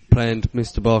planned,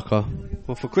 Mr. Barker?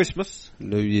 Well, for Christmas,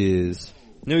 New Year's.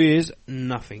 New Year's,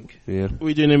 nothing. Yeah. what are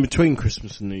you doing in between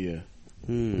Christmas and New Year?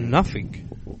 Nothing.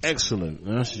 Excellent.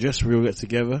 I suggest we all get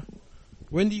together.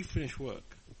 When do you finish work?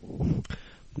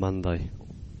 Monday.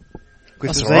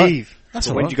 Christmas all right. Eve. That's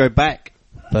But all when right. do you go back?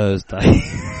 Thursday.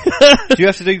 Do you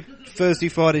have to do Thursday,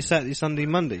 Friday, Saturday, Sunday,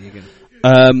 Monday again?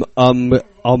 I'm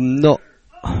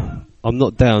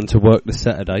not down to work the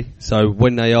Saturday. So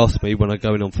when they ask me when I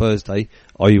go in on Thursday,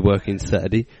 are you working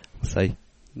Saturday? I say,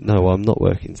 no, I'm not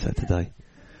working Saturday.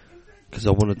 Because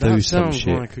I want to do some shit.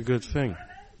 That sounds like a good thing.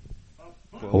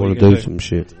 I want to do some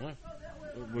shit.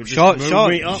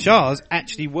 Shah's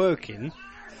actually working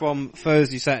from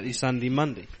Thursday, Saturday, Sunday,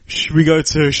 Monday. Should we go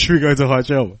to High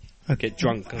Jail? Get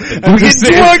drunk. And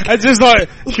just like,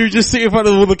 should we just sit in front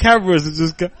of all the cameras and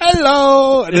just go,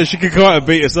 hello? And then she could come out and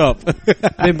beat us up.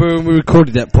 Remember when we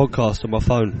recorded that podcast on my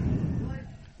phone?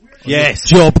 Yes.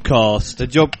 Jobcast. The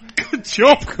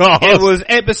Jobcast. It was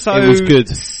episode It was good.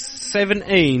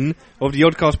 17 of the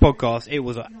Oddcast podcast. It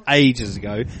was ages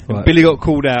ago. And Right. Billy got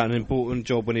called out an important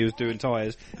job when he was doing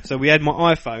tyres. So we had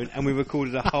my iPhone and we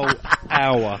recorded a whole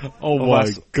hour. Oh of my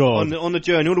us God. On the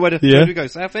journey all the way to Yeah. where did we go?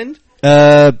 Southend?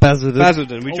 Basildon.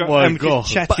 Basildon. We Oh dro- my and we God.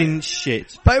 just chatting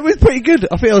shit. But it was pretty good.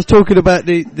 I think I was talking about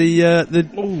the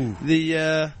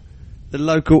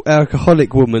local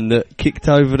alcoholic woman that kicked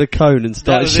over the cone and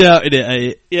started was it. shouting it at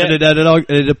it, Yeah. and then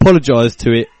apologised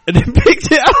to it, and then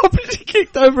picked it up and she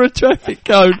kicked over a traffic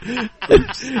cone,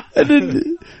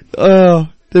 and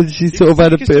then she sort of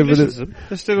had a You can bit still of listen an. to them.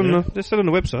 They're still on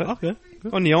the website. Okay.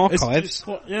 On the archives.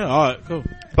 Yeah, alright, cool.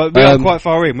 But we are quite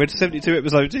far in. We're 72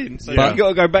 episodes in. So Yeah. you've got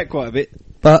to go back quite a bit.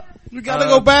 But We gotta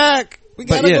go back. We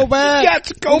gotta go back. We got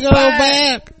to go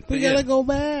back. We gotta go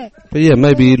back. But yeah,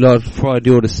 maybe like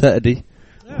Friday or the Saturday,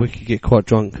 we could get quite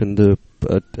drunk and do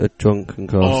a drunken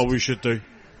cast. Oh, we should do.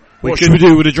 What should we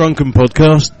do with a drunken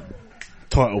podcast?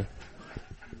 Title.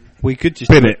 We could just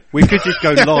Bin it. We could just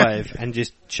go live and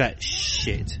just chat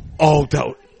shit. Oh,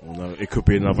 that. Oh no, it could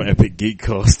be another epic geek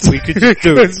cast. We could just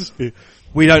do it.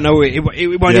 We don't know. It won't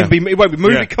Yeah. even be. It won't be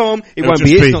MovieCom. It It'll won't just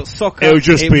be. It's be- not soccer. it'll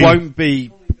just it be- won't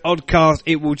be Oddcast.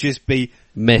 It will just be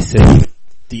Messy.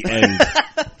 The end.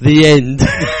 The end.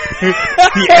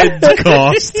 The end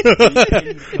cast.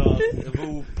 Of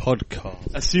all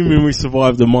podcasts. Assuming we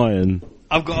survive the Mayan.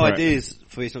 I've got Right. ideas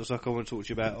for It's Not Soccer I want to talk to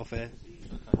you about off air.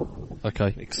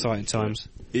 Okay. Exciting times.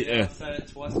 Yeah. Say that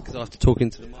twice because I have to talk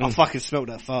into the mic. I fucking smelled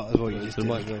that fart as well. You just did.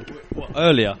 What,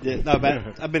 earlier? Yeah, no,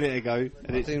 about a minute ago.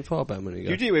 And I it's, didn't fart about a minute ago.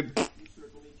 you did went,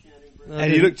 No,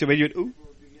 and you looked at me. You went,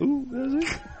 ooh,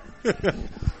 that was it.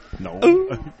 No.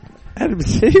 Adam,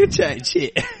 you chatting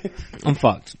shit. I'm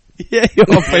fucked. Yeah, you're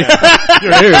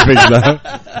You're hearing things now.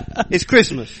 It's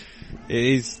Christmas. It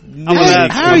is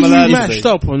allowed- How are I'm you allowed to mashed be.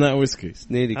 up on that whiskey? It's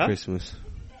nearly Huh? Christmas.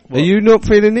 Are you not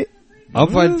feeling it?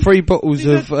 I've had 3 bottles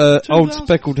of Old glasses.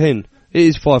 Speckled Hen. It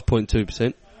is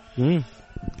 5.2%.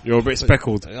 You're a bit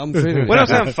speckled. I'm feeling When I it.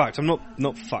 say I'm fucked, I'm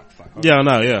not fucked. Yeah, I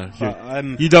know, yeah.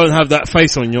 But, You don't have that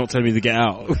face on, you're not telling me to get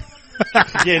out.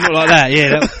 yeah, not like that.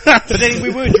 Yeah, but then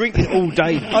we were drinking all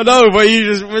day. I know, but you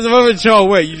just, when the moment child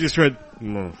went, you just went,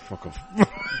 no, fuck off.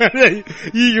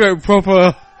 You went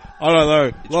proper, I don't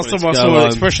know. Last time I to saw go an home.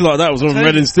 expression like that was on Turned-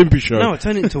 Red and Stimpy show. No, I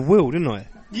turned it into Will, didn't I?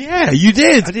 Yeah, you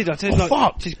did. I did. I turned Oh,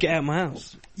 fuck. just get out of my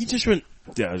house. You just went,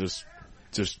 yeah, just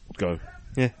go.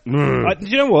 Yeah. Mm. Do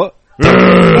you know what?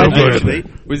 Actually,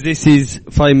 Was this his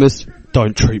famous,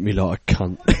 don't treat me like a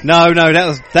cunt? No, that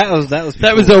was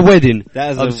That was a wedding. That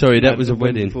was I'm sorry, that was a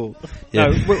wedding. before. Yeah.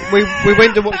 No, we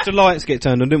went to watch the lights get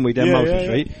turned on, didn't we, down Yeah,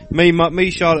 Mulberry yeah, Street? Me,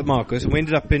 Charlotte, Marcus, and we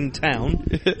ended up in town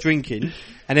drinking,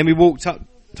 and then we walked up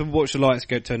to watch the lights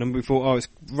get turned on. We thought, oh, it's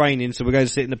raining, so we're going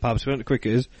to sit in the pub. So we went to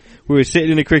Cricketers. We were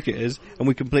sitting in the Cricketers, and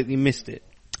we completely missed it.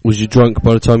 Was you drunk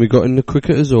by the time you got in the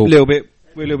Cricketers, or? A little bit.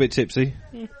 We were a little bit tipsy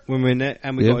when we were in there,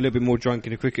 and we Yeah. got a little bit more drunk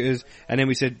in the Cricketers. And then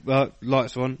we said, well,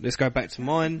 lights are on, let's go back to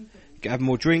mine, have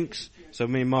more drinks. So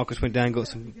me and Marcus went down and got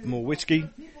some more whiskey.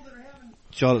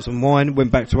 Charlotte some wine,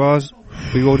 went back to ours.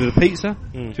 We ordered a pizza.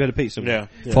 So we had a pizza. yeah.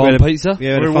 Farm We had a- pizza? Yeah, we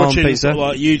had We a were farm watching pizza. sort of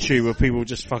like YouTube where people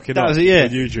just fucking That up was it, yeah. on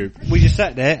YouTube. We just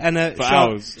sat there, and For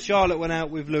hours. Charlotte went out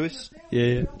with Lewis.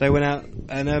 Yeah. They went out,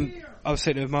 and I was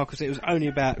sitting with Marcus. It was only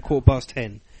about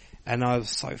 10:15, and I was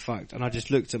so fucked. And I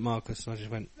just looked at Marcus, and I just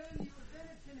went,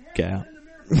 "Get out."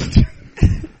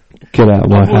 Get out of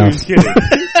my I thought he was house. kidding.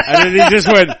 And then he just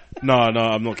went, no,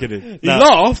 I'm not kidding. He No.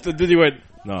 laughed, and then he went,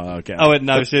 no, get out. I went,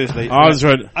 "No, seriously." I just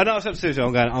went, I know, I said seriously,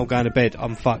 I'm going to bed.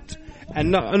 I'm fucked. And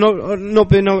not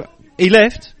being no. He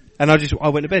left, and I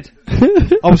went to bed.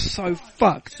 I was so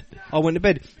fucked. I went to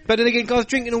bed. But then again, guys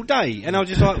drinking all day, and I was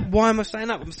just like, why am I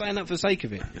staying up? I'm staying up for the sake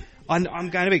of it. I'm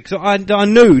going to bed because I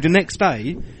knew the next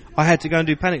day I had to go and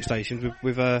do panic stations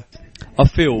with I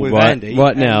feel with right Andy,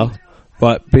 now,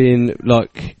 right, being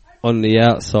like on the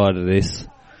outside of this,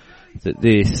 that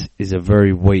this is a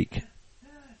very weak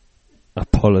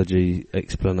apology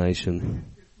explanation.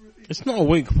 It's not a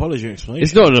weak apology explanation.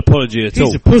 It's not an apology at all.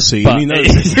 He's a pussy, and he knows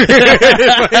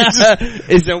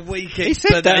it's a weak He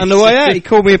said that on the way out. He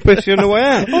called me a pussy on the way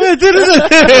out. Oh, yeah, did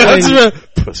it?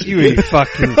 Pussy. You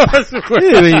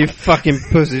fucking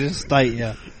pussy. Just state,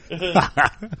 yeah.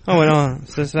 I went on.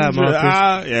 So that's that,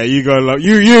 Marcus. Yeah, you go.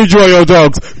 You enjoy your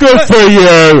dogs. Good for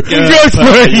you. Good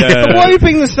for you. But why are you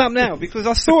bringing this up now? Because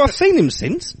I've seen him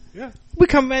since. Yeah. We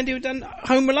come round here and done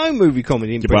Home Alone movie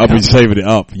comedy. Yeah, but I've been saving it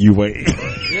up. You wait.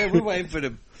 Yeah, we're waiting for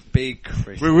the big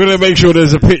Christmas. We're going to make sure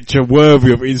there's a picture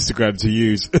worthy of Instagram to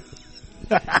use.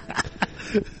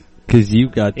 Because you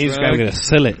got Instagram going to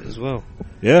sell it as well.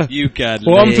 Yeah. You got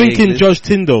Well, I'm thinking Judge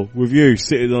Tyndall with you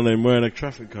sitting on him wearing a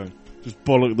traffic cone. Just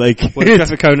bollock naked. Well, a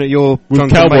traffic cone at your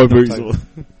with cowboy boots.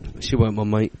 She weren't my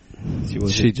mate.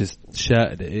 She just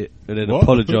shouted at it and then What?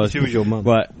 apologised. She was your mum.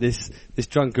 Right, this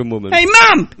drunken woman. Hey,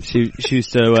 mum! She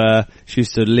used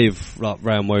to live like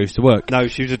round where I used to work. No,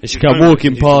 she was. And she came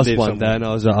walking past one day, and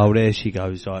I was like, "Oh, there she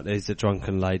goes! Like, there's the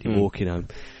drunken lady walking home."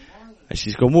 And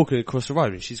she's gone walking across the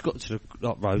road, and she's got to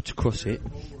the road to cross it,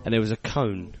 and there was a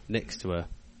cone next to her,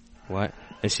 right?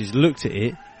 And she's looked at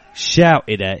it,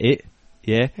 shouted at it,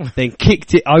 yeah, then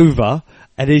kicked it over,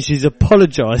 and then she's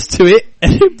apologised to it,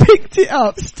 and then picked it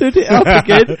up, stood it up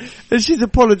again, and she's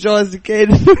apologised again,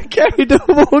 and carried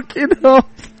on walking off.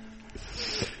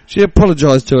 She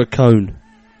apologised to a cone.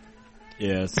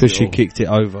 Yeah, because she kicked it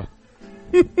over.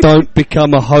 Don't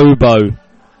become a hobo,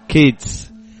 kids.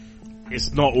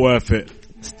 It's not worth it.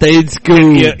 Stay in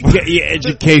school. Get your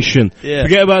education. Yeah.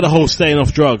 Forget about the whole staying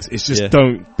off drugs. It's just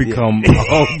don't become a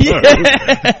hobo.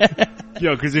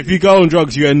 Yeah, because if you go on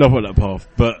drugs, you end up on that path.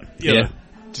 But you know,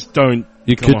 just don't.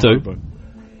 You become could a do.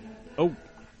 hobo.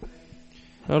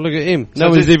 Oh, look at him. No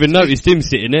one's even noticed him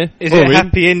sitting there. Is it a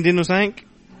happy ending or something?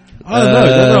 I don't know. It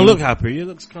doesn't look happy. It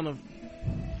looks kind of.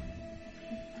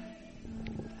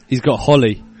 He's got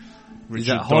Holly. Is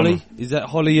Richard that Holly? Donner. Is that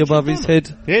Holly above his head?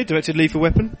 Yeah, directed Lethal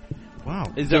Weapon. Wow.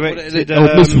 Is that what it is?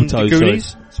 Directed, Mistletoe, The sorry.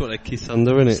 Goonies. That's what they kiss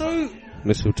under, isn't it? So,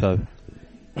 Mistletoe.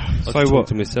 So I what?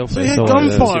 To myself. So he had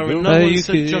gunfire and no one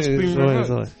said just been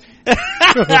revoked.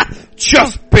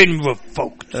 Just been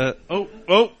revoked.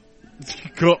 Oh,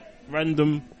 got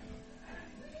random.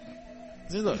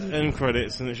 This is like end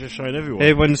credits and it's just showing everyone.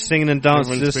 Everyone's singing and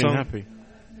dancing to the Everyone's being song. happy.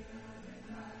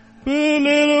 Put a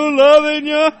little love in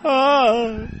your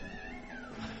heart.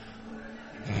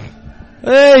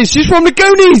 Hey, she's from the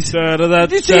Goonies!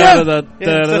 Did you see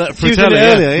her? She was in it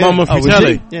earlier, yeah. Mama Oh, was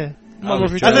Fratelli. she? Yeah. Mama I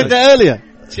Fratelli. said that earlier.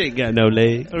 She ain't got no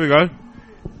leg. There we go.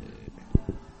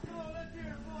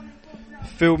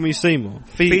 Feed Me Seymour.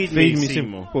 Feed Me Me Seymour.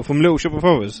 Seymour. What, from Little Shop of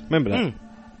Horrors? Remember that?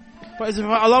 But it's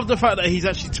I love the fact that he's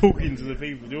actually talking to the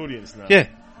people, the audience now. Yeah.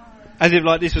 As if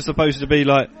like this was supposed to be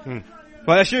like, right,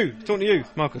 that's you. Talking to you,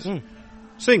 Marcus.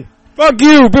 Sing. Fuck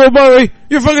you, Bill Murray.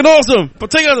 You're fucking awesome. But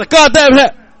take out the goddamn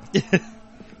hat.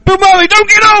 Bill Murray, don't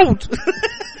get old!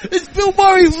 It's Bill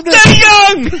Murray from Stay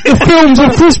young! the films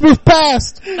of Christmas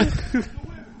past.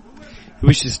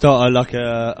 We should start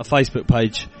a Facebook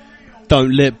page.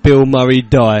 Don't let Bill Murray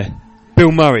die.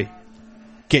 Bill Murray.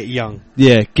 Get young.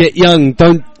 Yeah, get young.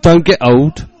 Don't get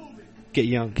old. Get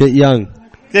young. Get young.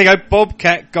 There you go,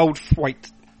 Bobcat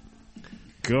Goldthwait.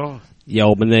 God.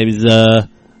 Yo, my name is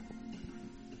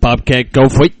Bobcat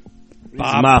Goldthwait. It's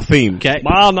my theme.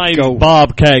 My name is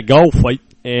Bobcat Goldthwait,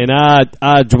 and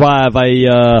I drive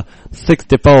a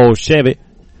 64 Chevy,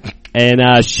 and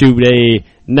I shoot a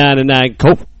 99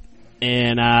 Colt,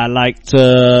 and I like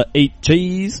to eat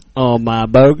cheese on my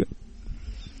burger.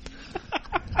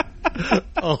 Do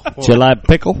you like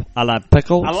pickle? I like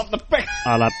pickles. I love the pick.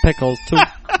 I like pickles too.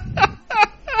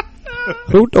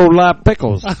 Who don't like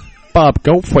pickles? Bob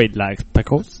Goldthwait likes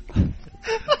pickles.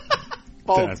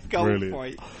 Bob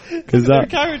Goldthwait. Cause that.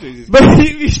 Characters. But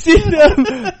you seen them?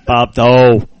 Bob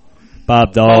Dole.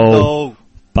 Bob Dole.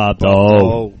 Bob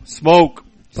Dole. Smoke.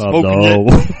 Bob Smoking Dole.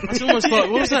 It's almost like,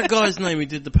 what was that guy's name who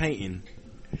did the painting?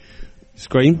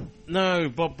 Scream. No,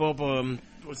 Bob,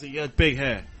 what's it? He had big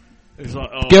hair. It was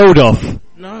like, Geldof.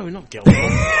 No, not Geldof.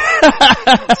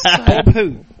 Bob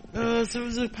who? So there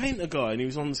was a painter guy, and he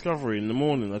was on Discovery in the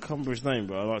morning. I can't remember his name,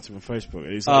 but I liked him on Facebook.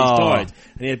 And he's like, he's died,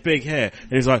 and he had big hair.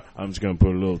 And he's like, I'm just going to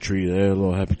put a little tree there, a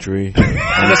little happy tree. And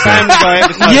the Family Guy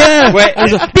episode. Yeah. Where,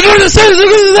 Because it says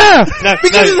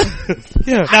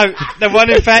there.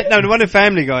 the one in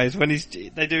Family Guy is when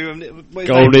they do.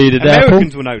 Gold eated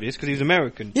Americans will know this because he's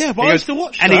American. Yeah, but he I goes, used to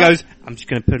watch and that. he goes, I'm just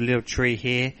going to put a little tree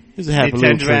here. Here's a And happy he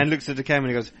little turns tree. around, looks at the camera,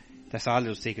 and he goes, "That's our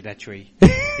little secret, that tree.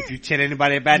 If you tell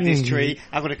anybody about this tree,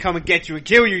 I'm going to come and get you and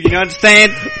kill you. You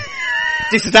understand?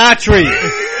 This is our tree.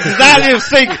 This is our little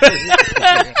secret."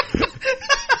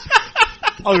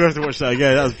 I'm gonna have to watch that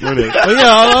again. That was brilliant. But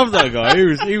yeah, I love that guy.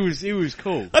 He was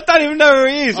cool. I don't even know who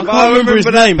he is. I can't remember his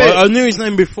name. I knew his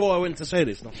name before I went to say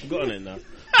this, and I've forgotten it now.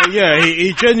 But yeah,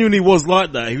 he genuinely was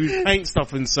like that. He would paint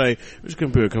stuff and say, "We're just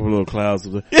gonna put a couple of little clouds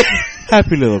of the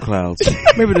happy little clouds.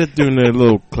 Maybe they're doing their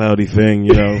little cloudy thing,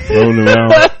 floating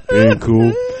around, being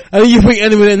cool." And then you think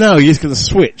any minute now, you're just gonna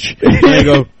switch. And you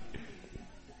go,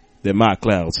 "They're my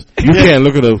clouds. You can't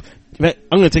look at them.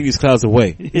 I'm gonna take these clouds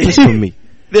away. Just from me.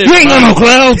 You ain't got no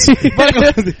clouds.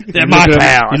 They're my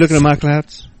clouds. You looking at my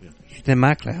clouds? They're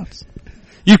my clouds.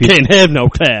 You can't have no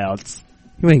clouds.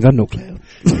 You ain't got no clouds.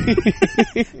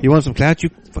 You want some clouds? You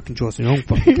fucking draw some own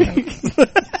fucking clouds.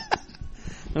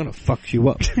 I'm gonna fuck you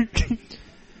up.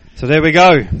 So there we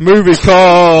go.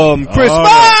 Movie.com.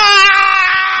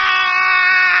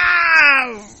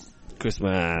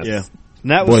 Christmas. Yeah.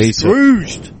 And that was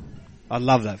Scrooged. I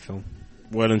love that film.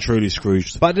 Well and truly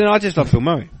Scrooged. But then I just love Bill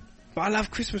Murray. But I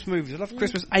love Christmas movies. I love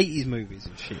Christmas 80s movies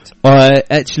and shit. I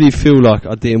actually feel like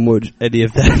I didn't watch any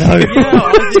of that.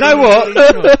 You know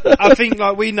what? I think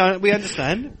we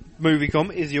understand.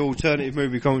 Movie.com is the alternative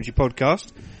movie commentary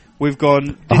podcast. We've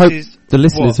gone. I hope the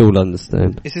listeners all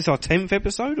understand. Is this our 10th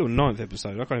episode or 9th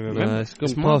episode? I can't even remember. It's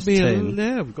gone past 10.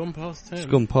 Yeah, we've gone past 10. It's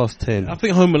gone past 10. I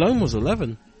think Home Alone was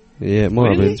 11. Yeah, it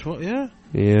might have been. Yeah.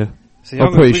 Yeah. See,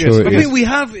 I'm pretty sure I think we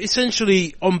have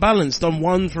essentially, on balance, done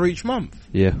one for each month.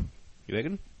 Yeah. You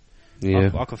reckon? Yeah.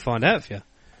 I can find out for you.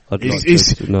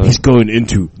 He's going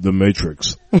into the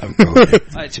Matrix.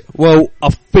 Well, I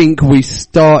think we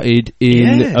started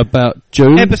in about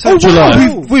June. Episode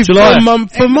July. We've July. gone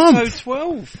month for month. Episode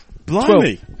 12.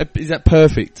 Blimey. 12. Is that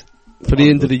perfect for the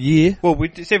end of the year? Well,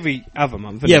 it's every other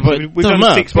month. Yeah, but we've done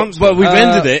 6 months. But we've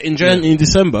ended it in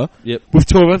December. Yep. With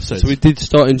 12 episodes. So we did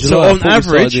start in July. So on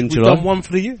average, we've done one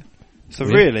for the year. So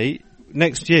really,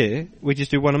 next year we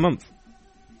just do one a month.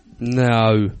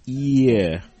 No.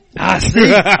 Yeah. See,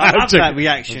 I love that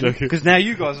reaction because now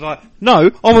you guys are like,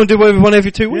 no, I want to do one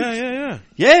every 2 weeks.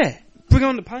 Yeah. Bring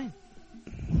on the pain.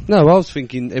 No, I was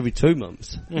thinking every 2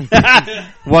 months.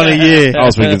 One a year. I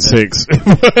was thinking 6.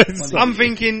 I'm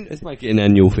thinking, let's make it an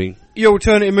annual thing. Your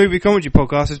alternative movie commentary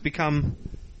podcast has become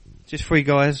just 3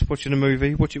 guys watching a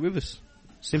movie. Watch it with us.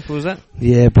 Simple as that.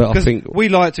 Yeah, but I think we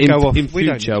like to go off. In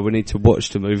future, we need to watch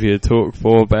the movie and talk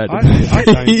more about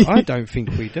it. I don't think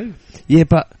we do. Yeah,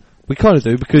 but we kind of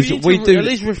do because we do at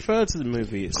least refer to the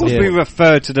movie. Of course, we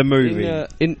refer to the movie.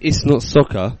 In It's Not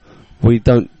Soccer, we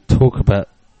don't talk about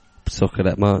soccer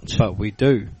that much, but we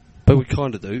do. But we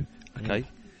kind of do. Okay,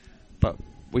 but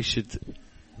we should.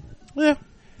 Yeah.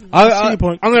 I'm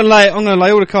going to lay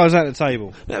all the cards out the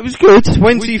table. That was good.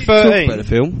 2013. About the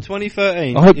film.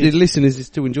 2013. I hope the listeners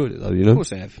still enjoyed it though. You know. Of course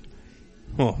they have.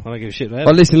 Oh, I don't give a shit. I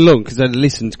listen along because they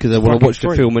listened because they want to watch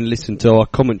the film and listen to our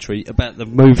commentary about the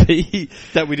movie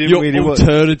that we didn't really watch.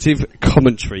 Alternative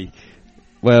commentary.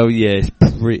 Well, yeah, it's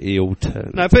pretty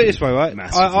alternative. No, put it this way, right?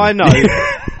 I know.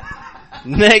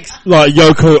 Next, like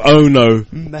Yoko Ono.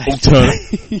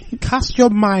 Alternative. Cast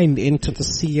your mind into the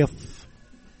sea of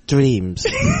dreams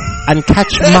and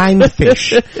catch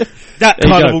mindfish. That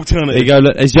kind of alternative. There you go.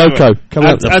 Look, there's Yoko. Come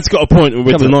on. That's got a point.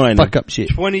 We're denying. Fuck up shit.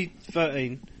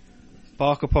 2013.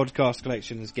 Barker Podcast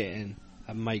Collection is getting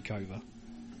a makeover.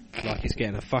 Like it's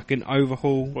getting a fucking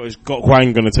overhaul. What is Gok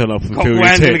Wang going to tell up and fill your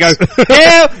Wang's tits? Going to go,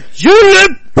 yeah, you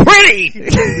look pretty!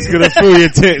 He's going to fill your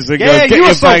tits and go, get you your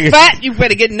are so bangers. fat, you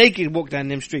better get naked and walk down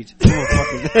them streets.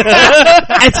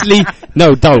 Actually,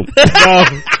 no, don't.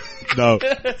 No,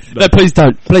 please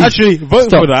don't. Please. Actually, vote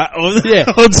Stop. for that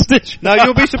on Stitch. No,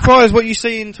 you'll be surprised what you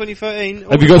see in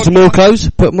 2013. Have you got some more clothes?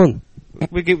 Put them on.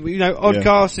 We get,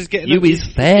 Oddcast is getting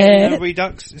fair.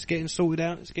 Redux. It's getting sorted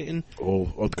out. It's getting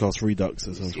Oddcast Redux.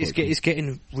 It's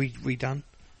getting redone.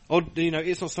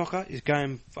 It's Not Soccer. It's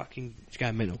going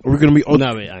mental. Are we going to be odd?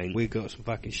 No, it ain't. We've got some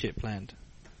fucking shit planned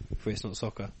for It's Not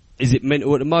Soccer. Is it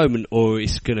mental at the moment, or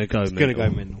it's going to go mental? It's going to go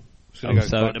mental. So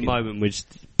at the moment we're just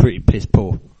pretty piss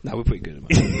poor. No, we're pretty good at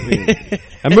the moment.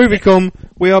 And Movie.com,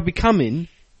 we are becoming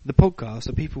the podcast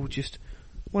that people just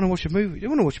want to watch a movie. They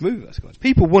want to watch a movie with us, guys.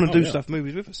 People want to do stuff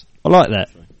movies with us. I like that.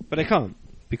 But they can't,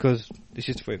 because it's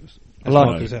just the 3 of us. I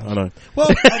know. Well,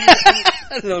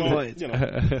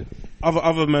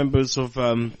 other members of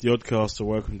the Oddcast are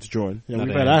welcome to join. We've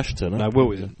had Ash turn up. No,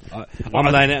 Will isn't. I'm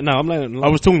laying it. I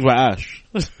was talking about Ash.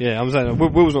 Yeah, I'm saying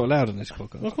Will's not allowed on this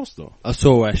podcast. Of course not. I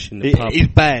saw Ash in the pub. He's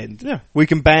banned. Yeah. We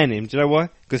can ban him. Do you know why?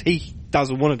 Because he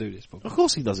doesn't want to do this podcast. Of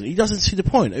course he doesn't. He doesn't see the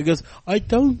point. He goes, I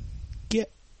don't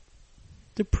get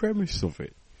the premise of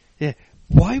it. Yeah.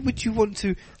 Why would you want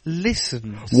to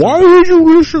listen? Why would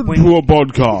you listen to a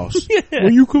podcast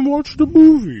when you can watch the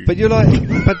movie? But you're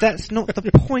like, but that's not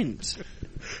the point.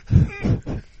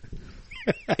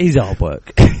 He's hard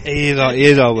work. He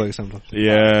is hard work sometimes.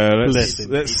 Yeah,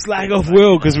 let's slag off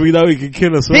Will because we know he can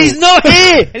kill us all. He's not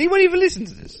here! And he won't even listen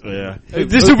to this. Yeah.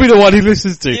 This will be the one he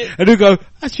listens to. And he'll go,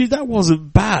 actually, that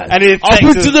wasn't bad. And he'll I'll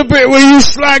put to the bit where you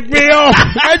slag me off.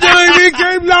 And then he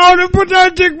became loud and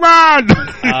pathetic, man.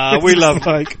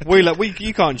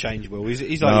 You can't change Will.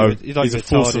 He's No, like he's your a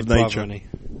force retarded of brother, nature. isn't he?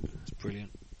 It's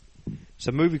brilliant.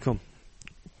 So MovieCom.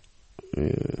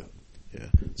 Yeah.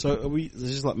 So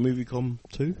this is like MovieCom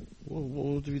 2? What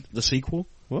will do? The sequel?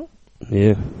 What?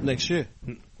 Yeah. Next year?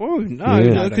 Oh,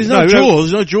 no.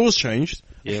 Because no Jaws changed.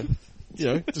 Yeah. You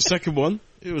know, the second one,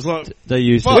 it was like, They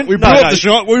used fuck, it. we blew up the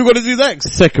shark, what are we going to do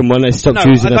next? Second one, they stopped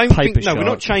using a paper shark. we're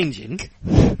not changing.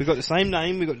 We've got the same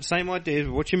name, we've got the same ideas,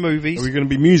 we're watching movies. Are we going to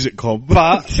be MusicCom?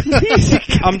 But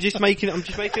I'm just making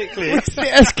it clear. That's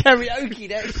karaoke,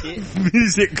 that shit.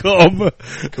 MusicCom.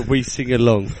 Could we sing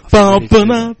along? Is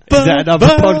that another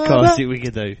podcast that we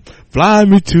could do? Fly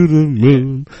me to the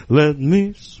moon, let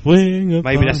me swing.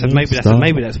 Maybe that's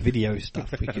video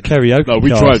stuff. We could Karaoke. No, we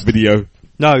tried video.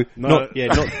 not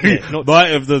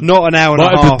Night of the not an hour and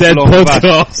Night a of the half Dead long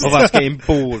podcast. of us getting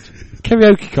bored.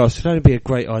 Karaoke cast would only be a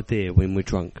great idea when we're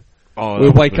drunk. Oh,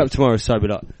 We'll wake up tomorrow sober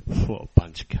like, what a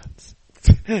bunch of cunts.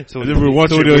 So And then we'll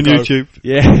watch it on on YouTube.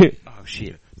 Yeah. Oh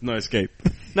shit. No escape.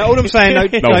 No, all I'm saying, No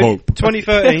hope.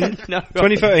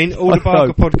 2013, all the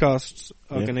Barker podcasts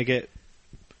are going to get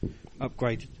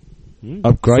upgraded. Sorted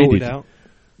Upgraded. out.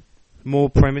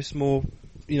 More premise, more,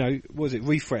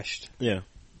 refreshed. Yeah.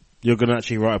 You're going to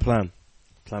actually write a plan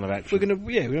of action.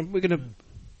 We're gonna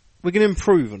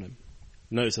improve on them.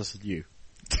 Notice I said you.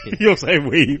 You're saying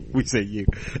we say you.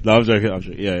 No, I'm joking.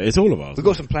 Yeah, it's all of us. We've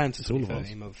got some plans to all of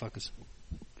us. motherfuckers.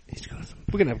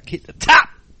 We're gonna hit the top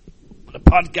of the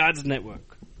Podcasts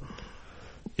Network.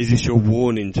 Is this your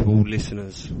warning to all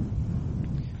listeners?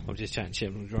 I'm just chatting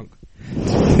shit when I'm drunk.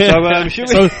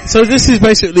 So this is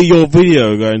basically your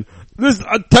video going,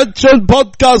 attention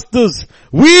podcasters,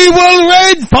 we will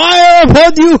rain fire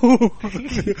upon you.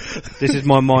 This is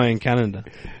my Mayan calendar.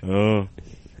 Oh.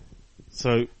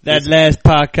 So That last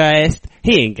podcast,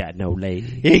 he ain't got no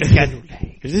legs.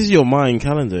 this is your Mayan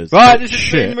calendar. Right, this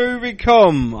has been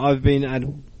MovieCom. I've been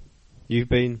Adam. You've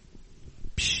been.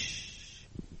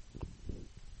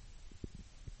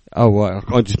 Oh, right.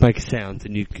 I'll just make a sound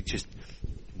and you could just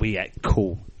react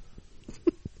cool.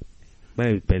 My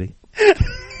name's Billy.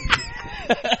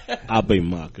 I've been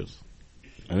Marcus.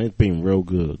 And it's been real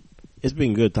good. It's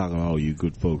been good talking to all you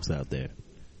good folks out there.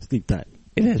 Sleep tight.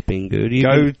 It has been good. You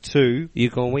gonna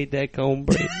eat that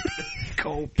cornbread?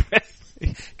 Cornbread.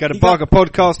 Go to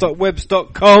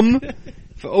barkerpodcast.webs.com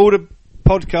for all the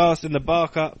podcasts in the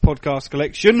Barker podcast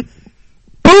collection.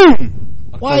 Boom!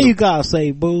 Why you gotta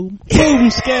say boom? Boom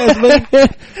scares me.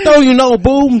 Don't you know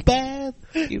boom bad?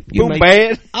 Boom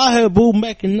bad. I heard boom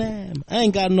back in Nam. I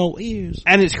ain't got no ears.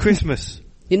 And it's Christmas.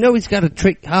 You know he's got a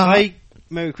trick. Hey,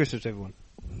 Merry Christmas, everyone.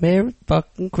 Merry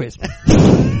fucking Christmas.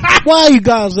 Why you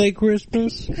guys say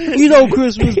Christmas? You know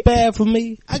Christmas bad for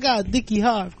me. I got a dicky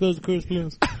heart because of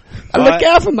Christmas. Look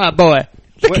out for my boy.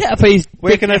 Look out for his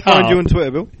Where can they find you on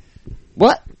Twitter, Bill?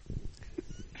 What?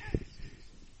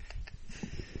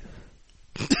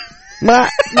 my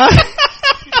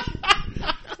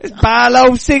it's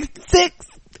BILO66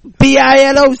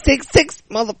 BILO66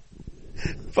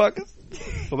 motherfuckers.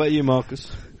 What about you,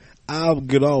 Marcus? I'm a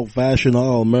good old fashioned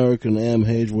all American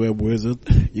MH Web Wizard.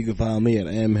 You can find me at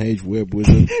MH Web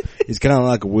Wizard. It's kind of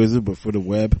like a wizard but for the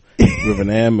web with an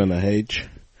M and a H.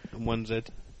 And one Z.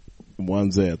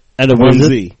 One Z. And a one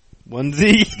wizard. Z. One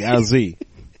Z. Got a Z.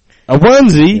 A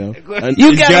onesie?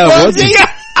 You got a onesie?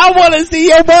 I want to see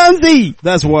your onesie.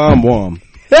 That's why I'm warm.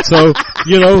 So,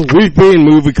 we've been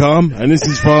MovieCom, and this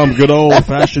is from good old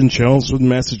fashioned Chelmsford,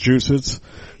 Massachusetts.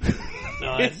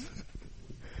 Nice.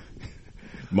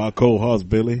 My co-host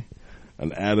Billy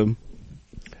and Adam.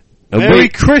 Merry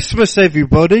Christmas,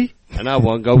 everybody. And I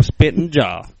want to go spit in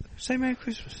jar. Say Merry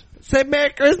Christmas. Say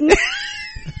Merry Christmas.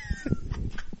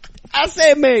 I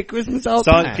say Merry Christmas all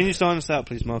the time. Can you sign us out,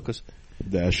 please, Marcus?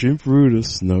 Dashing through the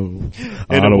snow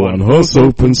on a one-horse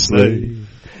open sleigh.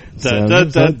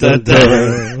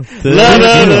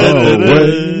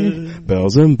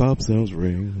 Bells and bobtails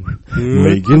ring,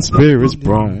 making spirits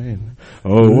bright.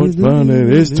 Oh, what fun it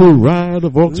is to ride a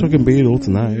Volkswagen Beetle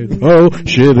tonight. Oh,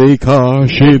 shitty car,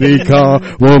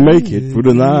 we'll make it through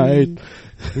the night.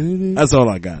 That's all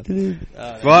I got.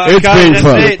 Right, it's been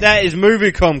fun. That is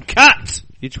MovieCom. Cut!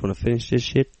 You just want to finish this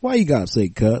shit? Why you gotta say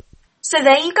cut? So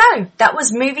there you go. That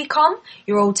was MovieCom,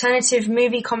 your alternative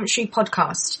movie commentary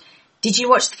podcast. Did you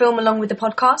watch the film along with the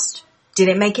podcast? Did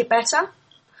it make it better?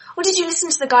 Or did you listen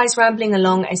to the guys rambling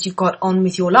along as you got on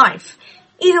with your life?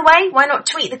 Either way, why not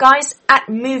tweet the guys at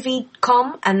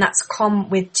MovieCom, and that's com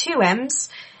with 2 M's.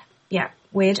 Yeah,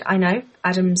 weird, I know.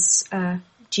 Adam's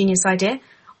genius idea.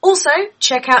 Also,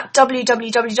 check out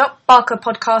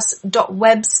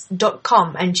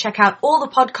www.barkerpodcast.webs.com and check out all the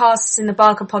podcasts in the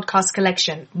Barker Podcast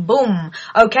collection. Boom.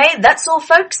 Okay, that's all,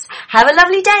 folks. Have a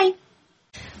lovely day.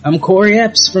 I'm Corey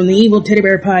Epps from the Evil Teddy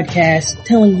Bear Podcast,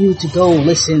 telling you to go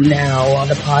listen now on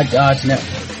the Pod Gods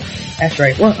Network. That's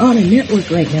right, we're on a network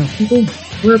right now, people.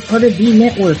 We're part of the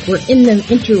network. We're in the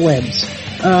interwebs.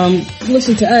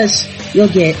 Listen to us. You'll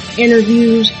get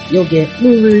interviews. You'll get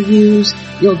movie reviews.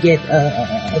 You'll get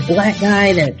a black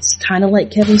guy that's kind of like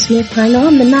Kevin Smith. I know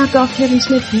I'm the knockoff Kevin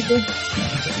Smith, people.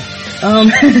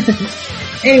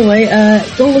 Anyway,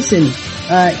 go listen.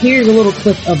 Here's a little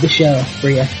clip of the show for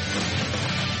you.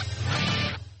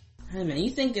 Hey man, you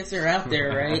think if they're out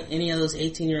there, right, any of those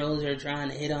 18-year-olds are trying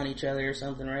to hit on each other or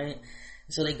something, right?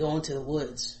 So they go into the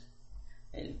woods.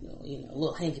 And, you know, a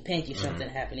little hanky-panky something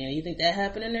happened. You know, you think that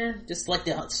happened in there? Just like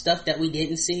the stuff that we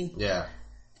didn't see? Yeah.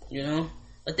 You know?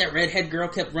 Like that redhead girl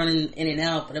kept running in and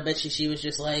out, but I bet she was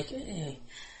just like, hey,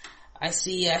 I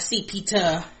see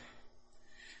Peter,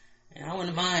 and I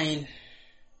wouldn't mind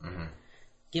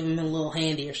giving him a little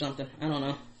handy or something. I don't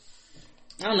know.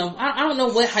 I don't know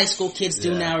what high school kids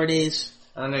do nowadays.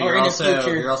 I don't know, you're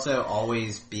also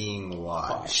always being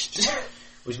watched.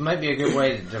 Which might be a good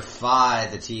way to defy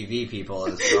the TV people,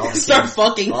 is for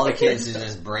all the kids to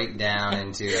just break down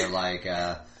into like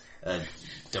a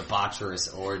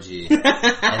debaucherous orgy, and then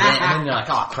they're like,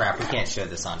 "Oh crap, we can't show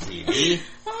this on TV."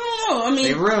 I don't know. I mean,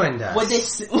 they ruined us.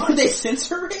 Would they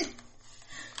censor it?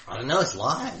 I don't know. It's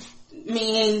live. I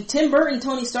mean, Tim Burton,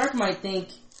 Tony Stark might think,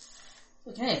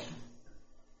 "Okay,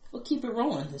 we'll keep it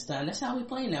rolling this time. That's how we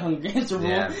play now. Hunger Games are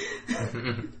rolling."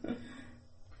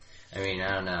 I mean,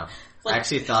 I don't know. I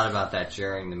actually thought about that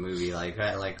during the movie. Like,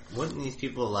 wouldn't these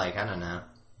people, like, I don't know,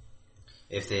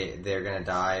 if they're gonna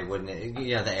die, wouldn't it?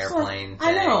 You know, the airplane thing,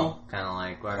 I know. Kind of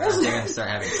like, well, are they gonna start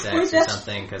having sex or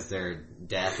something because their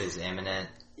death is imminent?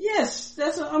 Yes,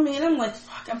 that's what I mean. I'm like,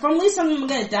 fuck. At least I'm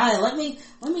gonna die. Let me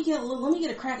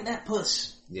get a crack at that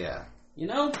puss. Yeah. You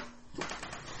know,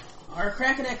 or a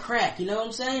crack at that crack. You know what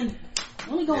I'm saying?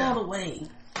 Let me go all the way.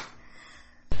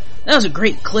 That was a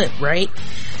great clip, right?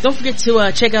 Don't forget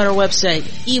to check out our website,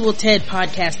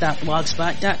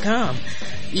 eviltedpodcast.blogspot.com.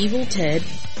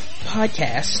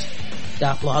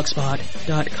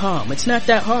 eviltedpodcast.blogspot.com. It's not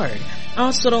that hard.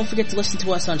 Also, don't forget to listen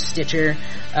to us on Stitcher.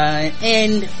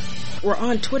 And we're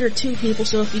on Twitter too, people,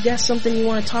 so if you got something you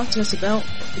want to talk to us about,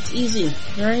 it's easy,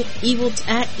 alright?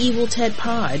 At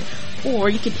EvilTedPod. Or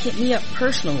you can hit me up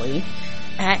personally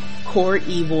at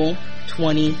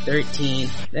CoreEvil2013.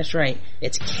 That's right.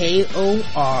 It's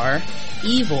KOR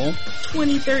Evil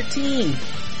 2013.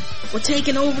 We're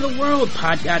taking over the world,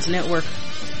 Pod Gods Network.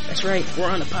 That's right. We're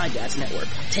on the Pod Gods Network.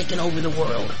 Taking over the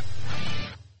world.